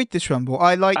 I enjoyed this Rumble.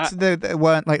 I liked there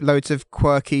weren't like loads of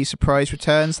quirky surprise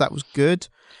returns. That was good.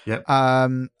 Yep.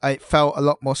 It felt a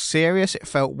lot more serious. It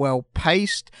felt well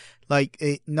paced. Like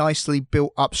it nicely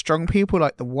built up strong people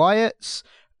like the Wyatts.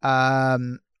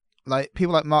 Like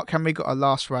people like Mark Henry got a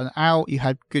last run out. You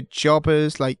had good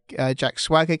jobbers like Jack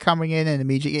Swagger coming in and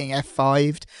immediately getting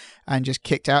F5'd and just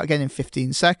kicked out again in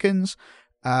 15 seconds.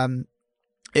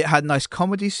 It had nice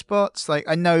comedy spots. Like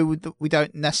I know we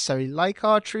don't necessarily like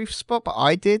our truth spot, but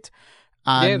I did.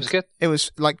 And it was good. It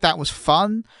was like that was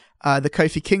fun. The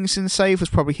Kofi Kingston save was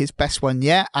probably his best one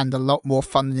yet, and a lot more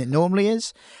fun than it normally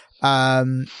is.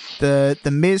 The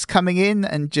Miz coming in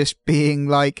and just being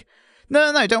like,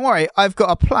 No, don't worry. I've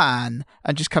got a plan.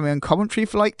 And just coming on commentary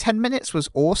for like 10 minutes was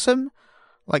awesome.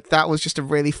 Like, that was just a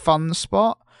really fun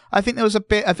spot. I think there was a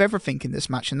bit of everything in this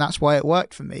match, and that's why it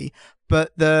worked for me.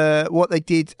 But what they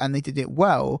did, and they did it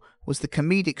well, was the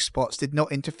comedic spots did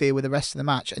not interfere with the rest of the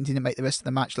match and didn't make the rest of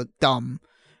the match look dumb.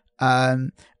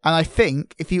 And I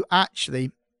think if you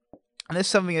actually, and there's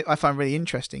something that I find really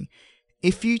interesting,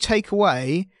 if you take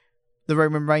away the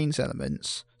Roman Reigns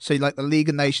elements, so like the League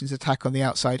of Nations attack on the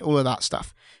outside, all of that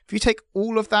stuff, if you take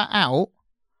all of that out,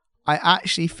 I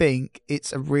actually think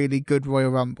it's a really good Royal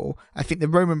Rumble. I think the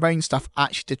Roman Reigns stuff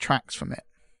actually detracts from it.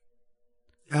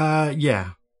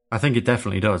 Yeah. I think it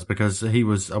definitely does, because he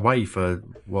was away for,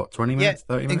 20 minutes,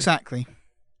 30 minutes? Exactly.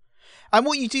 And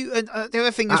what you do, the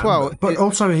other thing as well... But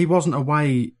also, he wasn't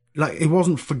away, like, it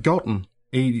wasn't forgotten.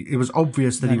 It was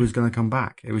obvious that he was going to come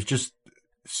back. It was just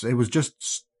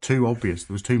too obvious.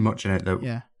 There was too much in it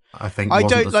that I think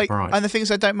wasn't a surprise. And the things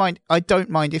I don't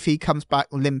mind if he comes back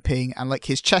limping and like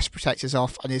his chest protector's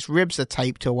off and his ribs are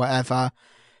taped or whatever.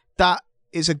 That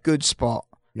is a good spot.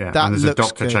 Yeah, that and there's a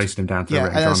doctor chasing him down to the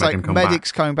ring, and trying to make him come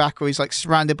medics coming back, or he's like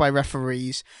surrounded by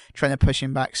referees trying to push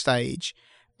him backstage,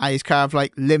 and he's kind of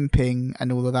like limping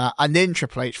and all of that. And then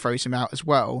Triple H throws him out as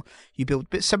well. You build a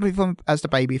bit sympathy for him as the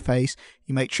baby face.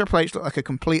 You make Triple H look like a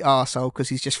complete arsehole because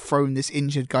he's just thrown this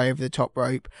injured guy over the top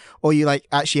rope, or you like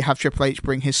actually have Triple H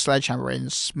bring his sledgehammer in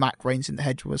and smack Reigns in the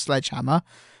head with a sledgehammer.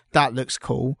 That looks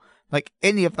cool. Like,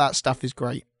 any of that stuff is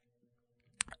great.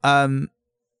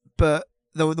 But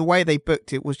the way they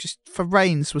booked it was just, for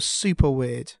Reigns, was super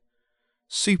weird.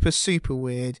 Super, super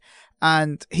weird.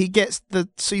 And he gets the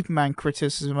Superman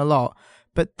criticism a lot,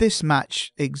 but this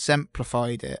match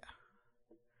exemplified it.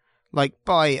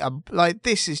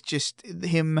 This is just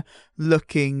him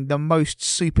looking the most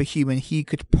superhuman he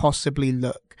could possibly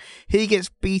look. He gets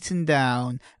beaten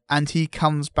down and he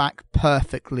comes back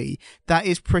perfectly. That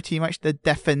is pretty much the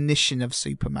definition of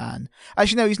Superman.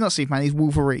 Actually, no, he's not Superman, he's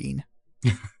Wolverine.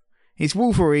 He's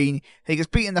Wolverine, he gets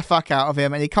beaten the fuck out of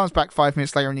him, and he comes back 5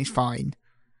 minutes later and he's fine.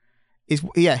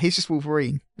 He's just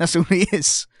Wolverine. That's all he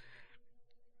is.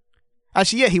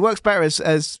 Actually, yeah, he works better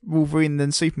as Wolverine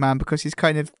than Superman because he's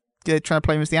kind of trying to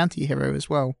play him as the anti-hero as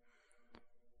well.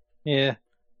 Yeah.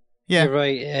 You're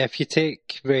right. If you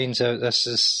take Reigns out, this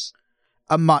is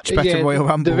a much better Royal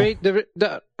Rumble.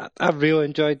 I really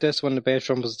enjoyed this, one of the best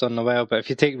Rumbles done in a while, but if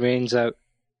you take Reigns out,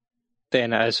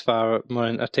 then it is far more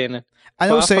entertaining. And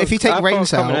but also, if you take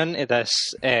Reigns out... Coming into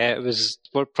this, it was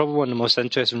probably one of the most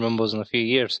interesting Rumbles in a few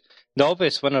years. The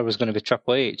obvious winner was going to be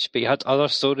Triple H, but you had other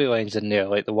storylines in there,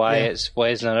 like the Wyatts,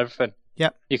 Lesnar, and everything.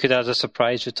 Yep. You could have a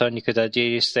surprise return, you could have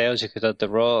AJ Styles, you could have The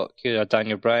Rock, you could have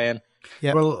Daniel Bryan.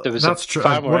 Yep. Well, that's true.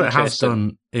 What it has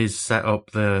done is set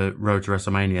up the road to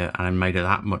WrestleMania and made it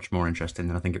that much more interesting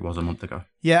than I think it was a month ago.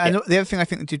 Yeah, and the other thing I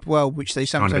think they did well, which they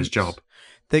sometimes... Kind of his job.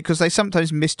 Because they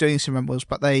sometimes miss doing some Rumbles,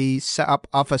 but they set up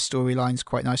other storylines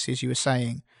quite nicely, as you were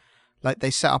saying. Like,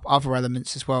 they set up other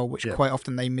elements as well, which quite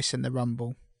often they miss in the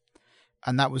Rumble.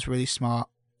 And that was really smart.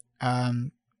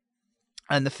 And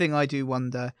the thing I do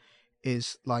wonder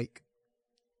is, like,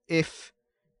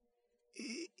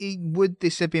 would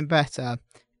this have been better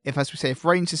if, as we say, if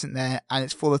Reigns isn't there and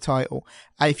it's for the title,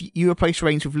 and if you replace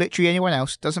Reigns with literally anyone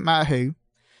else, doesn't matter who,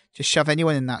 just shove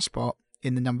anyone in that spot,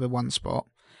 in the number one spot,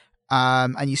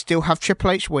 and you still have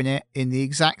Triple H win it in the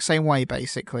exact same way,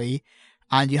 basically,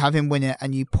 and you have him win it,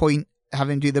 and you have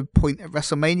him do the point at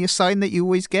WrestleMania sign that you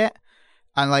always get,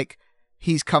 and like,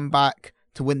 he's come back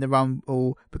to win the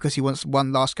Rumble because he wants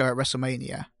one last go at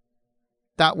WrestleMania.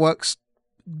 That works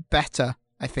better,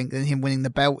 I think, than him winning the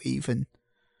belt even.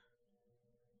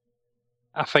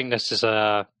 I think this is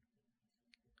a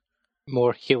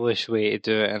more heelish way to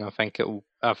do it, and I think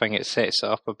it sets it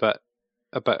up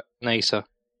a bit nicer.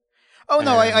 Oh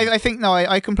no,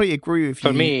 I completely agree with you.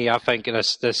 For me, I think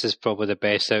this is probably the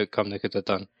best outcome they could have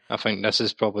done. I think this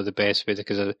is probably the best way,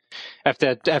 because if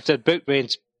they booked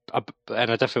Reigns in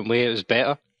a different way, it was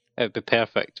better. It would be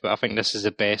perfect. But I think this is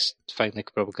the best thing they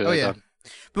could have done.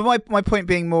 But my point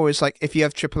being more is, like, if you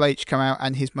have Triple H come out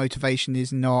and his motivation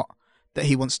is not that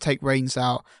he wants to take Reigns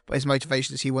out, but his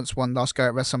motivation is he wants one last go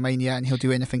at WrestleMania and he'll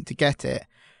do anything to get it,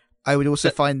 I would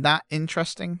also find that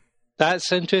interesting.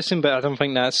 That's interesting, but I don't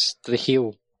think that's the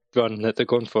heel run that they're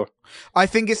going for. I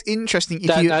think it's interesting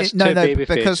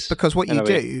if because what you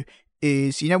do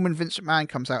is, you know, when Vince McMahon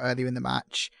comes out earlier in the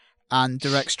match and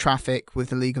directs traffic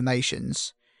with the League of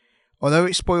Nations, although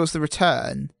it spoils the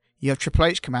return, you have Triple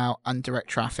H come out and direct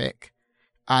traffic,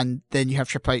 and then you have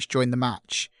Triple H join the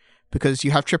match, because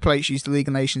you have Triple H use the League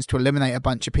of Nations to eliminate a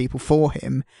bunch of people for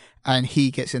him, and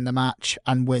he gets in the match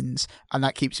and wins, and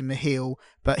that keeps him a heel,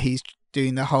 but he's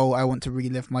doing the whole "I want to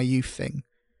relive my youth" thing.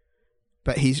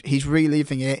 But he's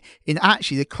reliving it in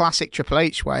actually the classic Triple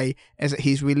H way, is that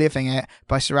he's reliving it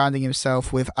by surrounding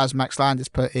himself with, as Max Landis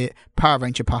put it, Power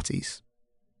Ranger putties.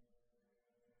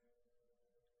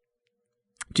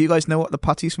 Do you guys know what the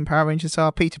putties from Power Rangers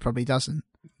are? Peter probably doesn't.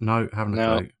 No, haven't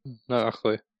a clue. Not a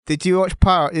clue. Did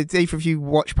either of you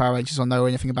watch Power Rangers or know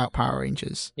anything about Power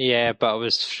Rangers? Yeah, but I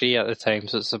was 3 at the time,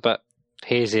 so it's a bit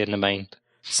hazy in the mind.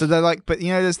 So they're like, but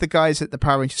there's the guys that the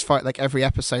Power Rangers fight like every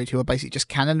episode who are basically just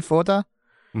cannon fodder,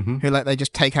 who like they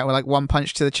just take out with like one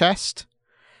punch to the chest.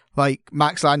 Like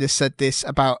Max Landis said this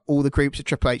about all the groups that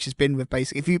Triple H has been with.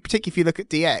 Basically, particularly if you look at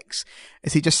DX,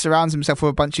 is he just surrounds himself with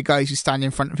a bunch of guys who stand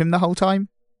in front of him the whole time.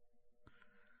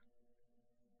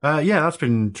 Yeah, that's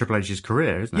been Triple H's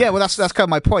career, isn't it? Yeah, well, that's kind of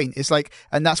my point. It's like,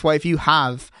 and that's why if you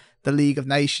have the League of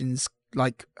Nations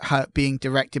like being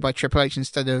directed by Triple H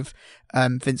instead of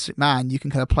Vince McMahon, you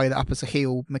can kind of play that up as a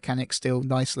heel mechanic still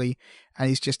nicely, and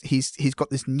he's got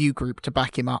this new group to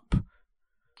back him up.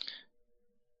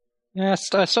 Yeah,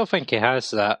 I still think he has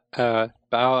that, but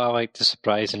I like the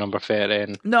surprise in number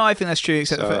 13. No, I think that's true.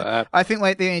 Except for I think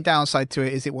like the only downside to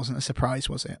it is it wasn't a surprise,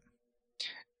 was it?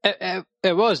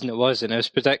 It wasn't. It was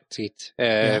predicted.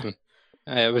 It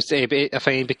was. I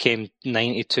think he became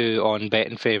 92 on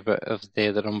betting favourite of the day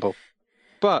of the Rumble.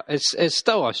 But it's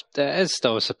still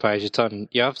a surprise return.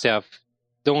 You have to have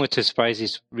the only 2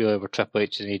 surprises really were Triple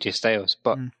H and AJ Styles,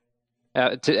 but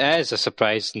it is a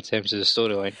surprise in terms of the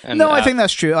storyline. No, I think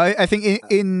that's true. I think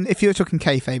in if you're talking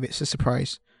kayfabe, it's a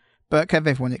surprise, but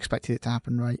everyone expected it to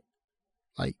happen, right?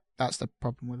 Like that's the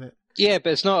problem with it. Yeah,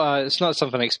 but it's not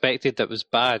something expected that was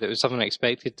bad. It was something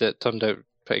expected that turned out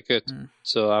pretty good.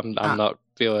 So I'm not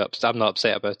really I'm not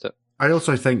upset about it. I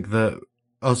also think that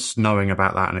us knowing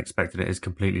about that and expecting it is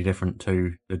completely different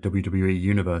to the WWE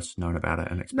universe knowing about it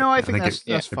and expecting it. No, I think that's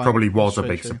it fine. probably was a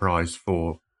big surprise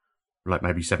for like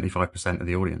maybe 75% of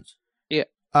the audience. Yeah.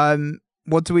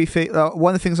 What do we think?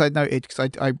 One of the things I noted,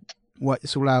 because I worked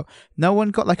this all out, no one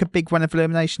got like a big run of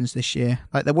eliminations this year.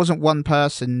 Like there wasn't one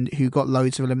person who got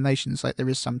loads of eliminations like there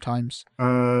is sometimes.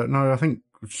 No, I think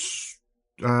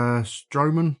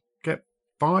Strowman get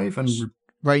 5 and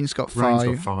Reigns got 5.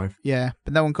 Reigns got 5. Yeah,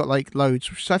 but no one got like loads,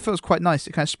 which I thought was quite nice.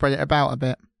 It kind of spread it about a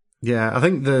bit. Yeah, I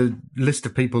think the list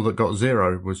of people that got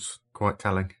 0 was quite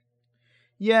telling.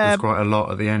 Yeah. There's quite a lot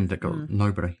at the end that got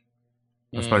nobody.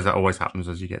 I suppose that always happens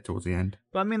as you get towards the end.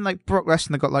 But I mean, like Brock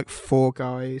Lesnar got like 4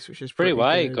 guys, which is pretty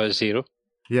wide. Good. Got 0.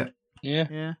 Yeah.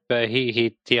 Yeah. But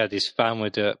he had his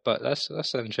family do it. But that's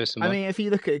an interesting. I mean, if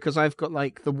you look at it, because I've got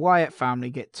like the Wyatt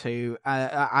family get 2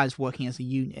 as working as a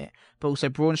unit, but also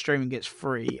Braun Strowman gets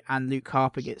 3 and Luke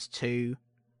Harper gets 2,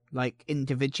 like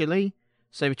individually.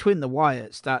 So between the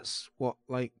Wyatts, that's what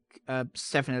like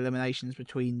 7 eliminations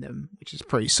between them, which is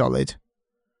pretty solid.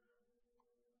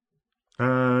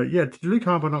 Yeah, did Luke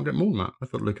Harper not get more than that? I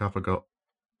thought Luke Harper got...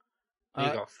 He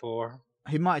got 4.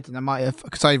 He might have done. I might have,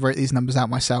 because I wrote these numbers out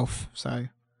myself, so...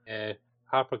 Yeah,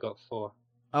 Harper got 4.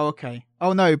 Oh, okay.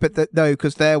 Oh, no, but no,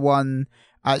 because their one...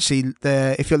 Actually,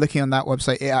 if you're looking on that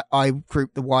website, I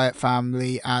grouped the Wyatt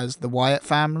family as the Wyatt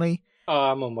family.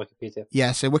 Oh, I'm on Wikipedia.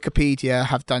 Yeah, so Wikipedia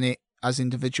have done it as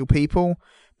individual people.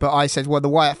 But I said, well, the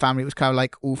Wyatt family was kind of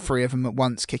like all 3 of them at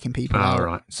once kicking people out.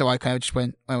 Right. So I kind of just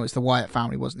went, well, it's the Wyatt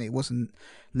family, wasn't it? It wasn't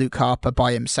Luke Harper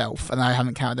by himself. And I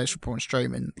haven't counted those for Braun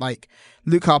Strowman. Like,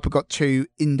 Luke Harper got 2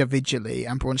 individually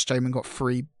and Braun Strowman got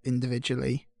 3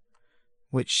 individually.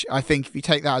 Which I think if you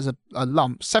take that as a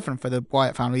lump, 7 for the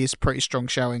Wyatt family is pretty strong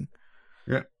showing.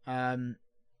 Yeah. I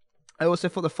also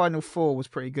thought the final 4 was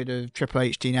pretty good of Triple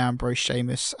H, Dean Ambrose,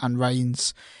 Sheamus, and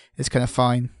Reigns. It's kind of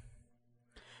fine.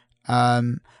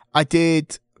 I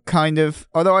did kind of,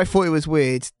 although I thought it was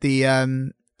weird,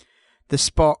 the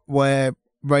spot where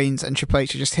Reigns and Triple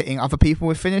H are just hitting other people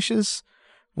with finishers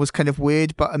was kind of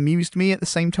weird, but amused me at the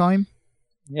same time.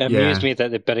 Yeah, amused me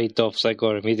that they buried Dolph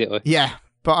Ziggler immediately. Yeah,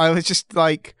 but I was just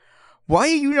like, why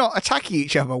are you not attacking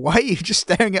each other? Why are you just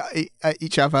staring at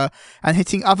each other and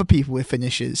hitting other people with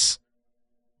finishers?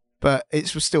 But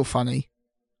it was still funny.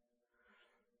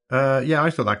 Yeah, I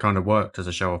thought that kind of worked as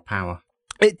a show of power.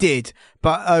 It did,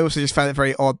 but I also just found it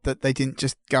very odd that they didn't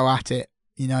just go at it,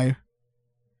 you know?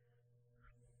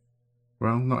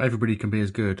 Well, not everybody can be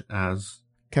as good as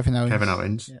Kevin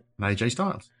Owens and AJ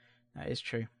Styles. That is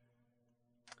true.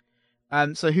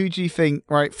 So who do you think,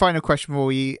 right, final question before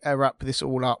we wrap this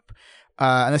all up.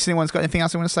 Unless anyone's got anything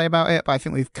else they want to say about it, but I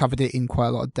think we've covered it in quite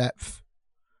a lot of depth.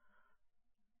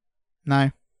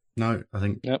 No? No, I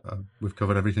think we've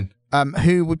covered everything.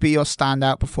 Who would be your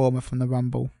standout performer from the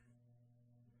Rumble?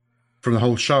 From the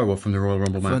whole show or from the Royal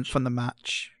Rumble match? From the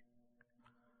match.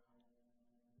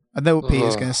 I know what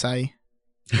Peter's going to say.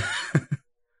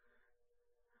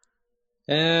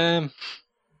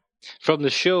 From the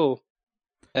show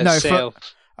itself,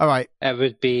 all right, it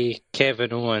would be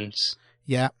Kevin Owens.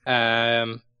 Yeah.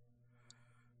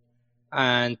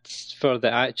 And for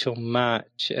the actual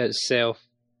match itself,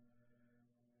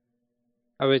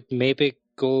 I would maybe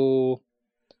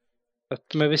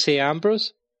say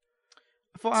Ambrose.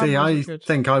 I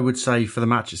think I would say for the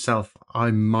match itself,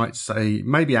 I might say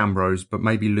maybe Ambrose, but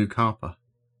maybe Luke Harper.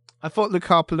 I thought Luke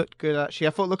Harper looked good, actually.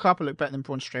 I thought Luke Harper looked better than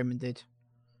Braun Strowman did.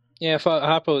 Yeah, I thought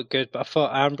Harper looked good, but I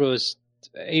thought Ambrose,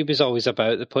 he was always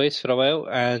about the place for a while,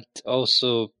 and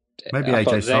also... Maybe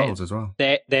AJ Styles as well.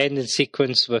 The ending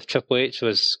sequence with Triple H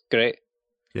was great.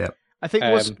 Yeah. I think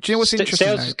do you know what's interesting?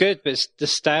 Styles was good, but the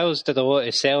Styles did a lot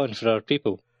of selling for other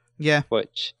people. Yeah.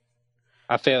 Which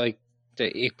I felt like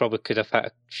that he probably could have had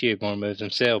a few more moves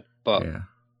himself, but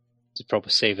he's probably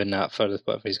saving that for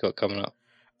whatever he's got coming up.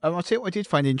 I'll tell you what I did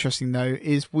find interesting, though,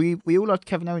 is we all loved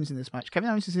Kevin Owens in this match. Kevin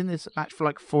Owens is in this match for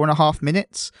like 4.5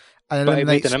 minutes. And but he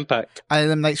made an impact. And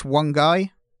eliminates one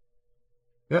guy.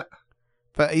 Yeah.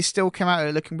 But he still came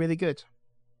out looking really good.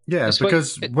 Yeah,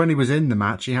 because when he was in the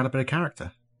match, he had a bit of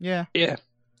character. Yeah. Yeah.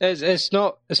 It's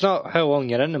not how long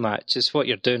you're in the match, it's what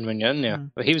you're doing when you're in there.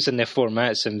 But he was in there 4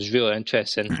 minutes and was really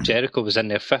interesting. Jericho was in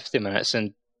there 50 minutes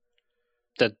and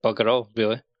did bugger all,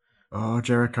 really. Oh,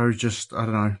 Jericho's just, I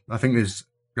don't know. I think there's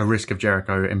a risk of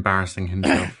Jericho embarrassing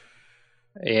himself.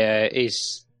 Yeah,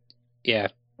 he's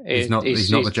not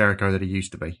the Jericho that he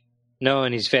used to be. No,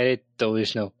 and he's very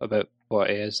delusional about what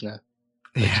he is now.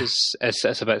 Which is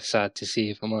it's a bit sad to see,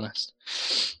 if I'm honest.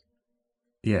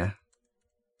 Yeah.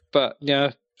 But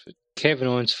yeah, Kevin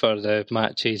Owens for the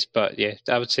matches, but yeah,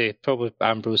 I would say probably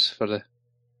Ambrose for the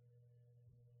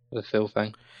full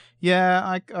thing. Yeah,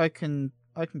 I can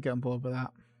get on board with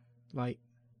that. Like,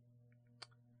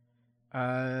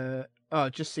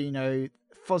 just so you know,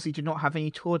 Fozzy do not have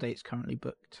any tour dates currently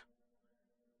booked.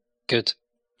 Good.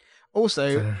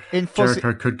 Also,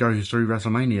 Jericho could go through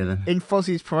WrestleMania then. In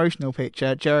Fozzy's promotional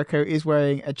picture, Jericho is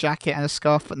wearing a jacket and a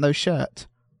scarf but no shirt.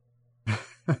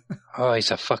 Oh,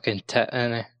 he's a fucking tit,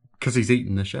 isn't he? Because he's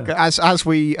eating the shirt. As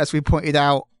we pointed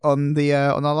out on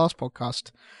on our last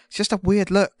podcast, it's just a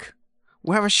weird look.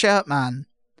 Wear a shirt, man.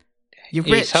 You're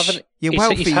rich. You're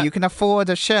wealthy. You can afford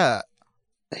a shirt.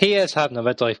 He is having a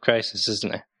midlife crisis,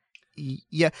 isn't he?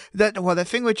 Yeah. The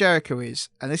thing with Jericho is,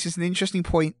 and this is an interesting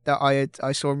point that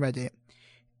I saw on Reddit,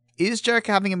 is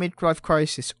Jericho having a midlife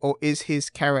crisis, or is his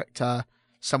character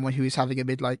someone who is having a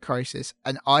midlife crisis?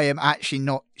 And I am actually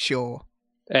not sure.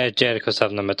 Jericho's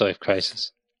having a midlife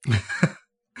crisis.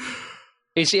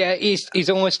 He's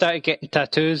only started getting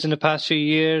tattoos in the past few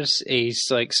years. He's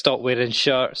like stopped wearing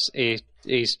shirts.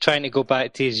 He's trying to go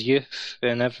back to his youth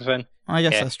and everything. I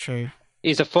guess that's true.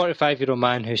 He's a 45-year-old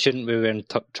man who shouldn't be wearing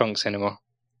trunks anymore.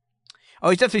 Oh,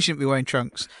 he definitely shouldn't be wearing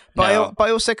trunks. But no. I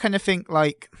also kind of think,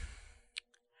 like,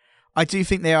 I do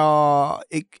think they are.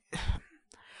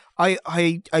 I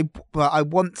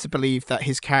want to believe that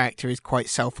his character is quite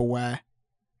self-aware,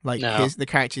 like the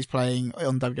character he's playing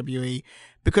on WWE,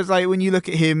 because like when you look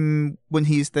at him when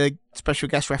he's the special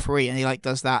guest referee and he like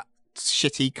does that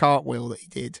shitty cartwheel that he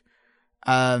did,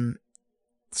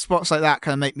 spots like that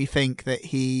kind of make me think that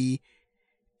he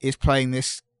is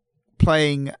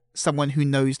playing someone who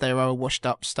knows they are a washed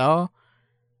up star,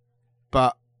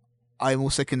 but I'm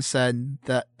also concerned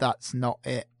that that's not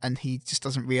it, and he just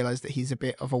doesn't realise that he's a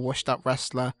bit of a washed up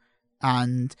wrestler,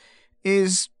 and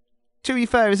is, to be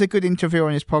fair, is a good interviewer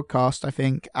on his podcast, I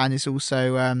think, and is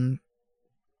also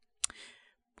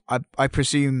I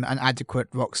presume an adequate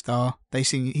rock star.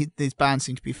 His band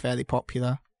seem to be fairly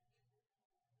popular.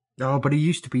 Oh, but he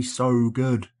used to be so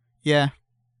good. Yeah.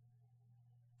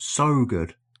 So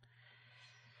good.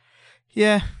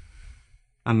 Yeah.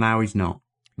 And now he's not.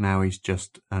 Now he's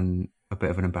just a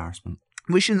bit of an embarrassment.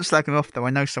 We shouldn't slag him off, though.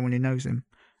 I know someone who knows him.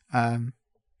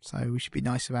 So we should be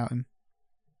nice about him.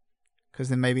 Because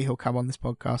then maybe he'll come on this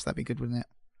podcast. That'd be good, wouldn't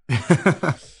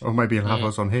it? Or maybe he'll have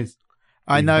us on his.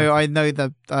 I know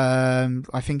the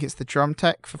I think it's the drum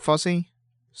tech for Fozzy.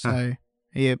 So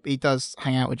he does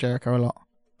hang out with Jericho a lot.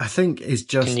 I think it's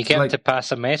just... Can you get him to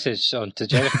pass a message on to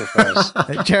Jericho for us?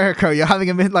 Jericho, you're having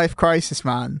a midlife crisis,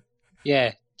 man.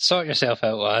 Yeah, sort yourself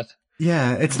out, lad.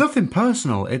 Yeah, it's nothing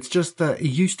personal. It's just that he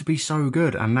used to be so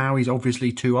good, and now he's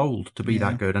obviously too old to be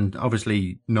that good, and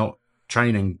obviously not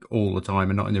training all the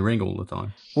time and not in the ring all the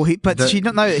time. Well, did you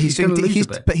not know that he's doing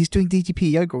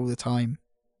DDP yoga all the time?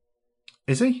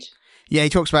 Is he? Yeah, he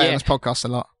talks about it on his podcast a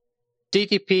lot.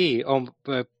 DDP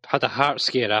had a heart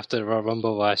scare after the Royal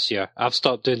Rumble last year. I've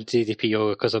stopped doing DDP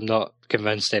yoga because I'm not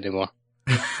convinced anymore.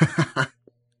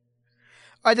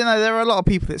 I don't know. There are a lot of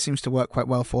people it seems to work quite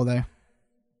well for, though.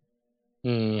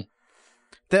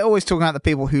 They're always talking about the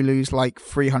people who lose like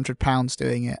 £300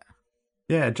 doing it.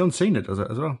 Yeah, John Cena does it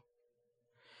as well.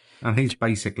 And he's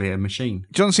basically a machine.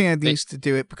 John Cena needs to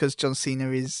do it because John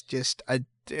Cena is just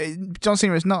John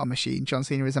Cena is not a machine. John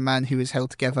Cena is a man who is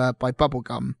held together by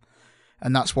bubblegum.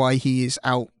 And that's why he is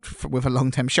out with a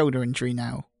long-term shoulder injury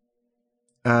now.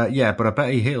 Yeah, but I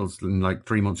bet he heals in like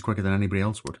 3 months quicker than anybody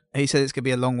else would. He said it's going to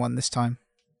be a long one this time.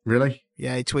 Really?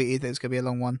 Yeah, he tweeted that it's going to be a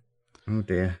long one. Oh,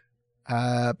 dear.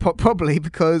 Probably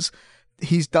because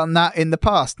he's done that in the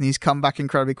past and he's come back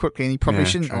incredibly quickly and he probably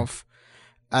shouldn't have.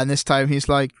 And this time he's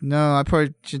like, no, I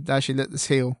probably should actually let this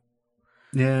heal.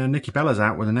 Yeah, Nikki Bella's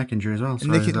out with a neck injury as well. So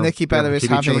Nikki Bella is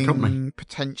having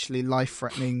potentially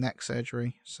life-threatening neck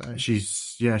surgery. So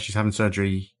she's having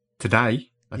surgery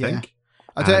today, I think.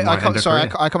 I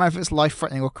can't remember if it's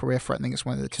life-threatening or career-threatening. It's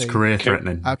one of the two. It's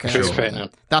career-threatening. Okay, sure.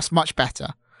 That's much better.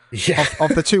 Yeah.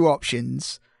 Of the two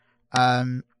options.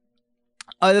 The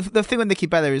thing with Nikki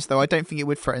Bella is, though, I don't think it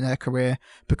would threaten her career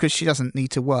because she doesn't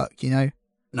need to work, you know?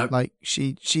 No. Like,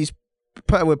 she's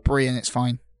put her with Brie and it's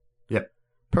fine. Yep.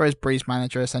 Put her as Brie's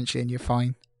manager, essentially, and you're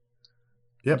fine.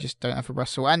 Yep. You just don't have to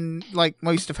wrestle. And, like,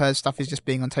 most of her stuff is just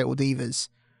being on Total Divas.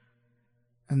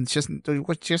 And she doesn't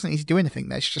need to do anything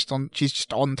there. She's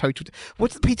just on Total.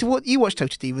 Peter? What you watch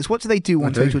Total Divas? What do they do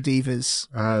on Total Divas?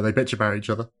 They bitch about each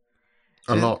other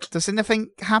a lot. Does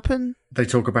anything happen? They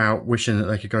talk about wishing that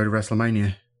they could go to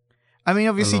WrestleMania. I mean,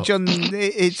 obviously,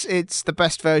 it's the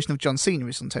best version of John Cena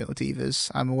is on Total Divas.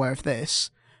 I'm aware of this,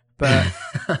 but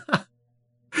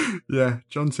yeah,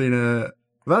 John Cena.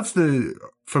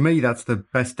 For me, that's the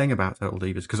best thing about Total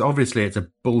Divas, because obviously it's a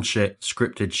bullshit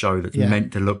scripted show that's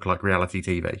meant to look like reality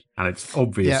TV, and it's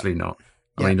obviously not.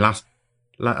 I mean,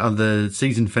 the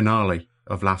season finale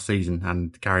of last season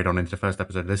and carried on into the first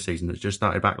episode of this season that's just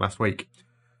started back last week.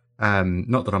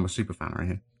 Not that I'm a super fan or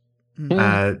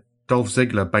anything. Dolph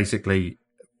Ziggler basically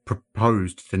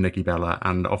proposed to Nikki Bella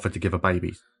and offered to give her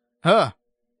babies. Huh.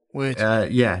 Weird.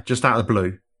 Yeah, just out of the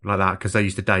blue. Like that, because they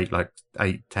used to date like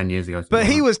 8-10 years ago. But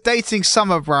he was dating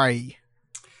Summer Rae.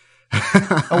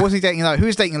 Or was he dating Who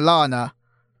was dating Lana?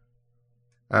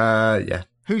 Yeah.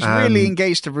 Who's really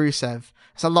engaged to Rusev.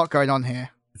 There's a lot going on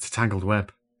here. It's a tangled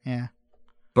web. Yeah.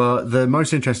 But the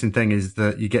most interesting thing is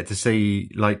that you get to see,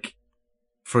 like,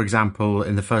 for example,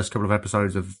 in the first couple of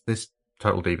episodes of this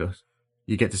Total Divas,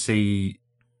 you get to see,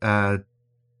 I'm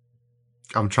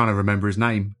trying to remember his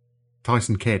name,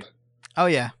 Tyson Kidd. Oh,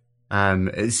 yeah.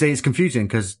 It's confusing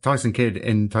because Tyson Kidd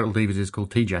in Total Divas is called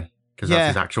TJ because that's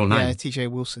his actual name. Yeah, TJ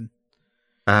Wilson.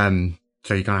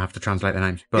 So you kind of have to translate the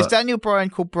names. But is Daniel Bryan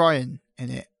called Brian in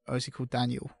it, or is he called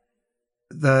Daniel?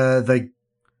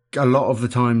 A lot of the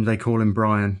time they call him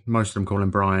Brian. Most of them call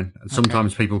him Brian. And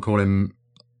sometimes people call him.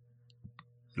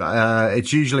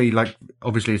 It's usually like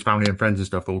obviously his family and friends and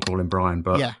stuff all call him Brian,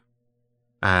 but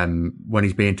when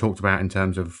he's being talked about in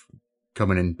terms of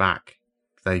coming in back,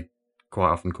 they quite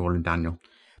often call him Daniel.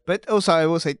 But also, I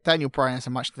will say Daniel Bryan is a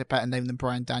much better name than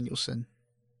Bryan Danielson.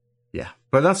 Yeah,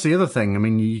 but that's the other thing. I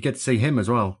mean, you get to see him as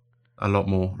well a lot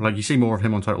more. Like, you see more of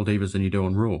him on Total Divas than you do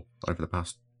on Raw over the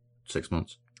past 6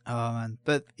 months. Oh, man.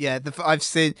 But, yeah, I've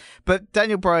seen... But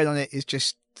Daniel Bryan on it is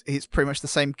just... It's pretty much the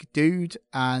same dude,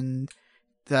 and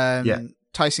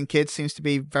Tyson Kidd seems to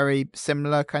be very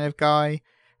similar kind of guy,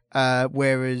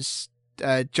 whereas...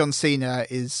 John Cena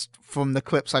is, from the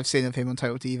clips I've seen of him on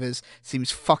Total Divas, seems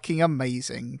fucking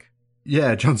amazing.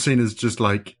 Yeah, John Cena's just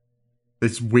like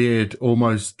this weird,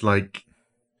 almost like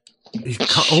he's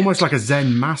almost like a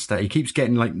Zen master. He keeps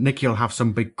getting like Nikki will have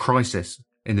some big crisis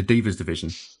in the Divas division,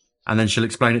 and then she'll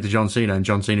explain it to John Cena, and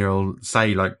John Cena will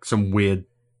say like some weird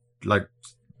like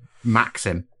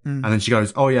maxim, and then she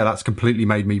goes, "Oh yeah, that's completely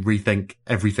made me rethink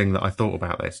everything that I thought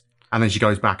about this," and then she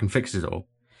goes back and fixes it all.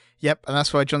 Yep, and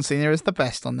that's why John Cena is the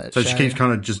best on that show. So she keeps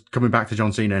kind of just coming back to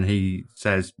John Cena, and he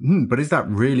says, but is that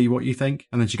really what you think?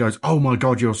 And then she goes, oh my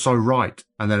God, you're so right.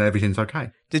 And then everything's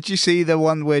okay. Did you see the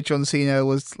one where John Cena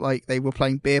was like, they were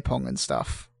playing beer pong and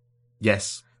stuff?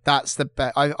 Yes. That's the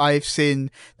best. I've seen,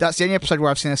 that's the only episode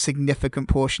where I've seen a significant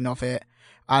portion of it.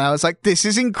 And I was like, this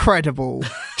is incredible.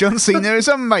 John Cena is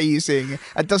amazing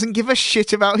and doesn't give a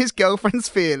shit about his girlfriend's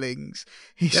feelings.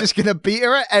 He's just going to beat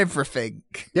her at everything.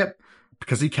 Yep.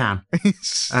 Because he can.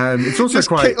 It's also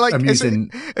quite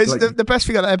amusing. The best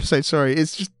thing about that episode,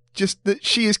 is just that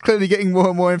she is clearly getting more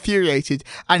and more infuriated,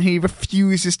 and he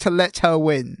refuses to let her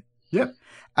win. Yep.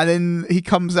 And then he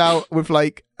comes out with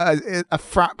like a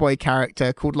frat boy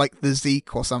character called like the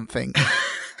Zeke or something,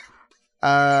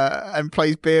 and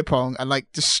plays beer pong and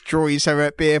like destroys her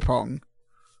at beer pong.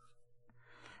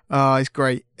 Oh, it's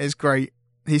great. It's great.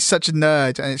 He's such a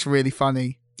nerd, and it's really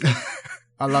funny.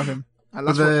 I love him.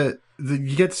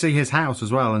 You get to see his house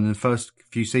as well. In the first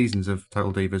few seasons of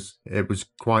Total Divas, it was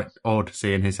quite odd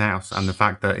seeing his house and the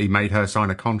fact that he made her sign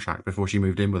a contract before she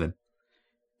moved in with him.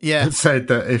 Yeah. It said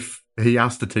that if he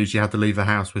asked her to, she had to leave the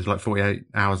house with like 48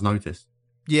 hours notice.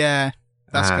 Yeah,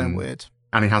 that's kind of weird.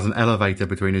 And he has an elevator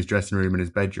between his dressing room and his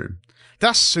bedroom.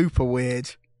 That's super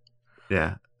weird.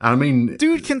 Yeah. I mean...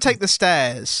 Dude can take the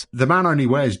stairs. The man only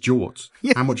wears jorts.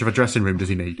 Yeah. How much of a dressing room does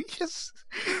he need? Yes,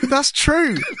 that's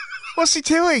true. What's he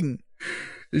doing?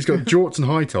 He's got jorts and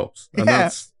high tops. And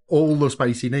that's all the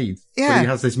space he needs. Yeah. But he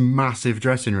has this massive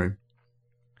dressing room.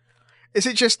 Is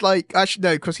it just like... Actually,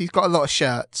 no, because he's got a lot of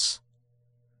shirts.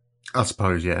 I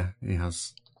suppose, yeah.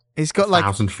 He's got like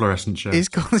 1,000 fluorescent shirts. He's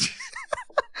got...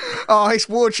 Oh, his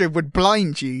wardrobe would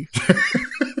blind you.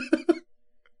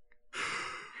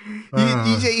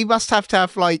 You must have to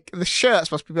have, like, the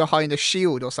shirts must be behind a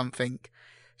shield or something.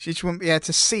 So you wouldn't be able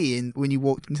to see when you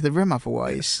walked into the room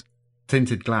otherwise.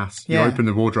 Tinted glass. Yeah. You open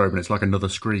the wardrobe and it's like another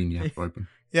screen you have to open.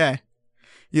 Yeah.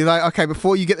 You're like, okay,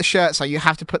 before you get the shirts on, you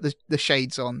have to put the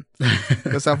shades on.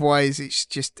 Because otherwise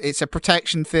it's a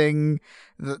protection thing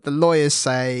that the lawyers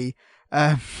say.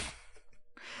 John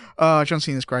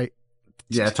Cena's great.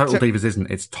 Yeah, Total Divas isn't.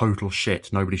 It's total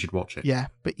shit. Nobody should watch it. Yeah,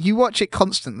 but you watch it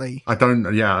constantly. I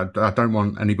don't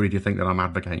want anybody to think that I'm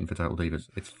advocating for Total Divas.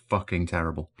 It's fucking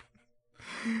terrible.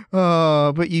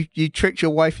 Oh, but you tricked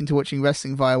your wife into watching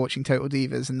wrestling via watching Total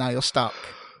Divas, and now you're stuck.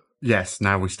 Yes,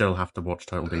 now we still have to watch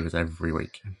Total Divas every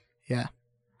week. Yeah.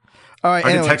 All right.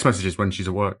 I get text messages when she's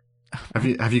at work. Have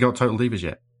you got Total Divas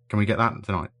yet? Can we get that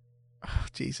tonight? Oh,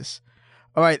 Jesus.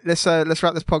 All right, let's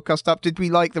wrap this podcast up. Did we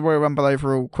like the Royal Rumble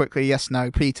overall? Quickly, yes,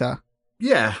 no. Peter?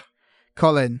 Yeah.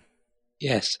 Colin?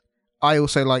 Yes. I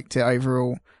also liked it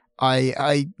overall.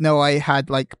 I know I had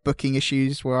like booking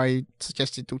issues where I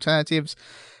suggested alternatives,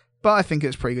 but I think it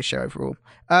was a pretty good show overall.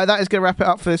 That is going to wrap it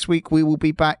up for this week. We will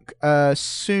be back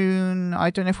soon. I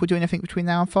don't know if we'll do anything between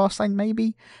now and Fastlane,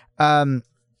 maybe. But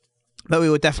we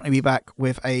will definitely be back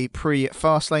with a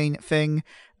pre-Fastlane thing,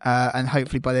 and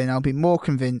hopefully by then I'll be more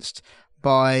convinced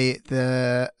by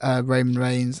the Roman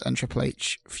Reigns and Triple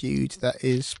H feud that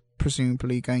is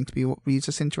presumably going to be what leads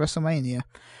us into WrestleMania.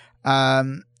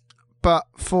 But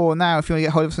for now, if you want to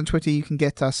get hold of us on Twitter, you can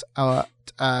get us at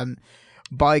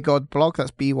Bygod blog. That's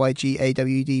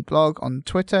BYGAWD blog on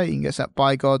Twitter. You can get us at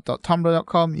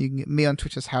bygod.tumblr.com. You can get me on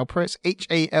Twitter as Hal Pro. It's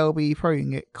HALB Pro. You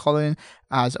can get Colin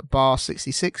as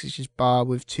Bar66, which is bar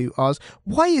with 2 R's.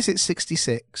 Why is it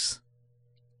 66?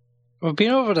 We've been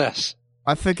over this.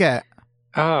 I forget.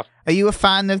 Are you a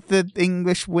fan of the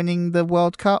English winning the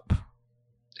World Cup?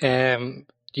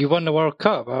 You won the World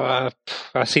Cup.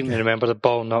 I seem to remember the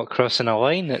ball not crossing a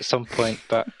line at some point,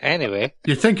 but anyway.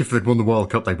 You'd think if they'd won the World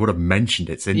Cup, they would have mentioned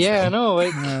it since. Yeah, I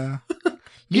know.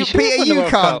 Peter, you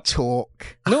can't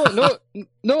talk.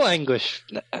 No English.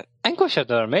 English I've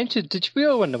never mentioned. Did we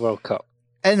all win the World Cup?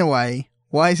 Anyway,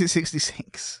 why is it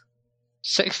 66?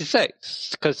 66,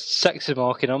 because 6 is my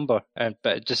lucky number,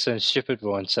 but it just sounds stupid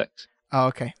going 6. Oh,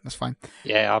 okay, that's fine.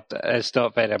 Yeah, it's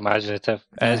not very imaginative.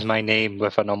 It is my name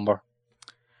with a number.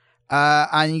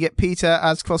 And you get Peter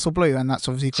as Colossal Blue, and that's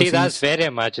obviously because that's very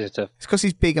imaginative. It's because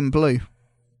he's big and blue.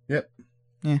 Yep.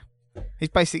 Yeah. He's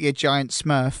basically a giant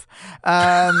Smurf.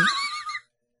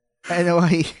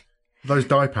 Anyway. Those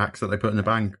dye packs that they put in the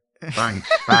bags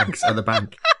at the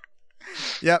bank.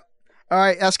 Yep. All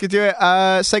right, that's going to do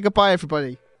it. Say goodbye,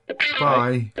 everybody.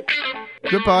 Bye.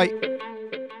 Goodbye.